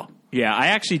as well. Yeah, I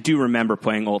actually do remember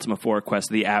playing Ultima 4 Quest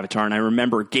of the Avatar, and I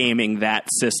remember gaming that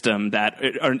system, that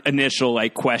initial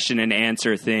like question and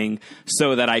answer thing,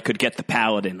 so that I could get the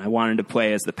Paladin. I wanted to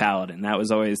play as the Paladin. That was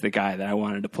always the guy that I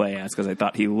wanted to play as because I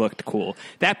thought he looked cool.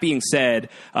 That being said,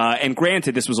 and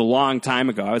granted, this was a long time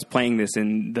ago. I was playing this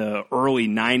in the early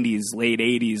 90s, late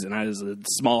 80s, and I was a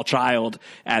small child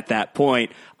at that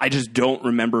point. I just don't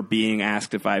remember being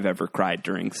asked if I've ever cried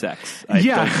during sex. I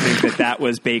don't think that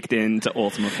was baked into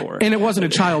Ultima 4. And it wasn't a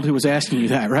child who was asking you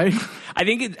that, right? I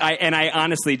think I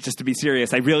honestly, just to be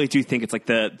serious, I really do think it's like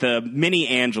the mini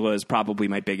Angela is probably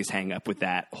my biggest hang up with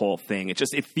that whole thing.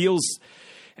 It feels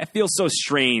so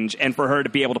strange, and for her to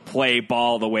be able to play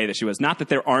ball the way that she was. Not that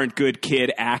there aren't good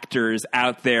kid actors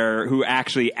out there who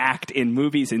actually act in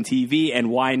movies and TV,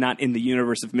 and why not in the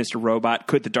universe of Mr. Robot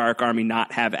could the Dark Army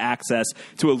not have access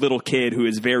to a little kid who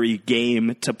is very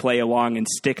game to play along and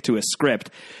stick to a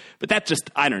script? But that just,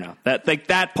 I don't know.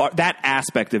 That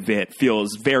aspect of it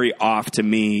feels very off to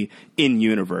me in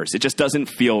universe. It just doesn't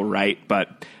feel right,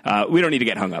 but we don't need to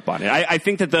get hung up on it. I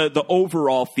think that the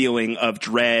overall feeling of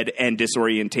dread and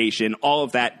disorientation, all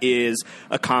of that is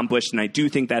accomplished, and I do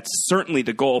think that's certainly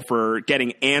the goal for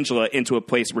getting Angela into a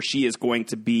place where she is going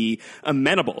to be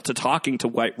amenable to talking to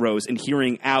White Rose and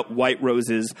hearing out White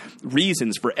Rose's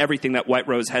reasons for everything that White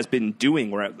Rose has been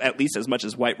doing, or at least as much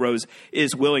as White Rose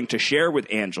is willing to share with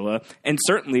Angela. And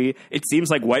certainly, it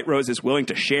seems like White Rose is willing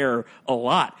to share a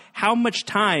lot. How much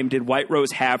time did White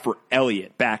Rose have for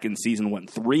Elliot back in season 1?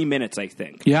 3 minutes, I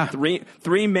think. Yeah.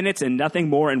 3 minutes and nothing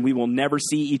more, and we will never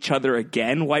see each other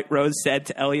again, White Rose said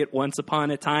to Elliot once upon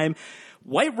a time.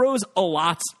 White Rose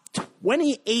allots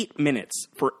 28 minutes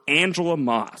for Angela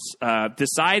Moss,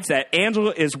 decides that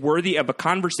Angela is worthy of a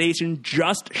conversation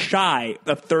just shy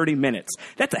of 30 minutes.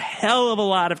 That's a hell of a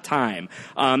lot of time.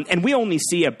 And we only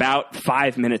see about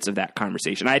 5 minutes of that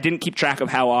conversation. I didn't keep track of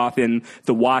how often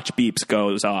the watch beeps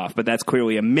goes off, but that's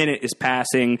clearly a minute is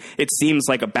passing. It seems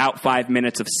like about 5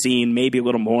 minutes of scene, maybe a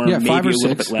little more, maybe a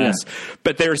little bit less. Yeah.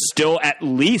 But there's still at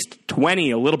least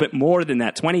 20, a little bit more than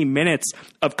that, 20 minutes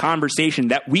of conversation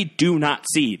that we do not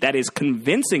see. that is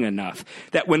convincing enough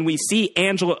that when we see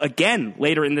Angela again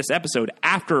later in this episode,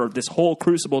 after this whole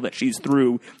crucible that she's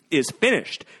through is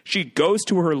finished, she goes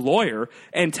to her lawyer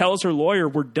and tells her lawyer,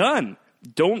 we're done.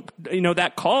 Don't,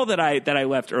 that call that I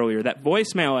left earlier, that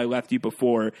voicemail I left you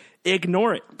before,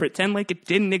 ignore it. Pretend like it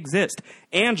didn't exist.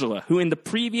 Angela, who in the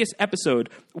previous episode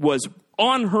was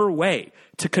on her way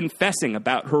to confessing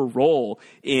about her role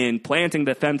in planting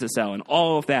the femtocell and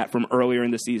all of that from earlier in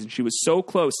the season, she was so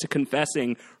close to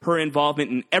confessing her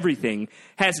involvement in everything,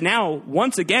 has now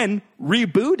once again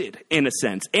rebooted, in a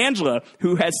sense. Angela,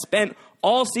 who has spent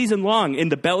all season long in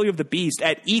the belly of the beast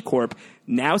at E-Corp,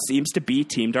 now seems to be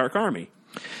Team Dark Army.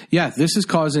 Yeah, this is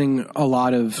causing a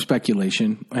lot of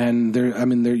speculation, and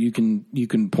you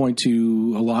can point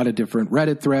to a lot of different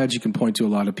Reddit threads. You can point to a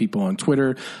lot of people on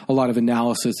Twitter, a lot of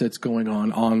analysis that's going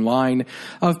on online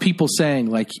of people saying,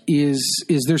 like, is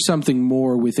there something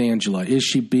more with Angela? Is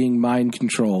she being mind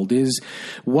controlled?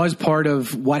 Was part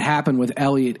of what happened with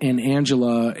Elliot and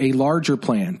Angela a larger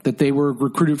plan, that they were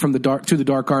recruited from to the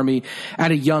Dark Army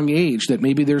at a young age? That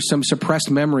maybe there's some suppressed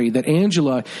memory that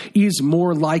Angela is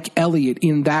more like Elliot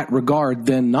in that regard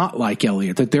than not like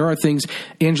Elliot, that there are things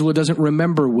Angela doesn't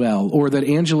remember well, or that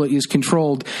Angela is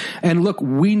controlled. And look,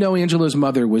 we know Angela's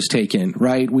mother was taken,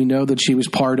 right? We know that she was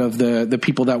part of the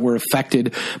people that were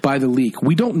affected by the leak.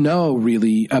 We don't know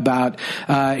really about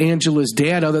Angela's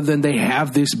dad, other than they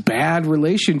have this bad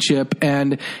relationship,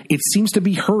 and it seems to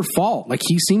be her fault. Like,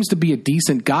 he seems to be a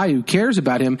decent guy who cares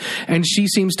about him, and she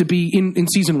seems to be, in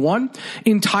season 1,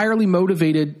 entirely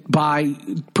motivated by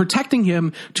protecting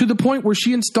him to the point where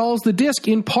she installs the disc,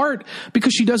 in part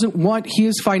because she doesn't want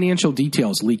his financial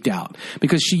details leaked out,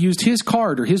 because she used his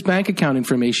card or his bank account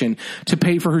information to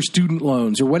pay for her student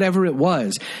loans or whatever it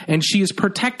was, and she is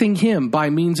protecting him by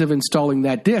means of installing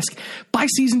that disc. By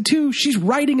season 2, she's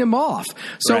writing him off.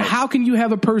 So right. How can you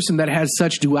have a person that has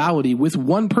such duality with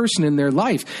one person in their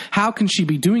life? How can she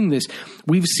be doing this?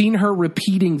 We've seen her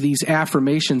repeating these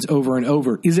affirmations over and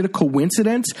over. Is it a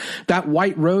coincidence that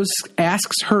White Rose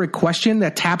asks her a question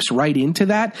that taps right into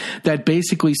that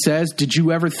basically says, did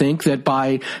you ever think that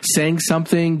by saying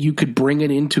something you could bring it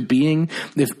into being?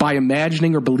 If by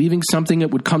imagining or believing something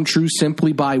it would come true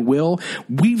simply by will?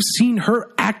 We've seen her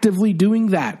actively doing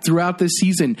that throughout this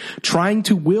season, trying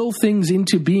to will things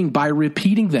into being by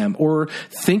repeating them or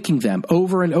thinking them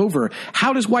over and over.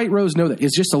 How does White Rose know that?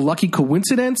 Is it just a lucky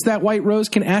coincidence that White Rose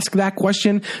can ask that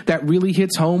question that really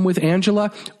hits home with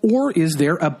Angela? Or is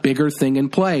there a bigger thing in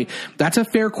play? That's a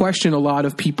fair question a lot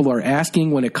of people are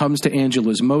asking when it comes to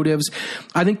Angela's motives.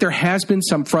 I think there has been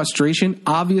some frustration,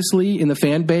 obviously, in the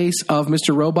fan base of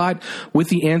Mr. Robot with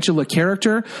the Angela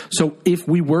character. So if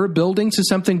we were building to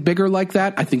something bigger like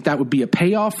that, I think that would be a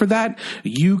payoff for that.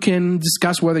 You can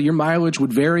discuss whether your mileage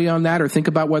would vary on that, or think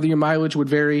about whether your mileage would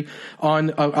vary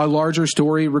on a larger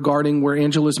story regarding where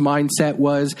Angela's mindset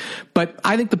was. But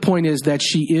I think the point is that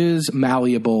she is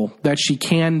malleable, that she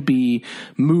can be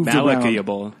moved around.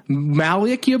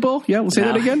 Malleable? Yeah, we'll say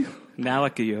that again.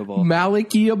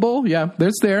 Malleable, yeah.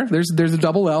 There's a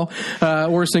double L,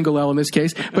 or a single L in this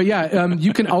case. But yeah,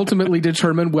 you can ultimately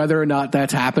determine whether or not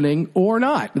that's happening or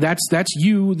not. That's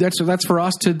for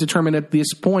us to determine at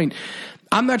this point.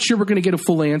 I'm not sure we're going to get a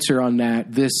full answer on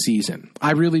that this season.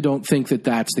 I really don't think that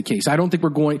that's the case. I don't think we're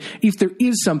going – if there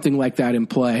is something like that in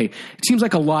play, it seems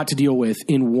like a lot to deal with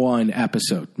in one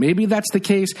episode. Maybe that's the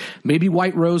case. Maybe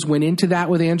White Rose went into that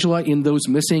with Angela in those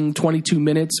missing 22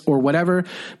 minutes or whatever.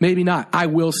 Maybe not. I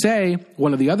will say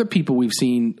one of the other people we've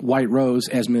seen White Rose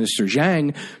as Minister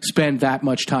Zhang spend that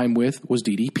much time with was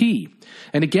DDP.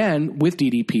 And again, with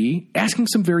DDP, asking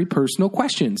some very personal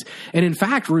questions. And in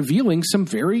fact, revealing some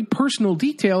very personal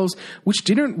details, which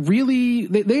didn't really,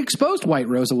 they exposed White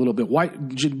Rose a little bit.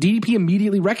 DDP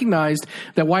immediately recognized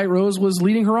that White Rose was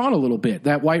leading her on a little bit,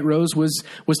 that White Rose was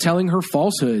telling her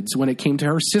falsehoods when it came to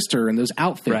her sister and those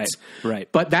outfits. Right.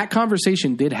 But that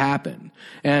conversation did happen.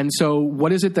 And so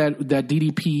what is it that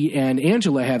DDP and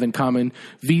Angela have in common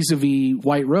vis-a-vis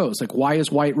White Rose? Like, why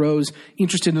is White Rose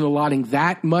interested in allotting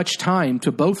that much time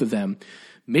to both of them?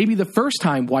 Maybe the first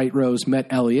time White Rose met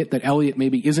Elliot, that Elliot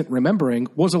maybe isn't remembering,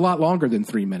 was a lot longer than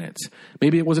 3 minutes.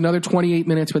 Maybe it was another 28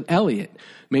 minutes with Elliot.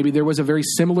 Maybe there was a very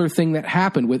similar thing that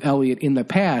happened with Elliot in the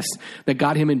past that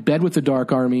got him in bed with the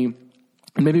Dark Army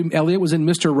Maybe Elliot was in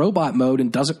Mr. Robot mode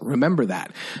and doesn't remember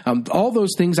that. All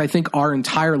those things I think are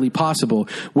entirely possible.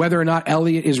 Whether or not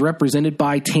Elliot is represented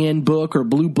by Tan Book or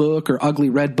Blue Book or Ugly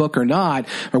Red Book or not,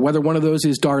 or whether one of those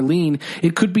is Darlene,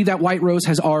 it could be that White Rose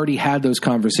has already had those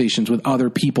conversations with other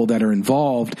people that are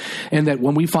involved, and that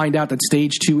when we find out that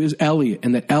stage 2 is Elliot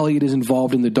and that Elliot is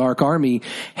involved in the Dark Army,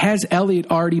 has Elliot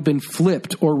already been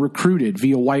flipped or recruited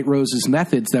via White Rose's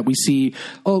methods that we see,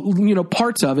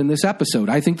 parts of in this episode?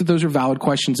 I think that those are valid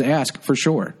questions to ask for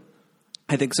sure.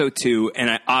 I think so too,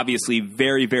 and obviously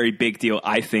very, very big deal,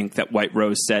 I think, that White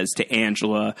Rose says to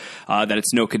Angela that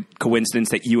it's no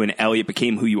coincidence that you and Elliot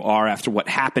became who you are after what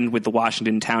happened with the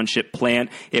Washington Township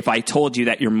plant. If I told you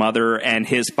that your mother and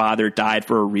his father died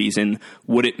for a reason,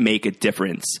 would it make a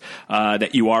difference?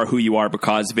 That you are who you are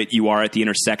because of it, you are at the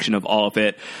intersection of all of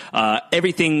it.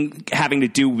 Everything having to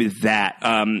do with that.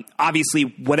 Obviously,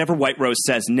 whatever White Rose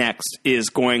says next is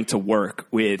going to work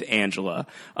with Angela.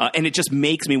 And it just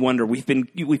makes me wonder, we've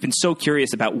been so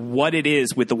curious about what it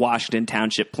is with the Washington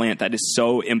Township plant that is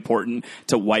so important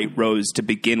to White Rose to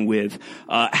begin with.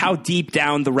 How deep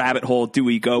down the rabbit hole do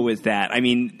we go with that? I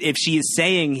mean, if she is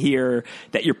saying here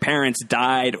that your parents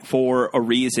died for a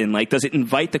reason, like, does it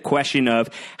invite the question of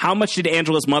how much did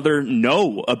Angela's mother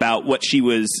know about what she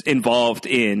was involved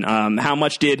in? How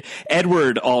much did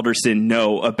Edward Alderson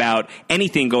know about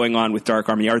anything going on with Dark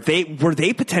Army? Were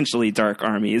they potentially Dark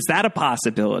Army? Is that a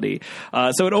possibility?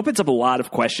 So it opens up a lot of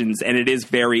questions, and it is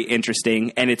very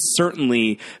interesting, and it's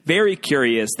certainly very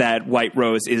curious that White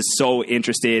Rose is so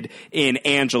interested in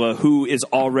Angela, who is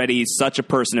already such a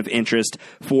person of interest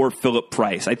for Philip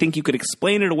Price. I think you could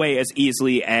explain it away as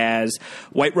easily as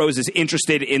White Rose is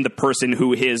interested in the person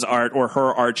who his art or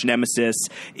her arch nemesis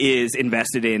is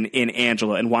invested in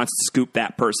Angela, and wants to scoop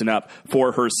that person up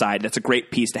for her side. That's a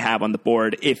great piece to have on the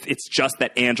board. If it's just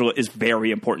that Angela is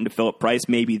very important to Philip Price,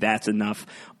 maybe that's enough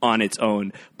on its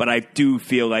own. But I do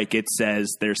feel like it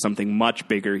says there's something much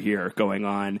bigger here going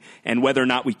on. And whether or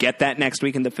not we get that next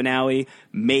week in the finale,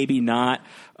 maybe not.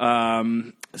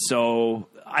 So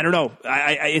I don't know.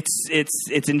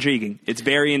 It's intriguing. It's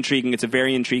very intriguing. It's a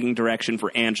very intriguing direction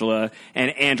for Angela,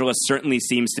 and Angela certainly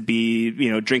seems to be,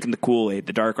 drinking the Kool-Aid,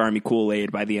 the Dark Army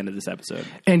Kool-Aid by the end of this episode.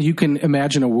 And you can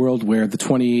imagine a world where the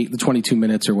 22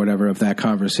 minutes or whatever of that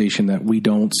conversation that we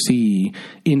don't see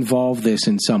involve this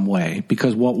in some way,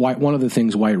 because one of the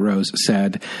things White Rose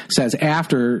says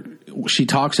after she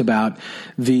talks about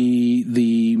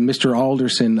the Mr.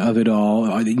 Alderson of it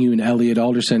all, you and Elliot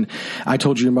Alderson, I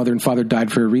told you your mother and father died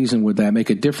for a reason. Would that make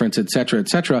a difference, et cetera, et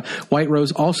cetera. White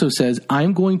Rose also says,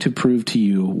 I'm going to prove to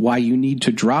you why you need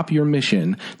to drop your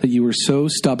mission that you were so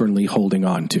stubbornly holding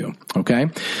on to. Okay?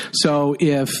 So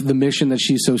if the mission that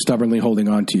she's so stubbornly holding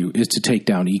on to is to take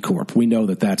down E-Corp, we know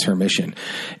that that's her mission.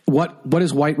 What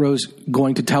is White Rose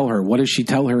going to tell her? What does she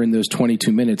tell her in those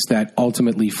 22 minutes that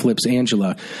ultimately flips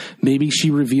Angela? Maybe she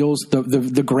reveals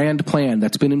the grand plan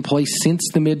that's been in place since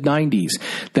the mid-90s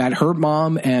that her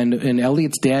mom and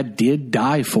Elliot's dad did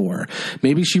die for.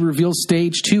 Maybe she reveals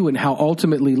stage 2 and how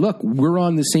ultimately, look, we're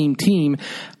on the same team.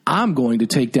 I'm going to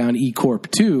take down E-Corp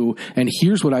too, and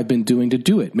here's what I've been doing to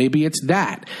do it. Maybe it's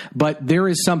that. But there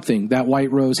is something that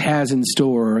White Rose has in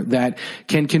store that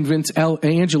can convince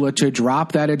Angela to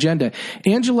drop that agenda.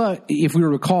 Angela, if we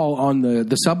recall on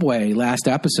the subway last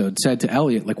episode, said to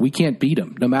Elliot, like, we can't beat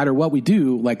them. No matter what we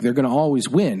do, like, they're going to always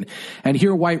win. And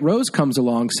here White Rose comes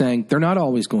along saying, they're not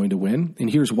always going to win,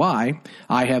 and here's why.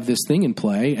 I have this thing in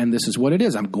play, and this is what it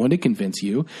is. I'm going to convince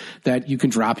you that you can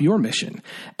drop your mission.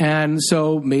 And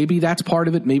so maybe that's part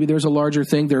of it. Maybe there's a larger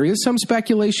thing. There is some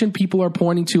speculation people are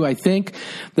pointing to, I think,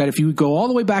 that if you go all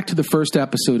the way back to the first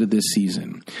episode of this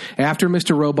season, after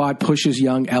Mr. Robot pushes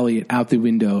young Elliot out the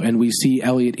window and we see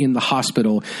Elliot in the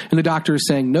hospital and the doctor is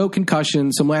saying no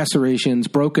concussion, some lacerations,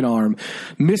 broken arm,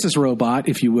 Mrs. Robot,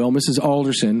 if you will, Mrs.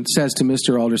 Alderson, says to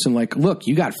Mr. Alderson, like, look,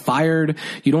 you got fired.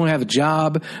 You don't have a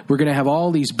job. We're going to have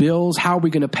all these bills. How are we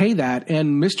going to pay that?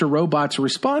 And Mr. Robot's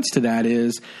response to that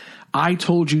is, I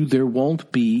told you there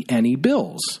won't be any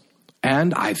bills.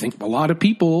 And I think a lot of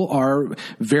people are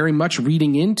very much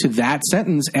reading into that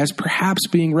sentence as perhaps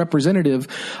being representative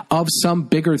of some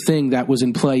bigger thing that was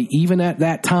in play even at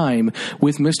that time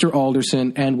with Mr.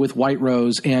 Alderson and with White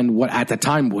Rose and what at the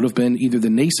time would have been either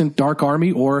the nascent Dark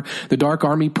Army or the Dark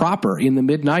Army proper in the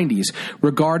mid-90s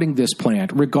regarding this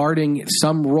plant, regarding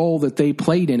some role that they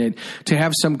played in it to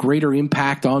have some greater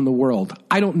impact on the world.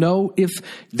 I don't know if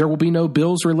there will be no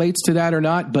bills relates to that or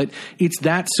not, but it's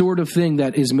that sort of thing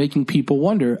that is making people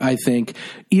wonder, I think,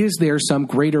 is there some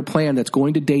greater plan that's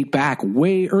going to date back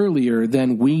way earlier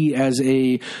than we as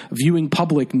a viewing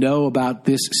public know about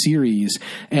this series,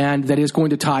 and that is going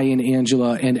to tie in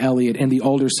Angela and Elliot and the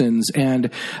Aldersons and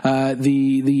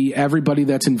the everybody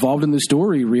that's involved in the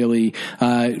story, really,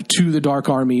 to the Dark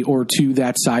Army or to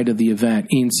that side of the event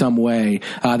in some way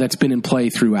that's been in play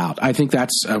throughout. I think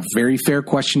that's a very fair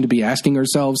question to be asking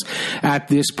ourselves at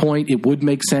this point. It would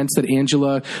make sense that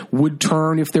Angela would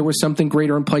turn if there was something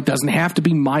greater in play. It doesn't have to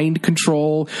be mind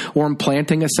control or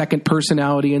implanting a second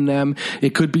personality in them.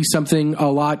 It could be something a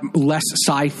lot less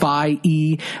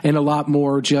sci-fi-y and a lot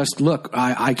more just, look,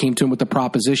 I came to them with the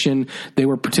proposition. They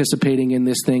were participating in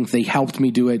this thing. They helped me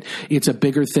do it. It's a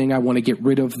bigger thing. I want to get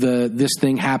rid of this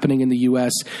thing happening in the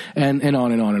U.S. and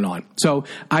on and on and on. So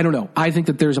I don't know. I think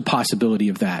that there's a possibility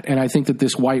of that. And I think that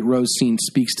this White Rose scene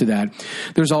speaks to that.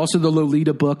 There's also the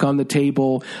Lolita book on the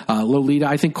table. Lolita,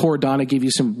 I think Corradonna gave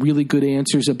you some really good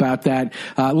answers about that.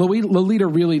 Lolita,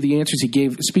 really, the answers he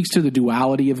gave speaks to the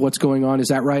duality of what's going on. Is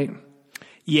that right?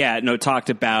 Yeah, no, talked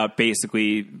about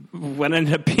basically what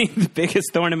ended up being the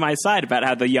biggest thorn in my side about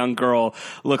how the young girl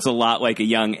looks a lot like a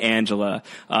young Angela.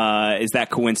 Is that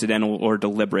coincidental or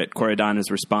deliberate? Corradonna's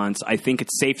response: I think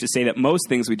it's safe to say that most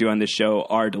things we do on this show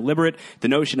are deliberate. The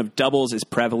notion of doubles is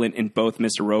prevalent in both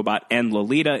Mr. Robot and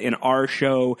Lolita. In our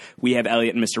show, we have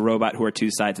Elliot and Mr. Robot, who are two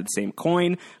sides of the same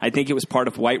coin. I think it was part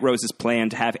of White Rose's plan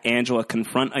to have Angela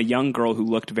confront a young girl who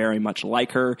looked very much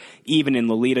like her. Even in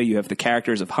Lolita, you have the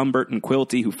characters of Humbert and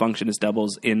Quilty, who function as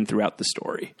doubles throughout the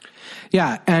story.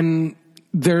 Yeah, and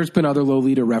there's been other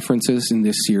Lolita references in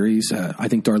this series. I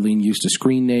think Darlene used a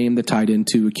screen name that tied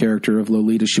into a character of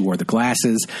Lolita. She wore the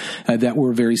glasses that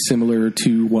were very similar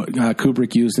to what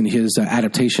Kubrick used in his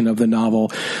adaptation of the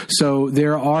novel. So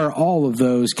there are all of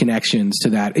those connections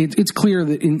to that. It's clear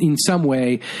that in some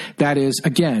way that is,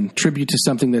 again, tribute to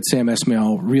something that Sam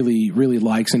Esmail really, really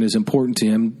likes and is important to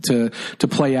him to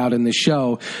play out in this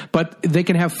show. But they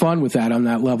can have fun with that on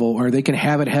that level, or they can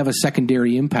have it have a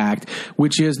secondary impact,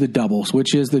 which is the doubles,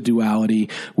 which is the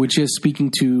duality, which is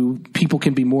speaking to people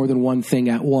can be more than one thing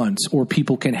at once, or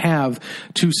people can have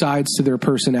two sides to their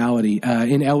personality.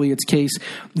 In Elliot's case,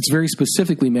 it's very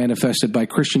specifically manifested by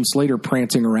Christian Slater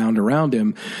prancing around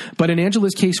him. But in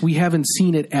Angela's case, we haven't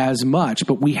seen it as much,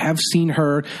 but we have seen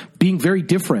her being very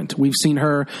different. We've seen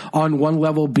her on one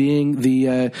level being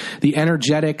the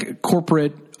energetic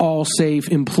corporate all-safe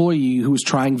employee who was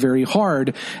trying very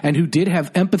hard and who did have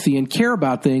empathy and care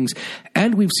about things.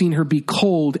 And we've seen her be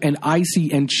cold and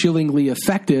icy and chillingly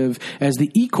effective as the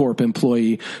E-Corp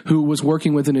employee who was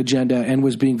working with an agenda and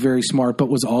was being very smart, but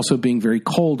was also being very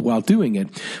cold while doing it.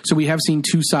 So we have seen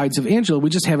two sides of Angela. We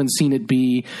just haven't seen it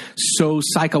be so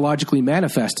psychologically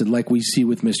manifested like we see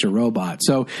with Mr. Robot.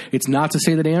 So it's not to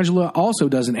say that Angela also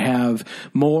doesn't have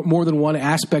more than one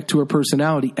aspect to her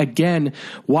personality. Again,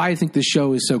 why I think this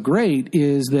show is so great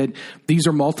is that these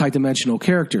are multidimensional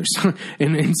characters.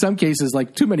 And in some cases,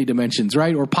 like too many dimensions,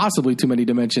 right? Or possibly too many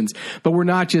dimensions. But we're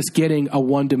not just getting a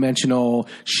one-dimensional,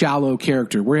 shallow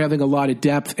character. We're having a lot of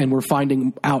depth, and we're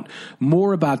finding out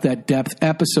more about that depth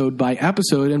episode by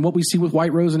episode. And what we see with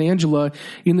White Rose and Angela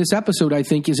in this episode, I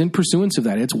think, is in pursuance of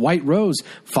that. It's White Rose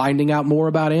finding out more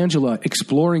about Angela,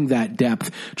 exploring that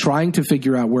depth, trying to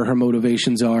figure out where her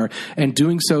motivations are, and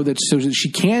doing so that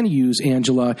she can use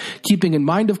Angela, keeping in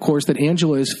mind, of course, that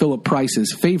Angela is Philip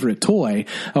Price's favorite toy,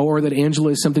 or that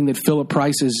Angela is something that Philip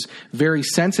Price is very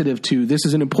sensitive to. This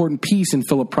is an important piece in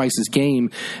Philip Price's game,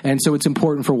 and so it's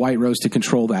important for White Rose to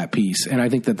control that piece, and I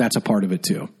think that that's a part of it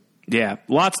too. Yeah,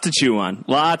 lots to chew on.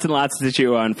 Lots and lots to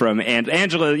chew on from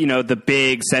Angela, the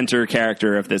big center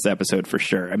character of this episode for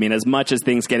sure. I mean, as much as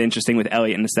things get interesting with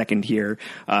Elliot in a second here,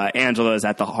 Angela is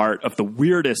at the heart of the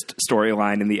weirdest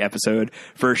storyline in the episode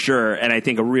for sure. And I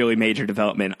think a really major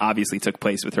development obviously took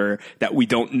place with her that we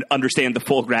don't understand the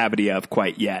full gravity of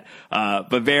quite yet.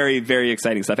 But very, very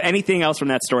exciting stuff. Anything else from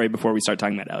that story before we start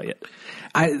talking about Elliot?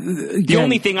 The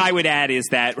only thing I would add is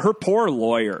that her poor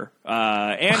lawyer,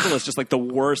 Angela's just like the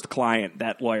worst client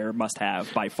that lawyer must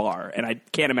have by far, and I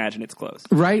can't imagine it's close.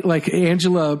 Right? Like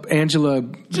Angela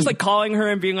just like calling her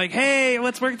and being like, "Hey,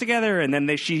 let's work together," and then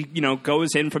she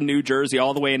goes in from New Jersey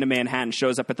all the way into Manhattan,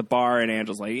 shows up at the bar, and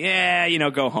Angela's like, "Yeah,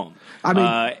 go home." I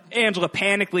mean, Angela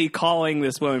panically calling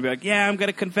this woman, be like, "Yeah, I'm going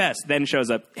to confess." Then shows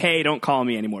up, "Hey, don't call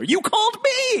me anymore. You called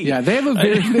me." Yeah, they have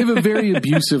a very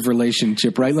abusive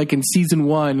relationship, right? Like in season season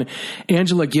 1,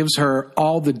 Angela gives her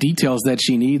all the details that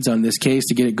she needs on this case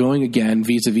to get it going again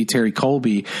vis-a-vis Terry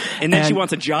Colby. And then she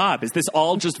wants a job. Is this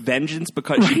all just vengeance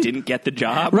because she didn't get the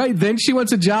job? Right. Then she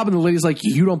wants a job, and the lady's like,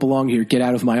 you don't belong here. Get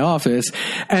out of my office.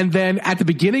 And then at the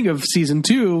beginning of season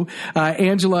 2,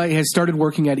 Angela has started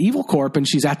working at Evil Corp, and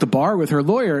she's at the bar with her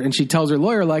lawyer, and she tells her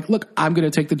lawyer, like, look, I'm going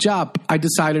to take the job. I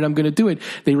decided I'm going to do it.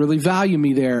 They really value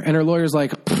me there. And her lawyer's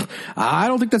like, I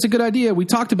don't think that's a good idea. We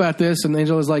talked about this. And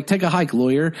Angela's like, take a hike,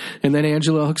 lawyer. And then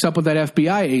Angela hooks up with that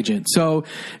FBI agent. So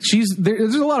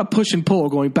there's a lot of push and pull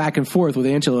going back and forth with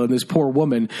Angela and this poor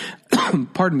woman.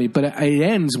 Pardon me. But it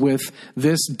ends with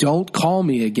this, don't call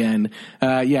me again.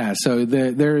 So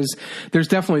there's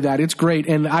definitely that. It's great.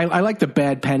 And I like the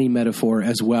bad penny metaphor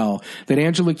as well, that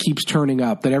Angela keeps turning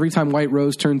up, that every time White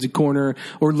Rose turns a corner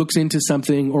or looks into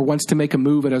something or wants to make a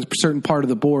move at a certain part of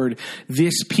the board,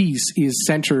 this piece is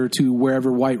center to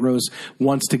wherever White Rose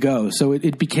wants to go. So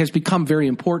it has become very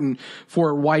important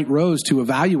for White Rose to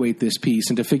evaluate this piece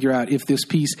and to figure out if this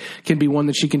piece can be one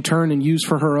that she can turn and use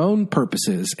for her own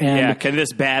purposes. And can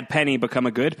this bad penny become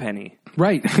a good penny?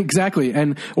 Right, exactly.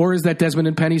 Or is that Desmond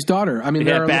and Penny's daughter? I mean,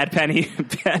 bad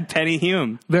Penny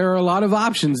Hume. There are a lot of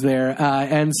options there.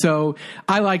 And so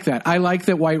I like that. I like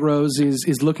that White Rose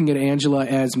is looking at Angela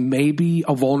as maybe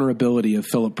a vulnerability of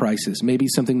Philip Price's, maybe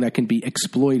something that can be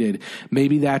exploited.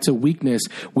 Maybe that's a weakness.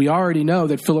 We already know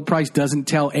that Philip Price doesn't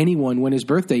tell anyone when his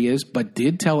birthday is, but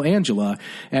did tell Angela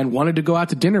and wanted to go out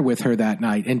to dinner with her that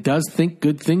night and does think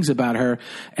good things about her.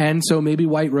 And so maybe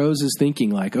White Rose is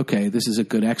thinking like, okay, this is a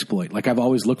good exploit. Like I've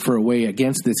always looked for a way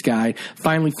against this guy.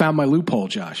 Finally found my loophole,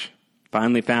 Josh.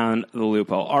 Finally found the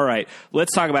loophole. All right,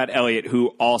 let's talk about Elliot, who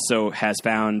also has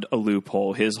found a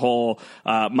loophole. His whole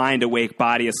mind awake,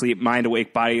 body asleep, mind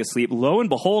awake, body asleep. Lo and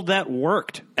behold, that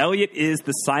worked. Elliot is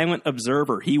the silent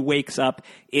observer. He wakes up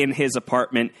in his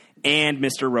apartment, and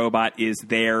Mr. Robot is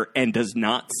there and does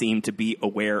not seem to be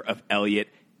aware of Elliot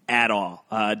at all.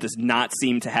 Does not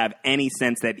seem to have any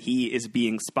sense that he is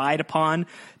being spied upon.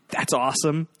 That's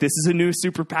awesome. This is a new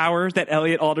superpower that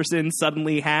Elliot Alderson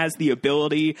suddenly has, the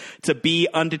ability to be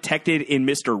undetected in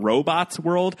Mr. Robot's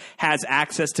world, has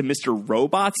access to Mr.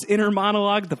 Robot's inner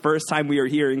monologue. The first time we are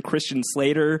hearing Christian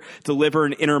Slater deliver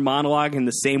an inner monologue in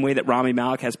the same way that Rami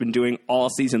Malek has been doing all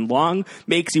season long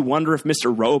makes you wonder if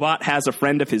Mr. Robot has a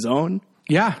friend of his own.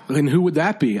 Yeah, and who would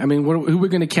that be? I mean, who are we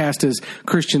going to cast as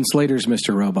Christian Slater's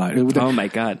Mr. Robot? Oh, my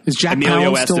God. Is Jack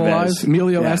Palance still alive?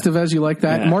 Emilio Estevez, you like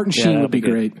that? Yeah. Martin Sheen would be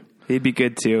great. He'd be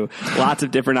good too. Lots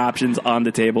of different options on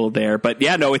the table there. But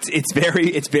yeah, no, it's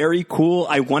very cool.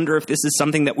 I wonder if this is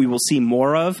something that we will see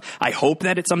more of. I hope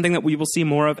that it's something that we will see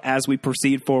more of as we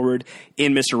proceed forward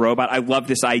in Mr. Robot. I love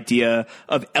this idea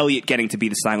of Elliot getting to be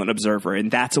the silent observer, and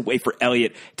that's a way for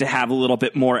Elliot to have a little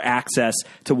bit more access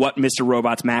to what Mr.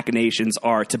 Robot's machinations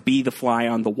are, to be the fly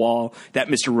on the wall that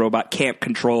Mr. Robot can't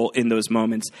control in those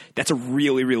moments. That's a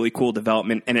really, really cool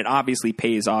development, and it obviously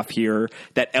pays off here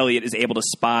that Elliot is able to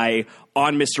spy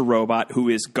on Mr. Robot, who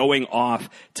is going off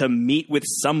to meet with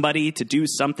somebody to do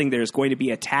something. There's going to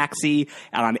be a taxi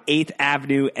on 8th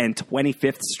Avenue and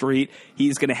 25th Street.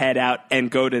 He's going to head out and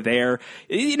go to there.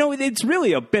 You know, it's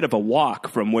really a bit of a walk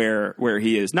from where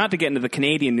he is, not to get into the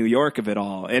Canadian New York of it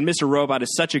all. And Mr. Robot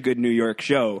is such a good New York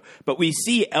show. But we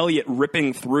see Elliot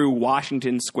ripping through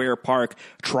Washington Square Park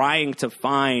trying to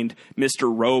find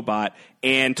Mr. Robot.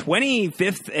 And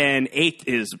 25th and 8th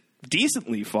is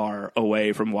decently far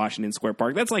away from Washington Square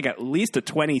Park. That's like at least a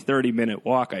 20-30 minute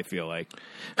walk, I feel like.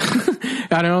 I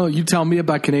don't know. You tell me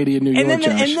about Canadian New York, Josh.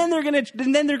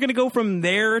 And then they're gonna go from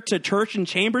there to Church and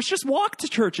Chambers. Just walk to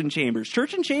Church and Chambers.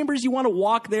 Church and Chambers, you want to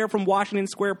walk there from Washington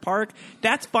Square Park?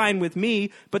 That's fine with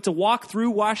me. But to walk through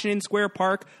Washington Square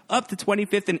Park up to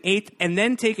 25th and 8th and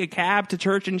then take a cab to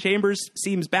Church and Chambers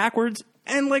seems backwards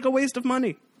and like a waste of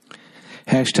money.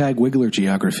 Hashtag Wiggler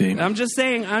geography. I'm just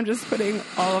saying, I'm just putting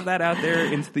all of that out there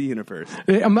into the universe.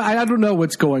 I don't know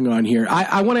what's going on here.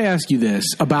 I want to ask you this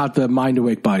about the mind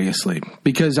awake, body asleep,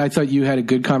 because I thought you had a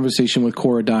good conversation with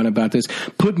Cora Dunn about this.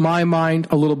 Put my mind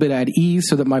a little bit at ease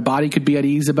so that my body could be at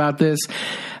ease about this.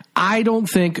 I don't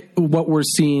think what we're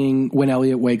seeing when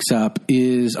Elliot wakes up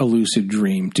is a lucid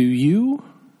dream. Do you?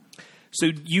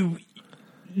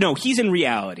 No, he's in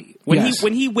reality.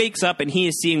 When he wakes up and he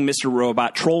is seeing Mr.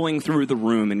 Robot trolling through the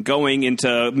room and going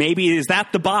into, maybe, is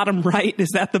that the bottom right? Is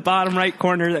that the bottom right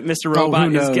corner that Mr.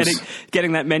 Robot is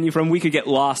getting that menu from? We could get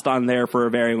lost on there for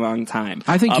a very long time.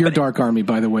 I think you're Dark Army,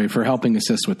 by the way, for helping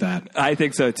assist with that. I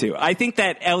think so too. I think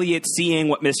that Elliot seeing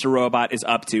what Mr. Robot is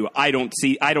up to, I don't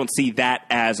see that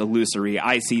as illusory.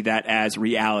 I see that as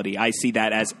reality. I see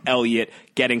that as Elliot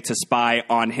getting to spy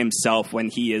on himself when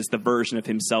he is the version of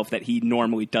himself that he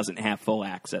normally doesn't have full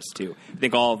access to. I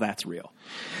think all of that's real.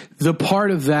 The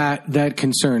part of that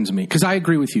concerns me, because I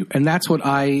agree with you, and that's what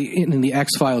I, in the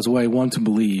X-Files way, want to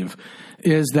believe,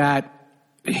 is that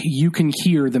you can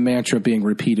hear the mantra being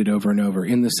repeated over and over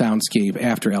in the soundscape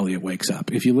after Elliot wakes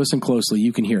up. If you listen closely,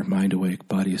 you can hear mind awake,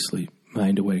 body asleep,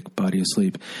 mind awake, body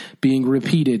asleep, being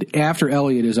repeated after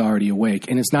Elliot is already awake.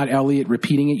 And it's not Elliot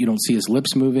repeating it. You don't see his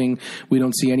lips moving. We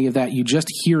don't see any of that. You just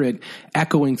hear it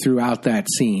echoing throughout that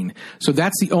scene. So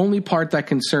that's the only part that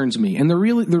concerns me. And the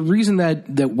reason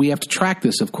that we have to track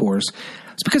this, of course,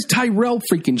 it's because Tyrell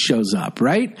freaking shows up,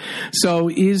 right? So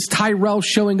is Tyrell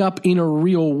showing up in a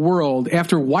real world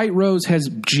after White Rose has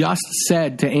just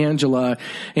said to Angela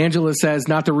says,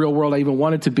 not the real world I even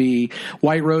want it to be.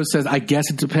 White Rose says, I guess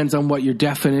it depends on what your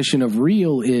definition of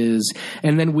real is.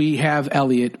 And then we have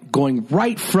Elliot going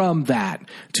right from that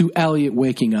to Elliot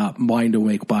waking up, mind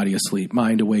awake, body asleep,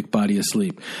 mind awake, body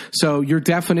asleep. So your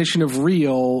definition of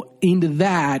real, into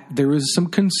that, there is some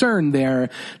concern there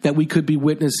that we could be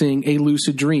witnessing a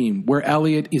lucid dream where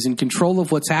Elliot is in control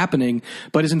of what's happening,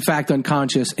 but is in fact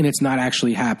unconscious and it's not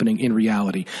actually happening in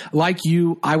reality. Like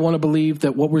you, I want to believe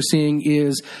that what we're seeing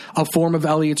is a form of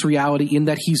Elliot's reality in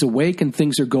that he's awake and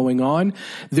things are going on.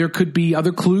 There could be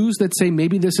other clues that say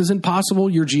maybe this isn't possible.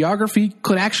 Your geography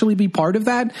could actually be part of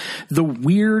that. The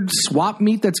weird swap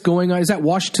meet that's going on, is that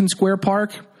Washington Square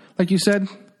Park, like you said?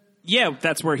 Yeah,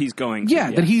 that's where he's going.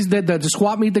 Yeah, that he's the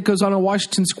swap meet that goes on in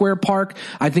Washington Square Park.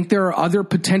 I think there are other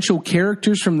potential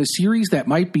characters from the series that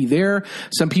might be there.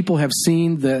 Some people have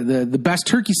seen the best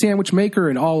turkey sandwich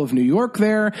maker in all of New York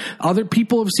there. Other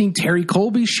people have seen Terry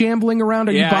Colby shambling around.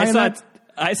 Are you buying that?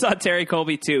 I saw Terry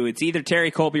Colby too. It's either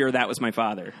Terry Colby or That Was My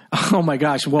Father. Oh my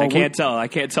gosh! Well, I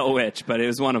can't tell which, but it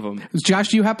was one of them. Josh,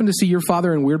 do you happen to see your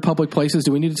father in weird public places?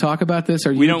 Do we need to talk about this?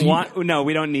 We don't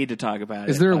need to talk about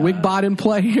it. Is there a Wigbot in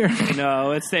play here? No,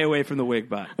 let's stay away from the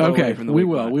Wigbot. Okay, we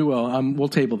will. We'll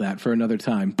table that for another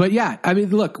time. But yeah, I mean,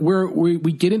 look, we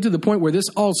get into the point where this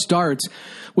all starts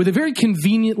with a very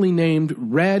conveniently named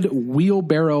Red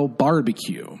Wheelbarrow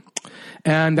Barbecue.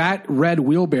 And that Red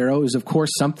Wheelbarrow is, of course,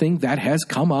 something that has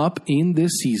come up in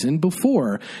this season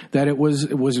before, that it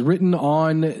was written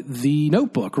on the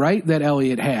notebook, right, that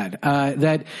Elliot had,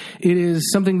 that it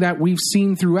is something that we've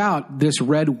seen throughout this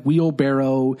Red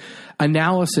Wheelbarrow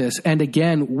analysis. And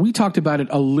again, we talked about it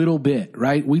a little bit,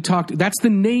 right? That's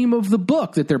the name of the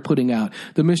book that they're putting out,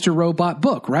 the Mr. Robot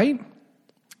book, right?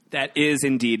 That is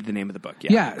indeed the name of the book,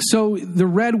 yeah. Yeah, so the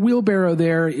Red Wheelbarrow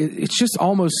there, it's just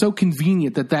almost so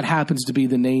convenient that happens to be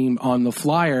the name on the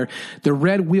flyer. The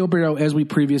Red Wheelbarrow, as we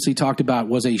previously talked about,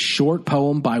 was a short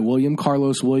poem by William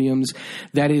Carlos Williams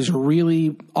that is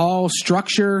really all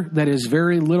structure, that is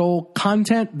very little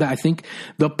content. That I think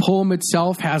the poem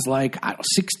itself has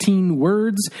 16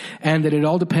 words, and that it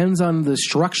all depends on the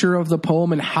structure of the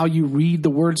poem and how you read the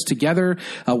words together,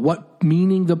 what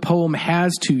meaning the poem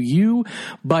has to you.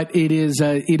 But it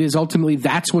is ultimately,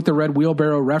 that's what the Red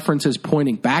Wheelbarrow reference is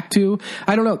pointing back to.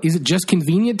 I don't know. Is it just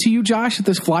convenient to you, Josh, that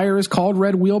this flyer is called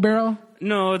Red Wheelbarrow?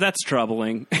 No, that's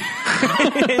troubling.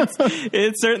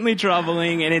 It's certainly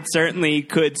troubling, and it certainly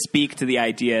could speak to the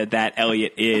idea that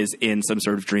Elliot is in some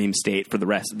sort of dream state for the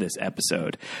rest of this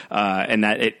episode, and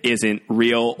that it isn't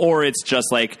real, or it's just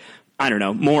I don't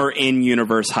know, more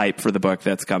in-universe hype for the book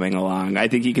that's coming along. I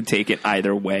think you could take it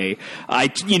either way.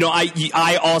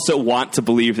 I also want to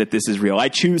believe that this is real. I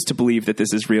choose to believe that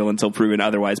this is real until proven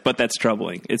otherwise, but that's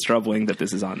troubling. It's troubling that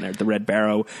this is on there. The Red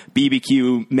Barrow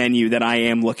BBQ menu that I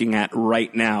am looking at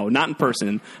right now, not in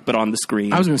person, but on the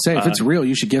screen. I was going to say, if it's real,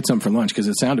 you should get some for lunch because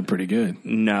it sounded pretty good.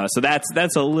 No, so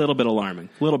that's a little bit alarming.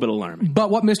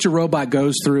 But what Mr. Robot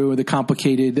goes through, the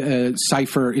complicated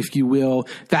cipher, if you will,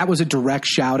 that was a direct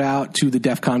shout-out to the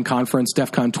DEF CON conference,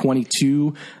 DEF CON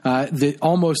 22,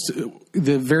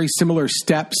 the very similar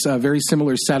steps, very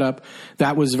similar setup.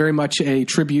 That was very much a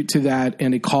tribute to that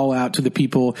and a call out to the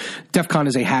people. DEF CON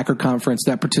is a hacker conference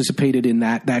that participated in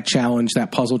that challenge,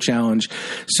 that puzzle challenge.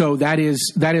 So that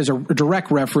is a direct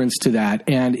reference to that,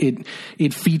 and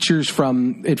it features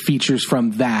from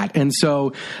that. And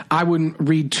so I wouldn't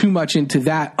read too much into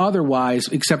that otherwise,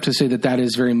 except to say that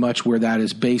is very much where that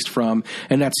is based from,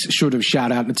 and that's sort of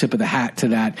shout out in the tip of the hat to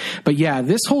that. But yeah,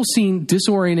 this whole scene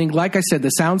disorienting. Like I said,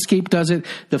 the soundscape does it.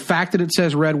 The fact that it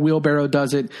says Red Wheelbarrow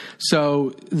does it.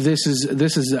 So this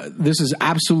is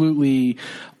absolutely,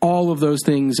 all of those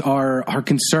things are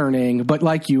concerning. But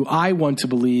like you, I want to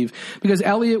believe, because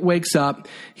Elliot wakes up,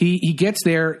 he gets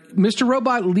there, Mr.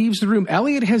 Robot leaves the room.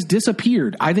 Elliot has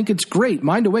disappeared. I think it's great.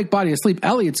 Mind awake, body asleep.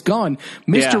 Elliot's gone.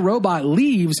 Mr. Robot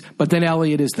leaves, but then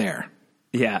Elliot is there.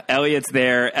 Yeah, Elliot's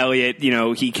there. Elliot,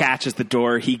 he catches the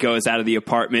door. He goes out of the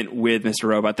apartment with Mr.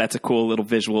 Robot. That's a cool little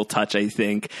visual touch, I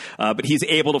think. But he's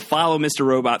able to follow Mr.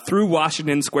 Robot through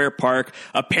Washington Square Park,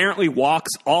 apparently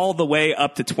walks all the way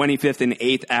up to 25th and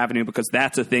 8th Avenue because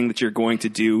that's a thing that you're going to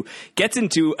do. Gets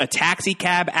into a taxi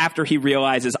cab after he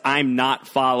realizes, I'm not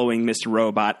following Mr.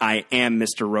 Robot. I am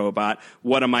Mr. Robot.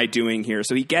 What am I doing here?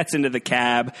 So he gets into the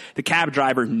cab. The cab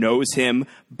driver knows him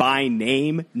by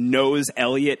name, knows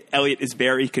Elliot. Elliot is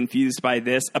very confused by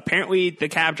this. Apparently, the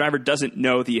cab driver doesn't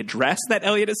know the address that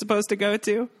Elliot is supposed to go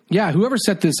to. Yeah, whoever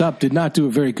set this up did not do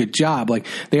a very good job. Like,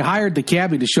 they hired the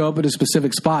cabbie to show up at a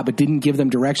specific spot, but didn't give them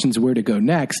directions where to go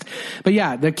next. But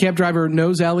yeah, the cab driver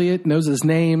knows Elliot, knows his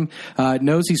name,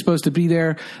 knows he's supposed to be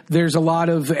there. There's a lot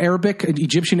of Arabic,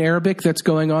 Egyptian Arabic that's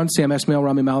going on. Sam Esmail,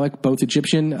 Rami Malek, both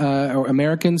Egyptian or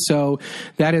American. So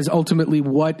that is ultimately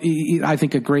what I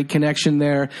think a great connection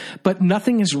there. But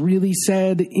nothing is really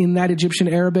said in that Egyptian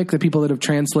Arabic. The people that have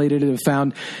translated it have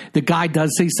found the guy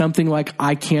does say something like,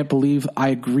 I can't believe I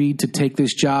agreed to take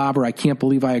this job, or I can't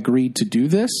believe I agreed to do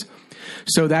this.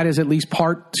 So that is at least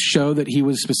part to show that he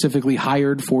was specifically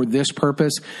hired for this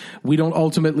purpose. We don't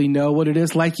ultimately know what it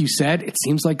is. Like you said, it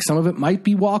seems like some of it might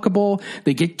be walkable.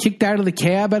 They get kicked out of the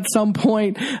cab at some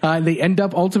point. They end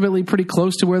up ultimately pretty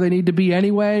close to where they need to be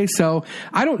anyway. So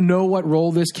I don't know what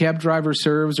role this cab driver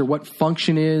serves or what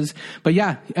function is. But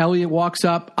yeah, Elliot walks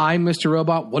up. I'm Mr.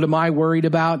 Robot. What am I worried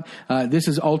about? This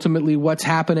is ultimately what's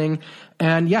happening.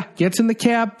 And yeah, gets in the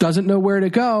cab, doesn't know where to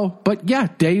go. But yeah,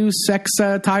 Deus Ex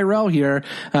Tyrell here,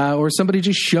 or somebody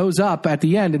just shows up at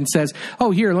the end and says, oh,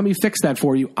 here, let me fix that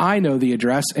for you. I know the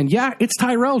address. And yeah, it's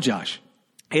Tyrell, Josh.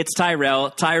 It's Tyrell.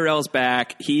 Tyrell's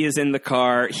back. He is in the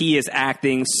car. He is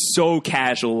acting so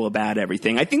casual about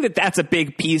everything. I think that that's a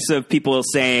big piece of people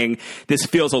saying this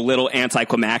feels a little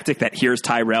anticlimactic that here's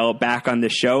Tyrell back on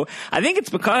this show. I think it's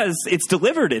because it's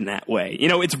delivered in that way.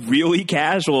 It's really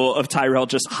casual of Tyrell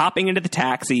just hopping into the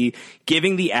taxi,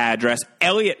 giving the address.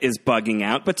 Elliot is bugging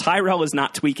out, but Tyrell is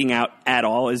not tweaking out at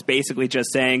all, is basically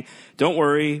just saying, don't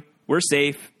worry, we're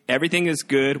safe. Everything is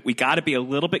good. We got to be a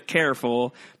little bit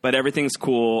careful, but everything's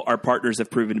cool. Our partners have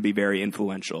proven to be very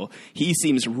influential. He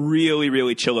seems really,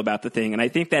 really chill about the thing, and I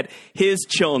think that his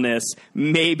chillness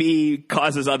maybe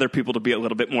causes other people to be a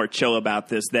little bit more chill about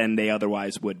this than they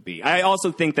otherwise would be. I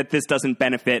also think that this doesn't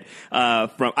benefit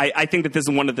from... I think that this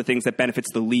is one of the things that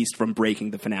benefits the least from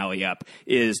breaking the finale up,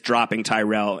 is dropping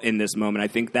Tyrell in this moment. I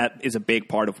think that is a big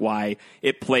part of why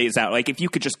it plays out. Like, if you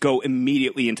could just go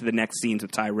immediately into the next scenes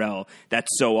of Tyrell, that's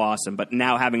so awesome. But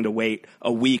now having to wait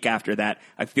a week after that,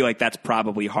 I feel like that's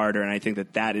probably harder. And I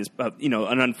think that is,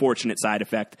 an unfortunate side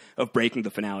effect of breaking the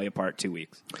finale apart 2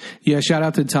 weeks. Yeah. Shout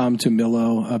out to Tom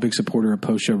Tumillo, a big supporter of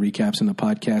post-show recaps in the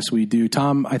podcast we do.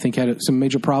 Tom, I think, had some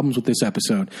major problems with this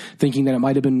episode, thinking that it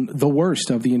might have been the worst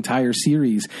of the entire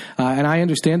series. And I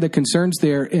understand the concerns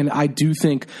there. And I do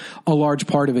think a large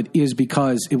part of it is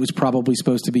because it was probably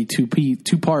supposed to be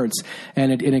two parts,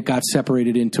 and it got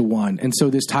separated into one. And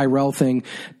so this Tyrell thing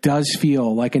does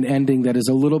feel like an ending that is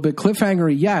a little bit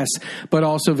cliffhangery, yes, but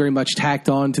also very much tacked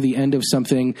on to the end of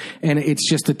something, and it's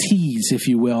just a tease, if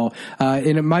you will.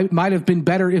 And it might have been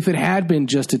better if it had been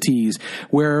just a tease,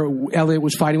 where Elliot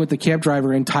was fighting with the cab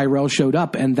driver and Tyrell showed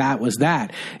up, and that was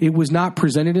that. It was not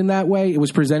presented in that way. It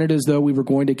was presented as though we were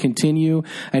going to continue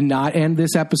and not end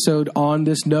this episode on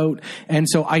this note, and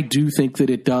so I do think that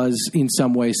it does in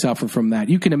some way suffer from that.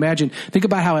 You can imagine, think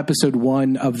about how episode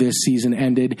 1 of this season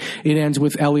ended. It ends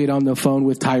with Elliot on the phone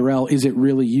with Tyrell. Is it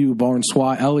really you,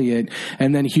 Bonsoir Elliot?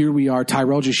 And then here we are.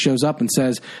 Tyrell just shows up and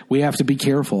says, we have to be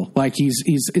careful. Like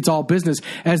it's all business,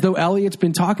 as though Elliot's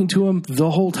been talking to him the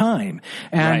whole time.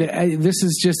 And right. This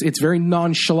is just, it's very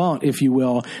nonchalant, if you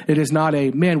will. It is not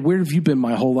a, man, where have you been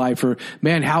my whole life? Or,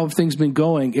 man, how have things been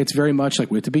going? It's very much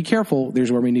like, we have to be careful.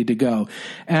 There's where we need to go.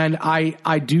 And I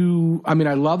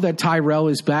love that Tyrell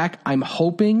is back. I'm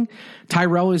hoping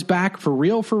Tyrell is back for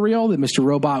real, that Mr.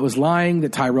 Robot was lying,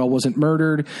 that Tyrell wasn't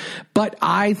murdered. But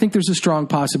I think there's a strong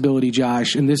possibility,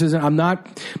 Josh, and this isn't, I'm not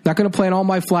going to plant all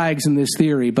my flags in this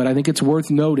theory, but I think it's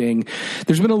worth noting.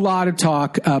 There's been a lot of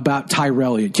talk about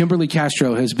Tyrell. Kimberly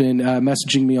Castro has been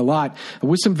messaging me a lot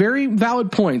with some very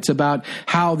valid points about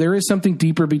how there is something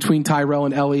deeper between Tyrell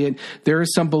and Elliot. There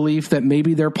is some belief that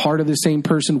maybe they're part of the same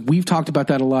person. We've talked about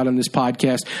that a lot on this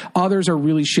podcast. Others are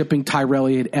really shipping Tyrell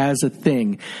Elliot as a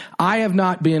thing. I have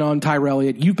not been on Tyrell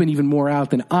Elliott. You've been even more out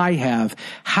than I have.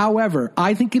 However,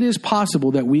 I think it is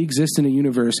possible that we exist in a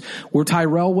universe where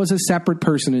Tyrell was a separate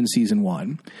person in season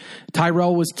 1.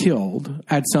 Tyrell was killed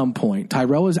at some point.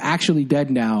 Tyrell is actually dead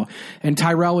now, and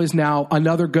Tyrell is now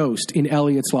another ghost in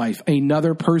Elliott's life,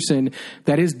 another person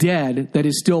that is dead that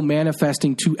is still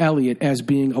manifesting to Elliott as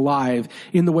being alive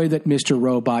in the way that Mr.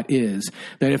 Robot is.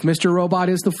 That if Mr. Robot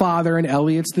is the father and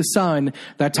Elliott's the son,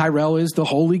 that Tyrell is the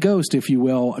Holy Ghost, if you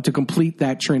will, to complete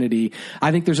that trinity.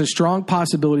 I think there's a strong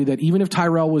possibility that even if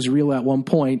Tyrell was real at one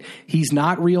point, he's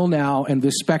not real now, and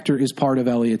this specter is part of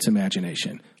Elliott's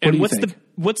imagination. What do you think?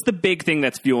 What's the big thing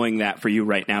that's fueling that for you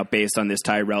right now based on this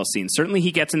Tyrell scene? Certainly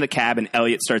he gets in the cab and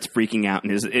Elliott starts freaking out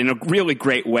and is in a really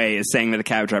great way is saying to the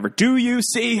cab driver, do you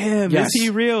see him? Yes. Is he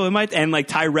real? And like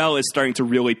Tyrell is starting to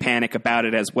really panic about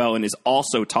it as well and is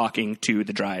also talking to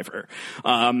the driver.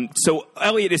 So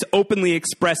Elliott is openly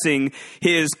expressing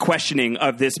his questioning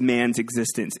of this man's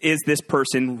existence. Is this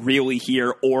person really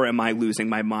here or am I losing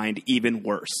my mind? Even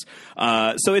worse.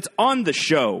 So it's on the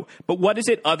show, but what is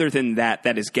it other than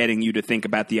that is getting you to think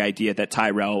about the idea that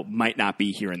Tyrell might not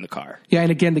be here in the car? Yeah,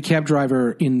 and again, the cab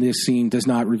driver in this scene does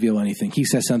not reveal anything. He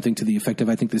says something to the effect of,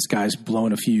 I think this guy's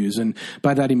blowing a fuse, and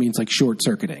by that he means like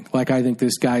short-circuiting. Like, I think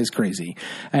this guy is crazy.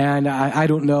 And I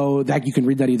don't know, that you can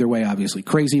read that either way, obviously.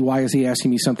 Crazy, why is he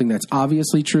asking me something that's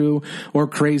obviously true? Or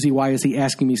crazy, why is he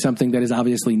asking me something that is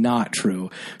obviously not true?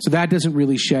 So that doesn't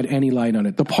really shed any light on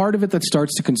it. The part of it that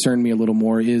starts to concern me a little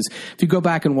more is, if you go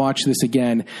back and watch this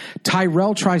again,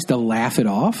 Tyrell tries to laugh it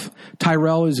off.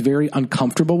 Tyrell is very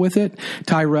uncomfortable with it.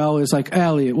 Tyrell is like,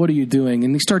 Elliott, what are you doing?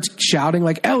 And he starts shouting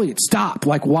like, Elliott, stop.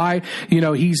 Like, why?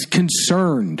 He's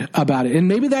concerned about it. And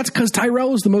maybe that's because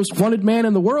Tyrell is the most wanted man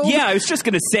in the world. Yeah, I was just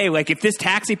going to say, like, if this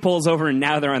taxi pulls over and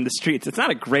now they're on the streets, it's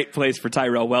not a great place for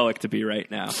Tyrell Wellick to be right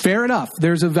now. Fair enough.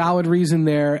 There's a valid reason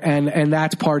there, and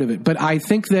that's part of it. But I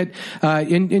think that,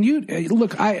 and you,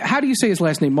 look, how do you say his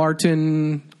last name?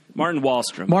 Martin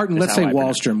Wallstrom. Let's say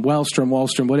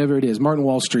Wallstrom, whatever it is. Martin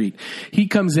Wall Street. He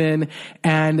comes in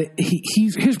and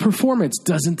his performance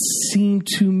doesn't seem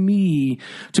to me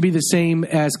to be the same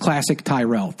as classic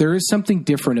Tyrell. There is something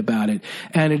different about it.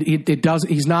 And it doesn't,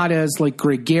 he's not as like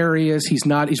gregarious. He's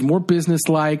more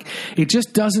businesslike. It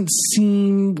just doesn't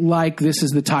seem like this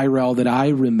is the Tyrell that I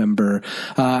remember.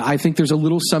 I think there's a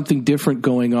little something different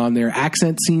going on there.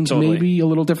 Accent seems maybe a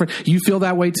little different. You feel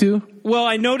that way too? Well,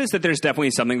 I noticed that there's definitely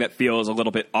something that feels a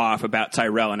little bit off about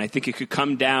Tyrell, and I think it could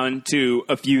come down to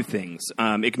a few things,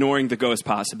 ignoring the ghost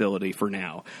possibility for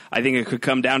now. I think it could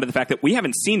come down to the fact that we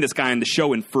haven't seen this guy on the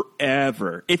show in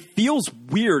forever. It feels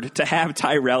weird to have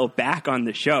Tyrell back on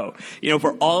the show.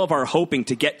 For all of our hoping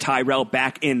to get Tyrell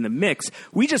back in the mix,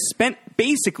 we just spent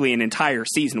basically an entire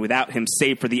season without him,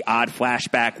 save for the odd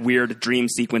flashback, weird dream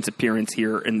sequence appearance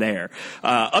here and there.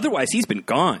 Otherwise, he's been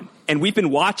gone. And we've been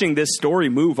watching this story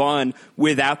move on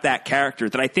without that character,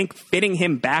 that I think fitting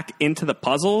him back into the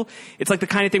puzzle, it's like the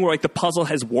kind of thing where like the puzzle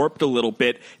has warped a little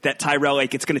bit, that Tyrell,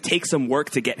 like it's going to take some work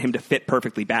to get him to fit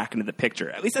perfectly back into the picture.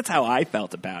 At least that's how I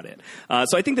felt about it.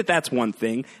 So I think that that's one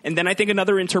thing. And then I think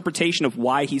another interpretation of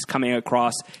why he's coming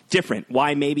across different,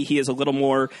 why maybe he is a little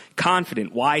more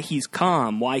confident, why he's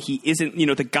calm, why he isn't,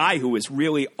 the guy who was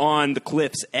really on the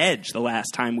cliff's edge the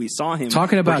last time we saw him.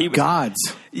 Talking about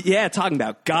gods. Yeah, talking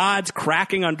about gods,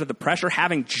 cracking under the pressure,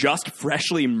 having just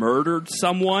freshly murdered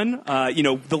someone.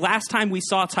 The last time we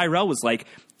saw Tyrell was like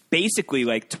basically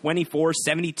like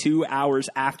 72 hours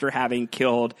after having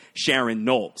killed Sharon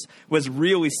Knowles. Was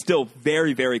really still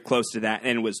very, very close to that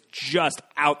and was just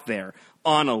out there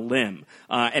on a limb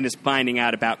and is finding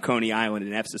out about Coney Island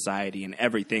and F Society and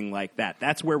everything like that.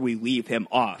 That's where we leave him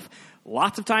off.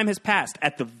 Lots of time has passed.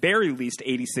 At the very least,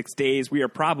 86 days. We are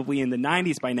probably in the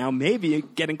 90s by now, maybe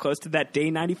getting close to that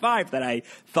day 95 that I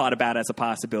thought about as a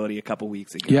possibility a couple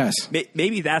weeks ago. Yes.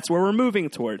 Maybe that's where we're moving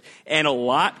toward. And a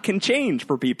lot can change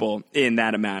for people in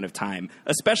that amount of time,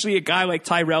 especially a guy like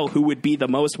Tyrell, who would be the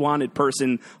most wanted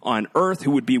person on Earth,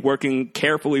 who would be working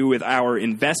carefully with our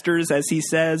investors, as he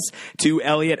says, to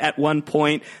Elliott at one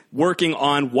point, working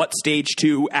on what stage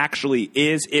 2 actually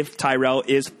is, if Tyrell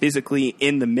is physically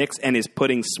in the mix and is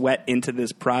putting sweat into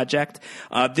this project.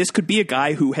 This could be a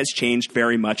guy who has changed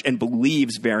very much and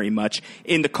believes very much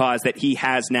in the cause that he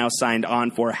has now signed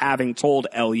on for, having told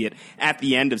Elliott at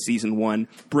the end of season 1,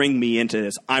 bring me into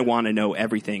this. I want to know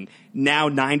everything. Now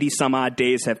 90 some odd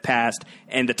days have passed,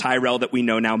 and the Tyrell that we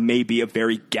know now may be a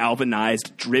very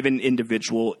galvanized, driven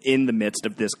individual in the midst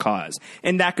of this cause.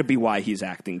 And that could be why he's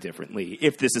acting differently,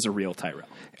 if this is a real Tyrell.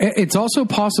 It's also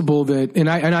possible that, and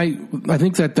I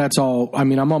think that's all, I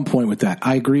mean, I'm on point with that.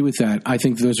 I agree with that. I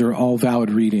think those are all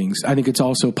valid readings. I think it's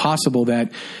also possible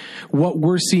that what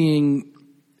we're seeing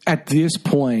at this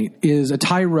point is a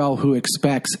Tyrell who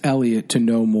expects Elliot to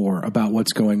know more about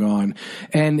what's going on.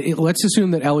 And let's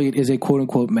assume that Elliot is a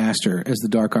quote-unquote master, as the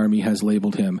Dark Army has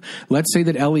labeled him. Let's say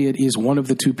that Elliot is one of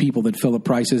the two people that Philip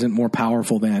Price isn't more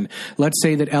powerful than. Let's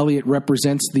say that Elliot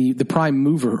represents the prime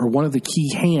mover or one of the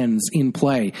key hands in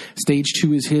play. Stage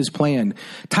 2 is his plan.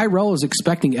 Tyrell is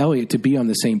expecting Elliot to be on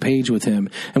the same page with him.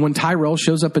 And when Tyrell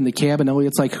shows up in the cab and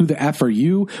Elliot's like, who the F are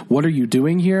you? What are you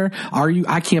doing here?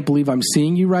 I can't believe I'm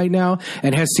seeing you right now,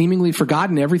 and has seemingly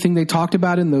forgotten everything they talked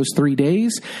about in those 3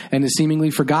 days, and has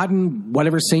seemingly forgotten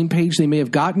whatever same page they may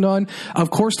have gotten on.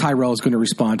 Of course Tyrell is going to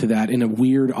respond to that in a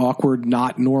weird, awkward,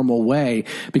 not normal way,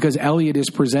 because Elliot is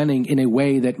presenting in a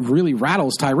way that really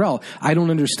rattles Tyrell. I don't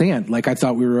understand. Like, I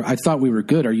thought we were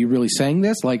good. Are you really saying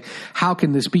this? Like, how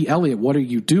can this be? Elliot, what are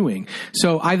you doing?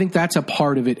 So I think that's a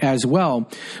part of it as well.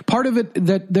 Part of it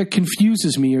that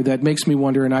confuses me, or that makes me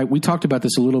wonder, and we talked about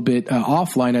this a little bit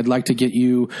offline. I'd like to get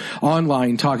you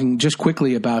online talking just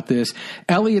quickly about this.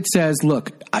 Elliot says,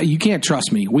 look, you can't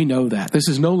trust me. We know that. This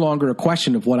is no longer a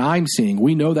question of what I'm seeing.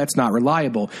 We know that's not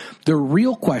reliable. The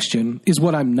real question is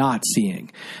what I'm not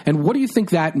seeing. And what do you think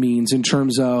that means in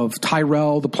terms of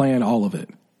Tyrell, the plan, all of it?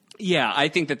 Yeah, I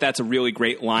think that's a really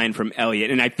great line from Elliot.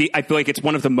 And I feel like it's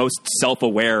one of the most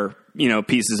self-aware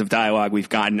pieces of dialogue we've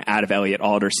gotten out of Elliot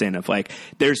Alderson, of like,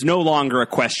 there's no longer a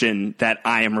question that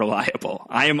I am reliable.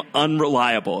 I am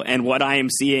unreliable. And what I am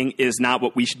seeing is not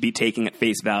what we should be taking at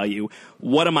face value.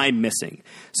 What am I missing?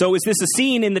 So is this a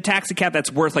scene in the taxi cab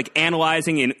that's worth like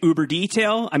analyzing in uber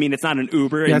detail? I mean, it's not an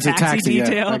Uber, yeah, in taxi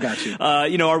detail. Yeah, I got you.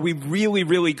 Are we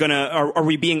really gonna, are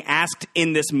we being asked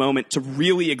in this moment to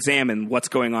really examine what's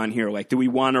going on here? Like, do we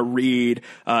want to read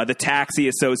the Taxi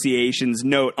Association's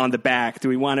note on the back? Do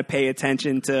we want to pay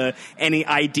attention to any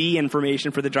ID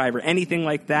information for the driver? Anything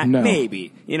like that? No.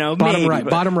 Maybe. Bottom right.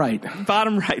 Bottom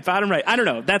right. I don't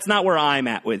know. That's not where I'm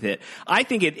at with it. I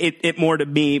think it more to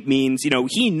me means,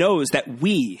 he knows that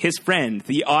we, his friend,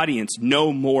 the audience,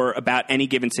 know more about any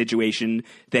given situation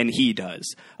than he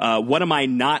does. What am I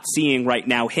not seeing right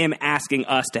now? Him asking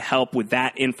us to help with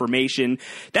that information.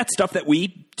 That's stuff that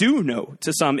we do know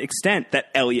to some extent that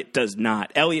Elliot does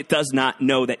not. Elliot does not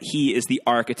know that he is the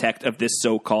architect of this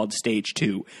so-called Stage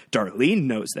 2. Darlene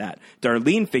knows that.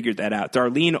 Darlene figured that out.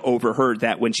 Darlene overheard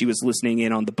that when she was listening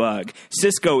in on the bug.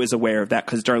 Cisco is aware of that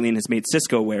because Darlene has made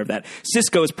Cisco aware of that.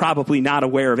 Cisco is probably not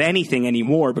aware of anything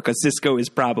anymore because Cisco is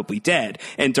probably dead,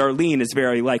 and Darlene is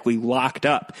very likely locked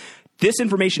up. This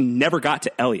information never got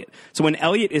to Elliot. So when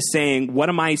Elliot is saying, what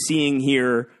am I seeing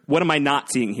here? What am I not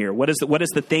seeing here? What is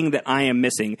the thing that I am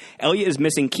missing? Elliot is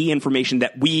missing key information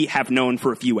that we have known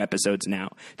for a few episodes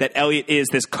now. That Elliot is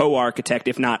this co-architect,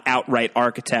 if not outright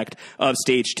architect, of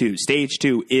Stage 2. Stage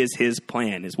 2 is his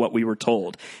plan, is what we were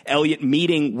told. Elliot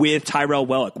meeting with Tyrell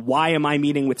Wellick. Why am I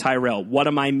meeting with Tyrell? What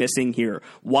am I missing here?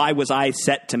 Why was I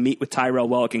set to meet with Tyrell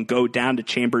Wellick and go down to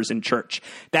Chambers and Church?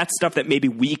 That's stuff that maybe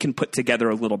we can put together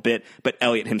a little bit, but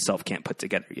Elliot himself can't put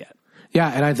together yet. Yeah,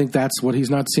 and I think that's what he's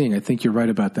not seeing. I think you're right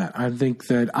about that. I think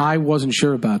that I wasn't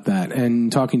sure about that,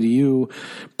 and talking to you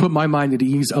put my mind at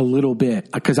ease a little bit,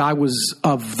 because I was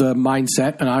of the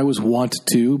mindset, and I was want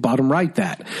to bottom right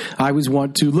that. I was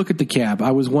want to look at the cab.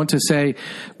 I was want to say,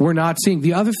 we're not seeing.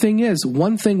 The other thing is,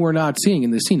 one thing we're not seeing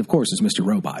in this scene, of course, is Mr.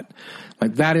 Robot.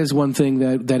 Like, that is one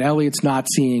thing that Elliot's not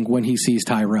seeing when he sees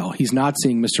Tyrell. He's not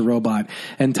seeing Mr. Robot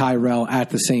and Tyrell at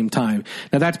the same time.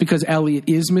 Now, that's because Elliot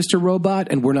is Mr. Robot,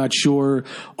 and we're not sure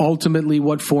ultimately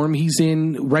what form he's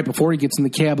in. Right before he gets in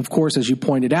the cab, of course, as you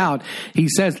pointed out, he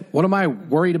says, what am I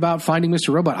worried about finding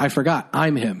Mr. Robot? I forgot.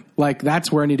 I'm him. Like,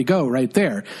 that's where I need to go right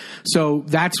there. So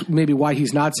that's maybe why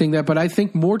he's not seeing that. But I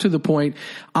think more to the point,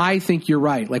 I think you're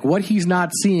right. Like, what he's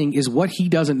not seeing is what he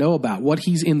doesn't know about, what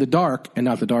he's in the dark, and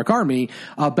not the Dark Army,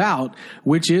 about,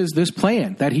 which is this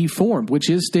plan that he formed, which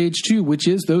is Stage 2, which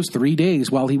is those 3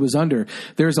 days while he was under.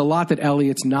 There's a lot that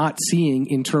Elliot's not seeing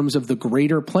in terms of the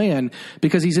greater plan plan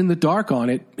because he's in the dark on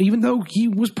it, even though he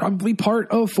was probably part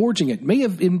of forging it. May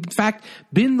have, in fact,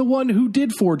 been the one who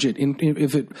did forge it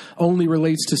if it only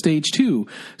relates to stage 2.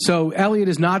 So Elliot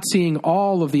is not seeing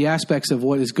all of the aspects of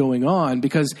what is going on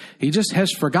because he just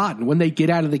has forgotten. When they get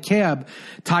out of the cab,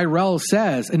 Tyrell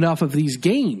says, enough of these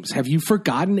games. Have you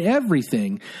forgotten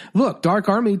everything? Look, Dark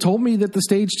Army told me that the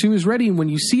stage 2 is ready, and when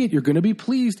you see it, you're going to be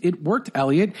pleased. It worked,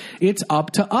 Elliot. It's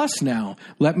up to us now.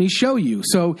 Let me show you.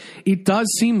 So it does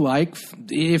seem like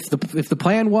if the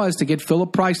plan was to get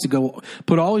Philip Price to go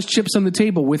put all his chips on the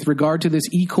table with regard to this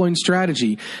eCoin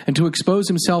strategy and to expose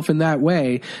himself in that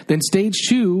way, then stage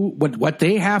 2, what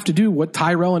they have to do, what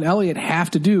Tyrell and Elliot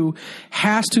have to do,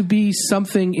 has to be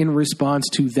something in response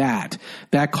to that.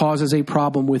 That causes a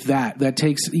problem with that. That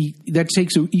takes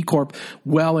eCorp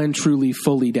well and truly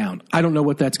fully down. I don't know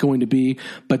what that's going to be,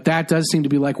 but that does seem to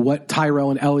be like what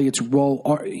Tyrell and Elliot's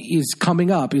role is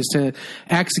coming up, is to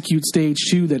execute stage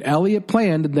 2 that Elliot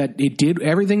planned, and that it did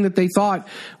everything that they thought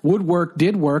would work,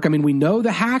 did work. I mean, we know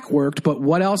the hack worked, but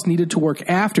what else needed to work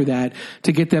after that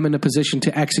to get them in a position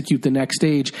to execute the next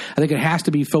stage? I think it has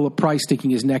to be Philip Price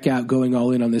sticking his neck out, going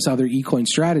all in on this other eCoin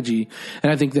strategy.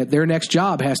 And I think that their next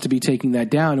job has to be taking that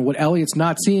down. And what Elliot's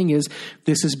not seeing is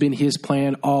this has been his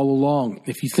plan all along.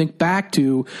 If you think back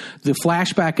to the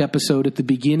flashback episode at the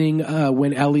beginning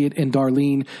when Elliot and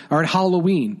Darlene are at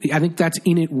Halloween, I think that's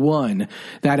in it 1,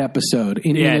 that episode.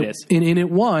 It is. In it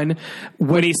 1.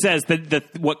 When he says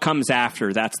that what comes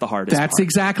after, that's the hardest part. That's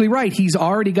exactly right. He's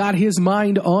already got his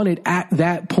mind on it at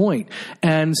that point.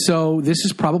 And so this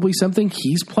is probably something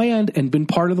he's planned and been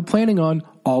part of the planning on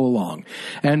all along.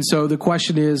 And so the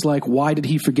question is, like, why did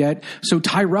he forget? So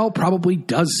Tyrell probably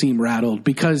does seem rattled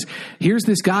because here's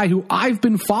this guy who I've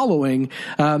been following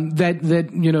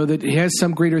that has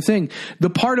some greater thing.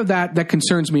 The part of that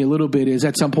concerns me a little bit is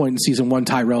at some point in season 1,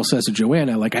 Tyrell says to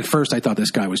Joanna, like, at first I thought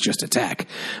this guy was just a tech,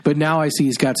 but now I see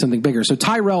he's got something bigger. So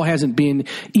Tyrell hasn't been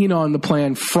in on the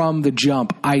plan from the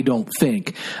jump, I don't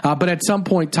think. But at some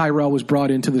point, Tyrell was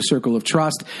brought into the circle of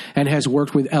trust and has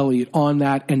worked with Elliot on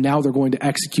that, and now they're going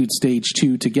to execute stage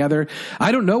 2 together.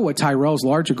 I don't know what Tyrell's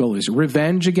larger goal is.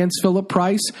 Revenge against Philip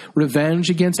Price? Revenge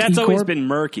against That's eCorp? always been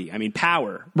murky. I mean,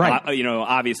 power. Right.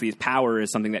 Obviously his power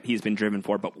is something that he's been driven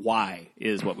for, but why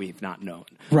is what we've not known.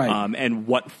 Right. And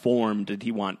what form did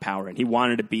he want power in? He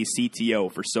wanted to be CTO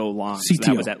for so long. CTO.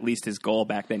 So that was at least his goal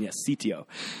back then. Yes, CTO.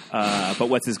 But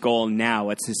what's his goal now?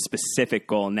 What's his specific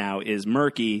goal now is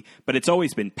murky, but it's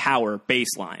always been power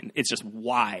baseline. It's just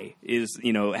why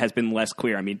has been less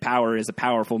clear. I mean, power is a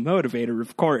powerful motivator,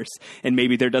 of course, and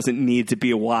maybe there doesn't need to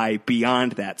be a why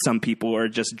beyond that. Some people are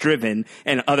just driven,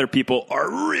 and other people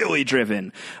are really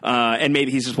driven, and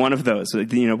maybe he's just one of those.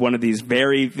 One of these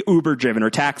very Uber driven or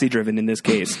taxi driven in this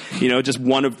case. Just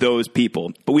one of those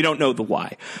people, but we don't know the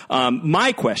why.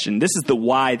 My question: this is the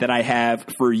why that I have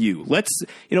for you. Let's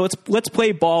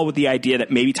play ball with the idea that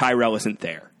maybe Tyrell isn't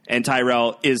there. And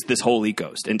Tyrell is this holy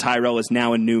ghost. And Tyrell is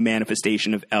now a new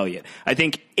manifestation of Elliot. I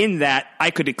think in that,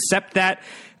 I could accept that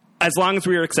as long as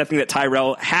we are accepting that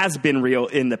Tyrell has been real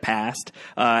in the past.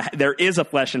 There is a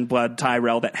flesh and blood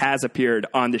Tyrell that has appeared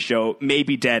on the show,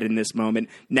 maybe dead in this moment,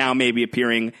 now maybe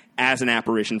appearing as an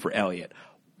apparition for Elliot.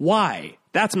 Why?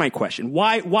 That's my question.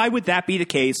 Why would that be the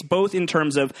case, both in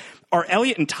terms of, are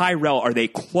Elliot and Tyrell, are they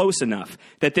close enough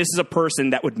that this is a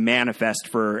person that would manifest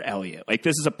for Elliot? Like,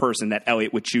 this is a person that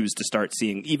Elliot would choose to start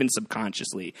seeing, even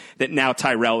subconsciously, that now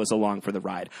Tyrell is along for the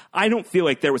ride. I don't feel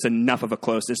like there was enough of a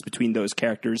closeness between those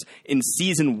characters in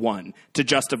season 1 to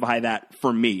justify that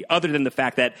for me, other than the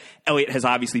fact that Elliot has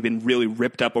obviously been really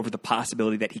ripped up over the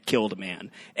possibility that he killed a man,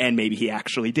 and maybe he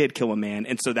actually did kill a man,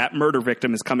 and so that murder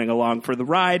victim is coming along for the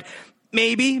ride.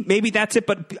 Maybe that's it.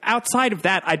 But outside of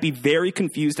that, I'd be very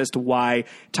confused as to why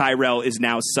Tyrell is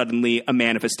now suddenly a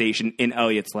manifestation in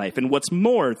Elliot's life. And what's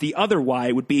more, the other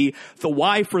why would be the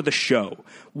why for the show.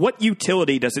 What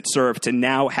utility does it serve to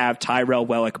now have Tyrell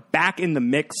Wellick back in the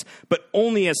mix, but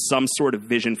only as some sort of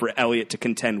vision for Elliot to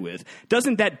contend with?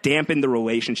 Doesn't that dampen the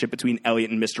relationship between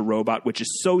Elliot and Mr. Robot, which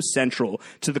is so central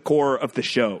to the core of the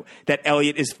show? That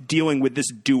Elliot is dealing with this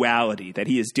duality, that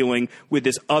he is dealing with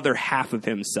this other half of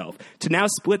himself. To now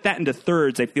split that into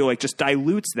thirds, I feel like just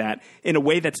dilutes that in a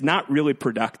way that's not really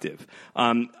productive.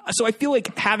 So I feel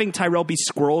like having Tyrell be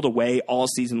squirreled away all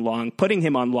season long, putting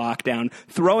him on lockdown,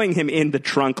 throwing him in the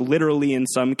trunk literally in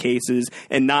some cases,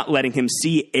 and not letting him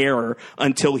see air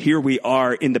until here we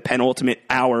are in the penultimate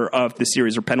hour of the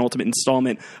series or penultimate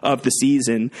installment of the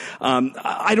season.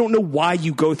 I don't know why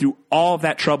you go through all of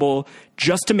that trouble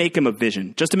just to make him a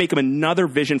vision, just to make him another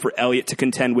vision for Elliot to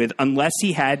contend with, unless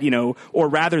he had, or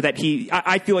rather that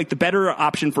I feel like the better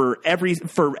option for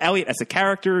Elliot as a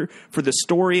character, for the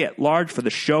story at large, for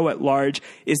the show at large,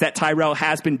 is that Tyrell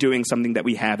has been doing something that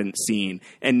we haven't seen,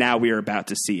 and now we are about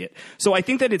to see it. So I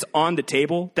think that it's on the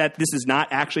table that this is not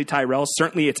actually Tyrell.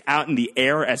 Certainly it's out in the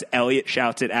air as Elliot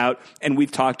shouts it out, and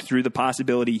we've talked through the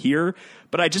possibility here.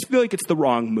 But I just feel like it's the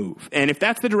wrong move. And if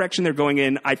that's the direction they're going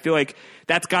in, I feel like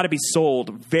that's got to be sold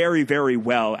very, very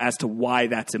well as to why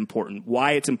that's important.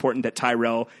 Why it's important that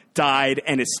Tyrell died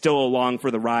and is still along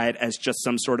for the ride as just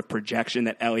some sort of projection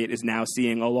that Elliot is now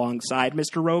seeing alongside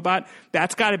Mr. Robot.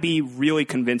 That's got to be really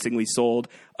convincingly sold.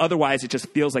 Otherwise, it just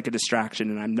feels like a distraction,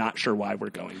 and I'm not sure why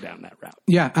we're going down that route.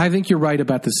 Yeah, I think you're right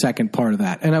about the second part of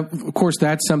that. And of course,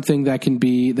 that's something that can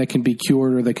be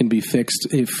cured or that can be fixed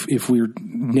if we're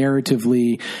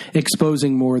narratively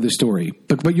exposing more of the story.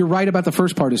 But you're right about the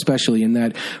first part, especially in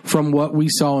that from what we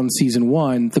saw in season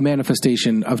 1, the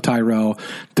manifestation of Tyrell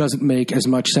doesn't make as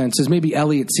much sense as maybe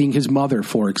Elliot seeing his mother,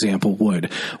 for example,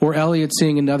 would, or Elliot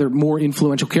seeing another more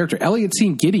influential character. Elliot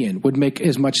seeing Gideon would make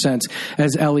as much sense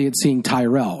as Elliot seeing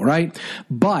Tyrell, right?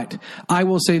 But I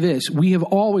will say this, we have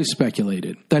always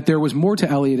speculated that there was more to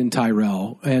Elliot and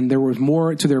Tyrell, and there was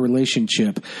more to their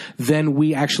relationship than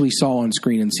we actually saw on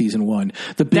screen in season 1.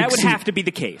 That would have to be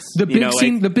the case. The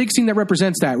big scene that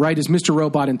represents that, right, is Mr.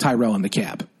 Robot and Tyrell in the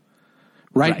cab.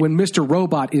 Right? When Mr.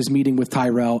 Robot is meeting with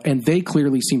Tyrell, and they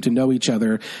clearly seem to know each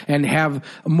other and have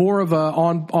more of a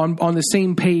on the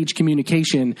same page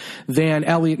communication than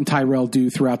Elliot and Tyrell do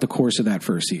throughout the course of that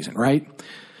first season, right?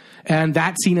 And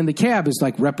that scene in the cab is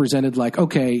like represented like,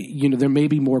 okay, there may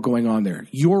be more going on there.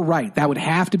 You're right. That would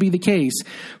have to be the case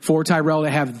for Tyrell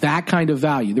to have that kind of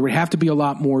value. There would have to be a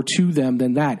lot more to them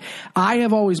than that. I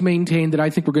have always maintained that I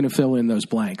think we're going to fill in those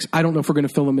blanks. I don't know if we're going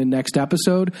to fill them in next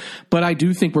episode, but I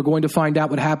do think we're going to find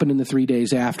out what happened in the 3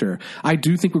 days after. I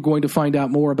do think we're going to find out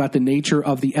more about the nature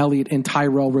of the Elliot and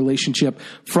Tyrell relationship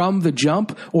from the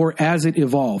jump or as it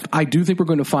evolved. I do think we're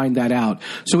going to find that out.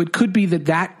 So it could be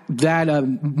that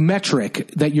metric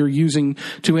that you're using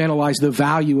to analyze the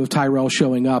value of Tyrell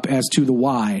showing up as to the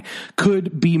why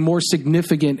could be more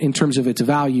significant in terms of its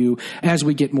value as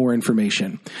we get more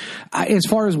information. As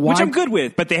far as why, which I'm good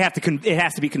with, but it has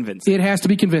to be convincing. It has to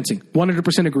be convincing.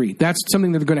 100% agree. That's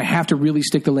something that they're going to have to really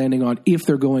stick the landing on if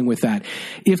they're going with that.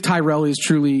 If Tyrell is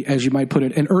truly, as you might put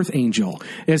it, an Earth Angel,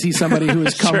 as he's somebody who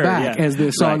has come back as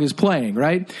the song is playing,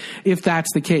 right? If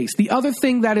that's the case. The other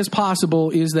thing that is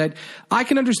possible is that I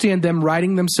can understand them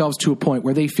writing themselves to a point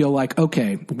where they feel like,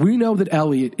 okay, we know that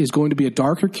Elliot is going to be a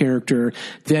darker character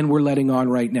than we're letting on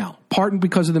right now. Partly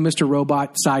because of the Mr.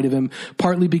 Robot side of him,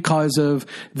 partly because of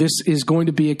this is going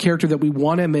to be a character that we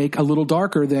want to make a little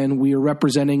darker than we are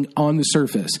representing on the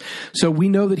surface. So we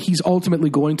know that he's ultimately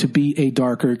going to be a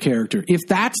darker character. If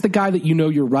that's the guy that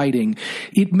you're writing,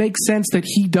 it makes sense that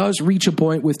he does reach a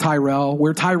point with Tyrell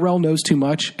where Tyrell knows too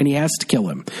much and he has to kill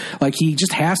him. Like he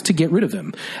just has to get rid of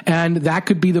him. And that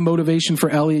could be the motivation for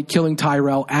Elliot killing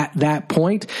Tyrell at that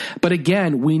point. But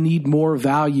again, we need more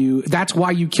value. That's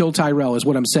why you kill Tyrell is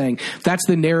what I'm saying. That's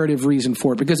the narrative reason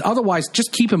for it, because otherwise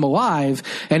just keep him alive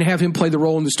and have him play the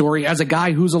role in the story as a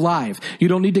guy who's alive. You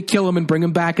don't need to kill him and bring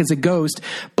him back as a ghost.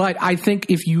 But I think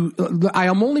I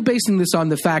am only basing this on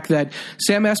the fact that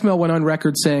Sam Esmail went on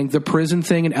record saying the prison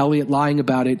thing and Elliot lying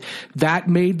about it, that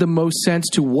made the most sense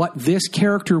to what this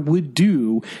character would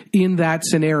do in that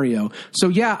scenario. So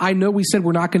yeah, I know we said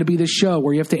we're not going to be this show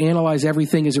where you have to analyze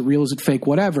everything. Is it real? Is it fake?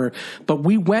 Whatever. But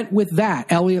we went with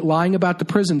that, Elliot lying about the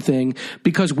prison thing,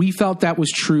 because we felt that was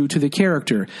true to the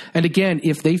character. And again,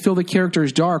 if they feel the character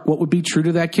is dark, what would be true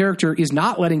to that character is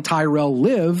not letting Tyrell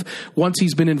live once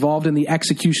he's been involved in the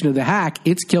execution of the hack.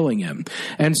 It's killing him.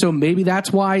 And so maybe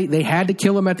that's why they had to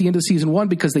kill him at the end of season 1,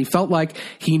 because they felt like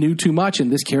he knew too much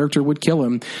and this character would kill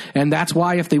him. And that's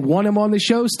why if they want him on the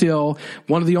show still,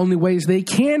 one of the only ways they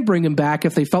can bring him back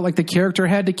if they felt like the character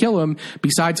had to kill him,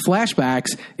 besides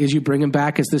flashbacks, is you bring him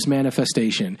back as this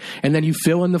manifestation. And then you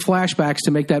fill in the flashbacks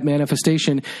to make that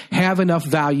manifestation have enough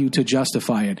value to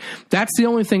justify it. That's the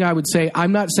only thing I would say.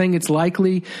 I'm not saying it's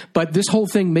likely, but this whole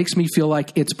thing makes me feel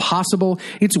like it's possible.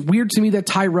 It's weird to me that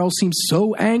Tyrell seems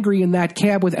so angry in that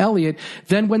cab with Elliot.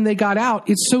 Then when they got out,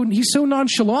 he's so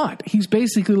nonchalant. He's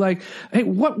basically like, hey,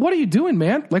 what are you doing,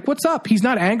 man? Like, what's up? He's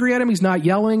not angry at him. He's not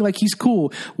yelling. Like, he's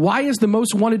cool. Why is the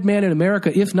most wanted man in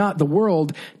America, if not the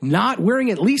world, not wearing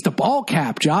at least a ball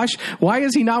cap, Josh? Why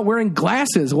is he not wearing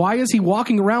glasses? Why is he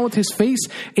walking around with his face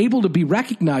able to be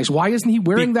recognized? Why isn't he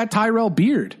wearing that Tyrell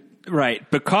beard? Right,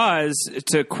 because,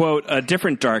 to quote a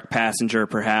different dark passenger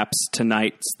perhaps,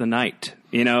 tonight's the night.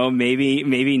 You know,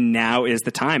 maybe now is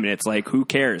the time, and it's like, who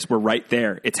cares? We're right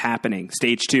there. It's happening.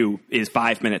 Stage 2 is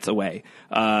 5 minutes away.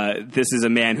 This is a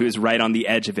man who is right on the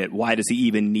edge of it. Why does he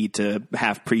even need to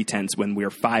have pretense when we're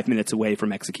 5 minutes away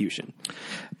from execution?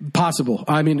 Possible.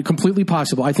 I mean, completely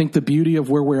possible. I think the beauty of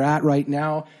where we're at right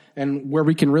now and where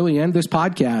we can really end this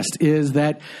podcast is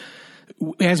that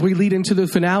as we lead into the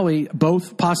finale,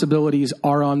 both possibilities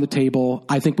are on the table.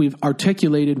 I think we've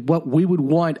articulated what we would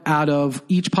want out of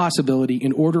each possibility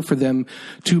in order for them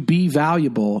to be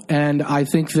valuable. And I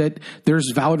think that there's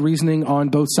valid reasoning on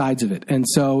both sides of it. And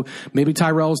so maybe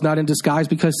Tyrell's not in disguise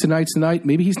because tonight's the night.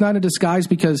 Maybe he's not in disguise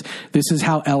because this is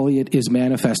how Elliot is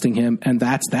manifesting him. And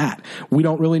that's that. We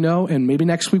don't really know. And maybe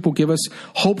next week will give us,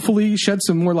 hopefully, shed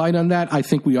some more light on that. I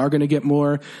think we are going to get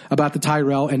more about the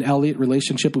Tyrell and Elliot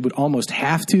relationship. We would almost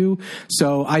have to.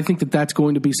 So I think that that's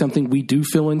going to be something we do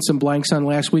fill in some blanks on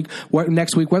next week.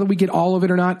 Whether we get all of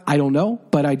it or not, I don't know.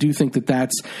 But I do think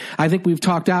I think we've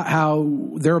talked out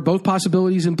how there are both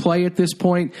possibilities in play at this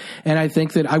point. And I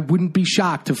think that I wouldn't be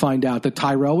shocked to find out that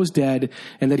Tyrell was dead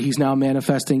and that he's now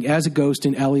manifesting as a ghost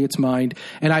in Elliot's mind.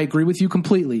 And I agree with you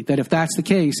completely that if that's the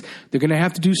case, they're going to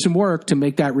have to do some work to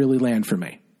make that really land for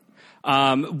me.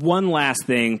 One last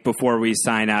thing before we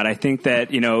sign out. I think that,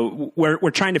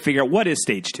 we're trying to figure out what is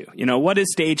stage 2. What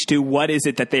is stage 2? What is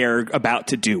it that they are about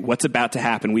to do? What's about to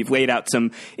happen? We've laid out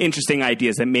some interesting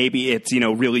ideas that maybe it's,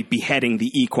 really beheading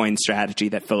the eCoin strategy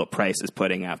that Philip Price is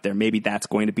putting out there. Maybe that's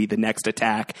going to be the next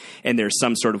attack and there's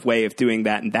some sort of way of doing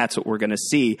that. And that's what we're going to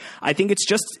see. I think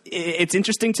it's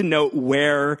interesting to note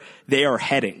where they are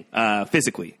heading,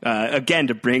 physically. Again,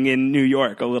 to bring in New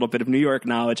York, a little bit of New York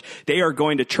knowledge. They are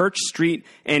going to Church Street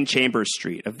and Chambers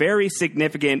Street, a very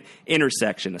significant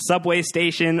intersection, a subway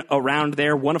station around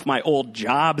there. One of my old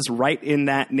jobs right in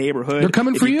that neighborhood. They're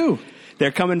coming for you.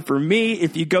 They're coming for me.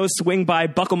 If you go swing by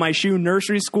Buckle My Shoe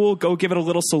Nursery School, go give it a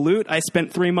little salute. I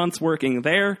spent 3 months working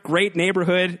there. Great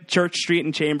neighborhood. Church Street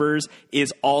and Chambers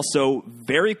is also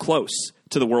very close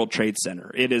to the World Trade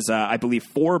Center. It is, I believe,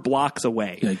 4 blocks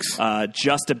away. Yikes.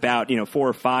 Just about, 4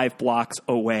 or 5 blocks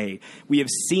away. We have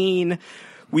seen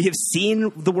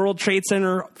the World Trade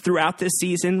Center throughout this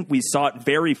season. We saw it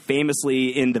very famously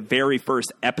in the very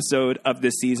first episode of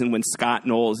this season when Scott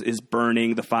Knowles is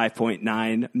burning the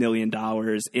 $5.9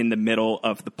 million in the middle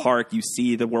of the park. You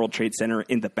see the World Trade Center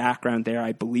in the background there.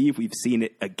 I believe we've seen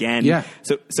it again. Yeah.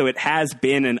 So it has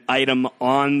been an item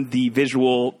on the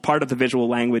part of the visual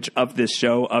language of this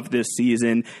show, of this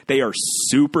season. They are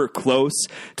super close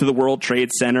to the World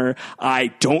Trade Center. I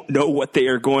don't know what they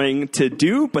are going to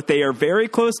do, but they are very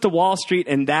close to Wall Street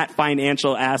and that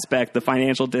financial aspect, the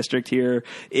financial district here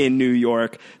in New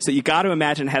York. So you got to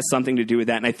imagine it has something to do with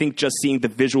that. And I think just seeing the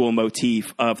visual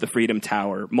motif of the Freedom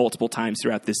Tower multiple times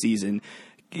throughout the season,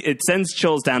 it sends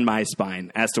chills down my spine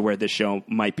as to where this show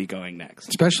might be going next.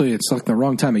 Especially it's like the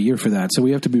wrong time of year for that, so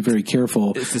we have to be very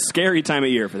careful. It's a scary time of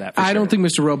year for that. I don't think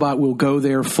Mr. Robot will go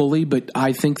there fully, but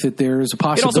I think that there's a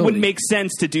possibility. It also wouldn't make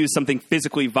sense to do something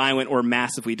physically violent or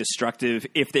massively destructive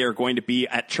if they are going to be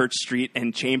at Church Street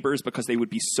and Chambers because they would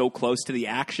be so close to the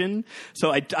action.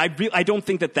 So I don't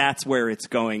think that that's where it's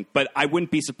going, but I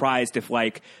wouldn't be surprised if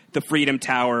the Freedom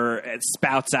Tower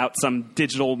spouts out some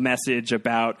digital message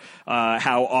about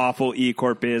how awful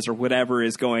E-Corp is or whatever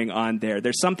is going on there.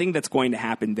 There's something that's going to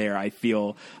happen there. I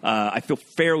feel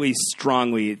fairly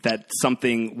strongly that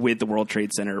something with the World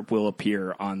Trade Center will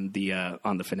appear on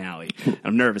the finale.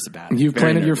 I'm nervous about it. You've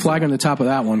planted your flag on the top of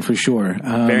that one for sure.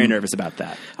 Very nervous about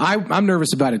that. I'm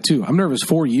nervous about it too. I'm nervous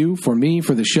for you, for me,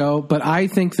 for the show, but I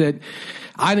think the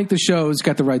show's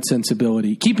got the right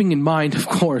sensibility. Keeping in mind, of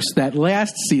course, that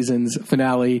last season's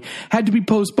finale had to be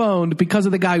postponed because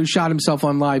of the guy who shot himself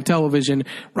on live television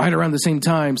right around the same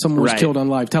time someone was killed on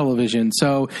live television.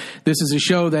 So this is a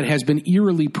show that has been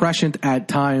eerily prescient at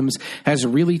times, has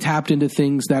really tapped into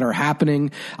things that are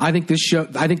happening. I think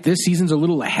this season's a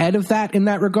little ahead of that in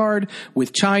that regard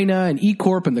with China and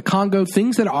E-Corp and the Congo,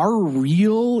 things that are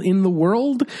real in the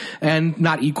world, and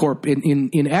not E-Corp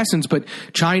in essence, but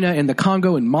China and the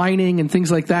Congo and mining and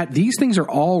things like that. These things are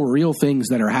all real things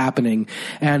that are happening,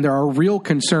 and there are real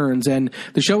concerns, and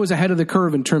the show is ahead of the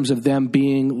curve in terms of them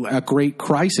being a great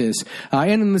crisis,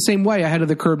 and in the same way ahead of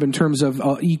the curve in terms of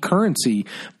e-currency.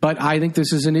 But I think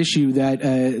this is an issue that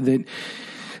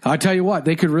I'll tell you what,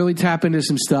 they could really tap into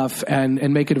some stuff and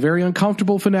make it a very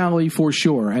uncomfortable finale for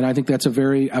sure. And I think that's a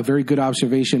very good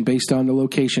observation based on the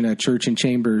location at Church and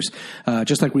Chambers.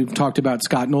 Just like we've talked about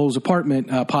Scott Knowles' apartment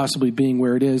possibly being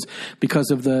where it is because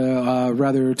of the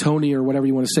rather Tony or whatever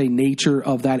you want to say nature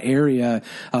of that area.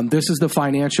 This is the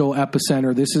financial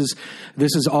epicenter. This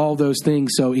is all those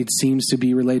things. So it seems to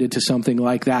be related to something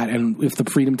like that. And if the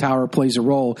Freedom Tower plays a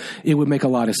role, it would make a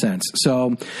lot of sense.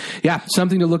 So yeah,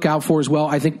 something to look out for as well.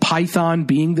 I think Python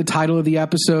being the title of the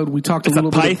episode. We talked a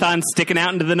little bit. Python sticking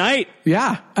out into the night.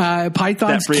 Yeah. Python's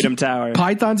that Freedom Tower.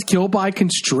 Python's killed by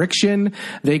constriction.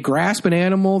 They grasp an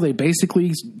animal. They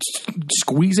basically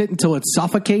squeeze it until it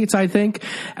suffocates, I think.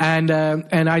 And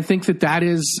I think that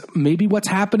is maybe what's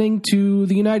happening to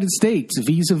the United States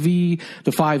vis-a-vis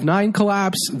the 5-9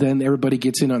 collapse. Then everybody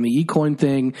gets in on the eCoin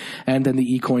thing, and then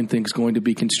the eCoin thing's going to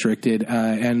be constricted.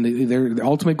 And they're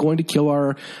ultimately going to kill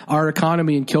our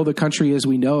economy and kill the country as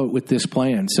we know it with this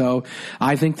plan. So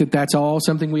I think that's all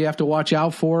something we have to watch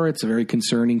out for. It's very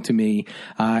concerning to me.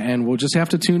 And we'll just have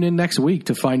to tune in next week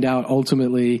to find out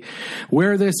ultimately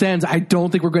where this ends. I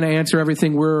don't think we're going to answer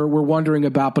everything we're wondering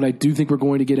about, but I do think we're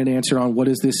going to get an answer on what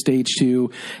is this stage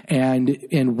 2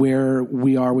 and where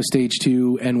we are with stage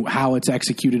 2 and how it's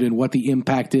executed and what the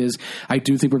impact is. I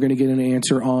do think we're going to get an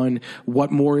answer on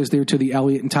what more is there to the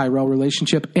Elliot and Tyrell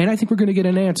relationship. And I think we're going to get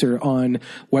an answer on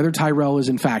whether Tyrell is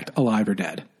in fact alive or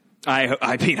dead.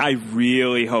 I mean, I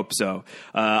really hope so.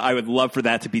 I would love for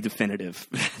that to be definitive.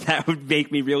 That would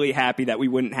make me really happy that we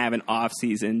wouldn't have an off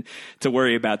season to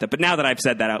worry about that. But now that I've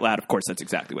said that out loud, of course, that's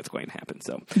exactly what's going to happen.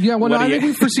 So yeah, well, I think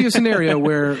we foresee a scenario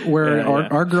where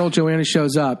our girl Joanna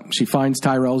shows up. She finds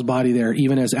Tyrell's body there,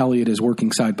 even as Elliot is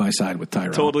working side by side with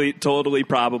Tyrell. Totally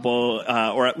probable,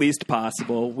 or at least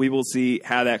possible. We will see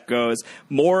how that goes.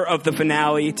 More of the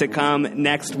finale to come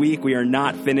next week. We are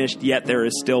not finished yet. There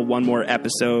is still one more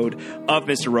episode of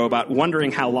Mr. Robot.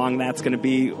 Wondering how long that's going to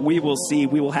be. We will see.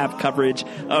 We will have coverage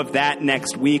of that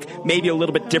next week, maybe a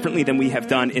little bit differently than we have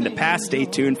done in the past. Stay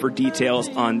tuned for details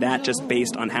on that, just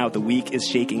based on how the week is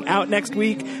shaking out next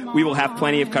week. We will have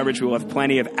plenty of coverage. We will have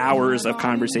plenty of hours of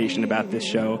conversation about this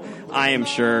show, I am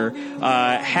sure.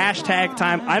 Hashtag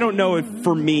time. I don't know if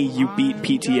for me you beat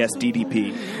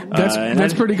PTSDDP.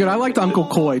 That's pretty good. I liked Uncle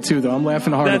Coy too, though. I'm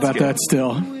laughing hard about that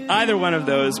still. Either one of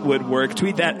those would work.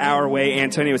 Tweet that our way.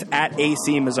 Antonio is at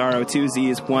AC Mazzaro, 2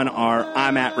 Z's, 1 R.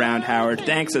 I'm at Round Howard.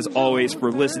 Thanks as always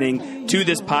for listening to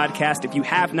this podcast. If you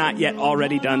have not yet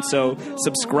already done so,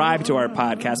 subscribe to our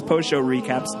podcast,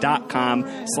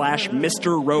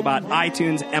 postshowrecaps.com/Mr. Robot,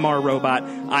 iTunes, MR Robot,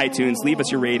 iTunes. Leave us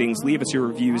your ratings. Leave us your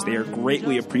reviews. They are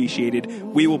greatly appreciated.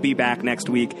 We will be back next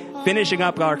week, finishing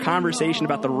up our conversation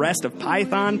about the rest of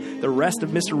Python, the rest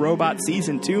of Mr. Robot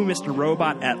Season 2, Mr.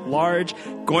 Robot at Large.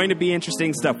 Going to be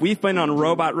interesting stuff. We've been on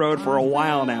Robot Road for a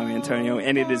while now, Antonio,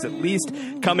 and it is at least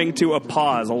coming to a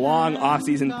pause, a long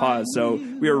off-season pause. So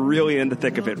we are really in the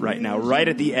thick of it right now, right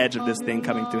at the edge of this thing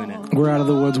coming to an end. We're out of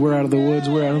the woods. We're out of the woods.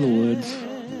 We're out of the woods.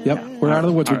 Yep, yeah, we're out of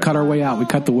the woods. We cut our way out. We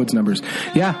cut the woods numbers.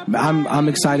 Yeah, I'm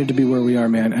excited to be where we are,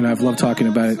 man, and I've loved talking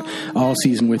about it all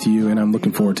season with you, and I'm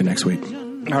looking forward to next week.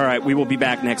 All right, we will be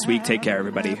back next week. Take care,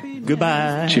 everybody.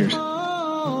 Goodbye. Cheers.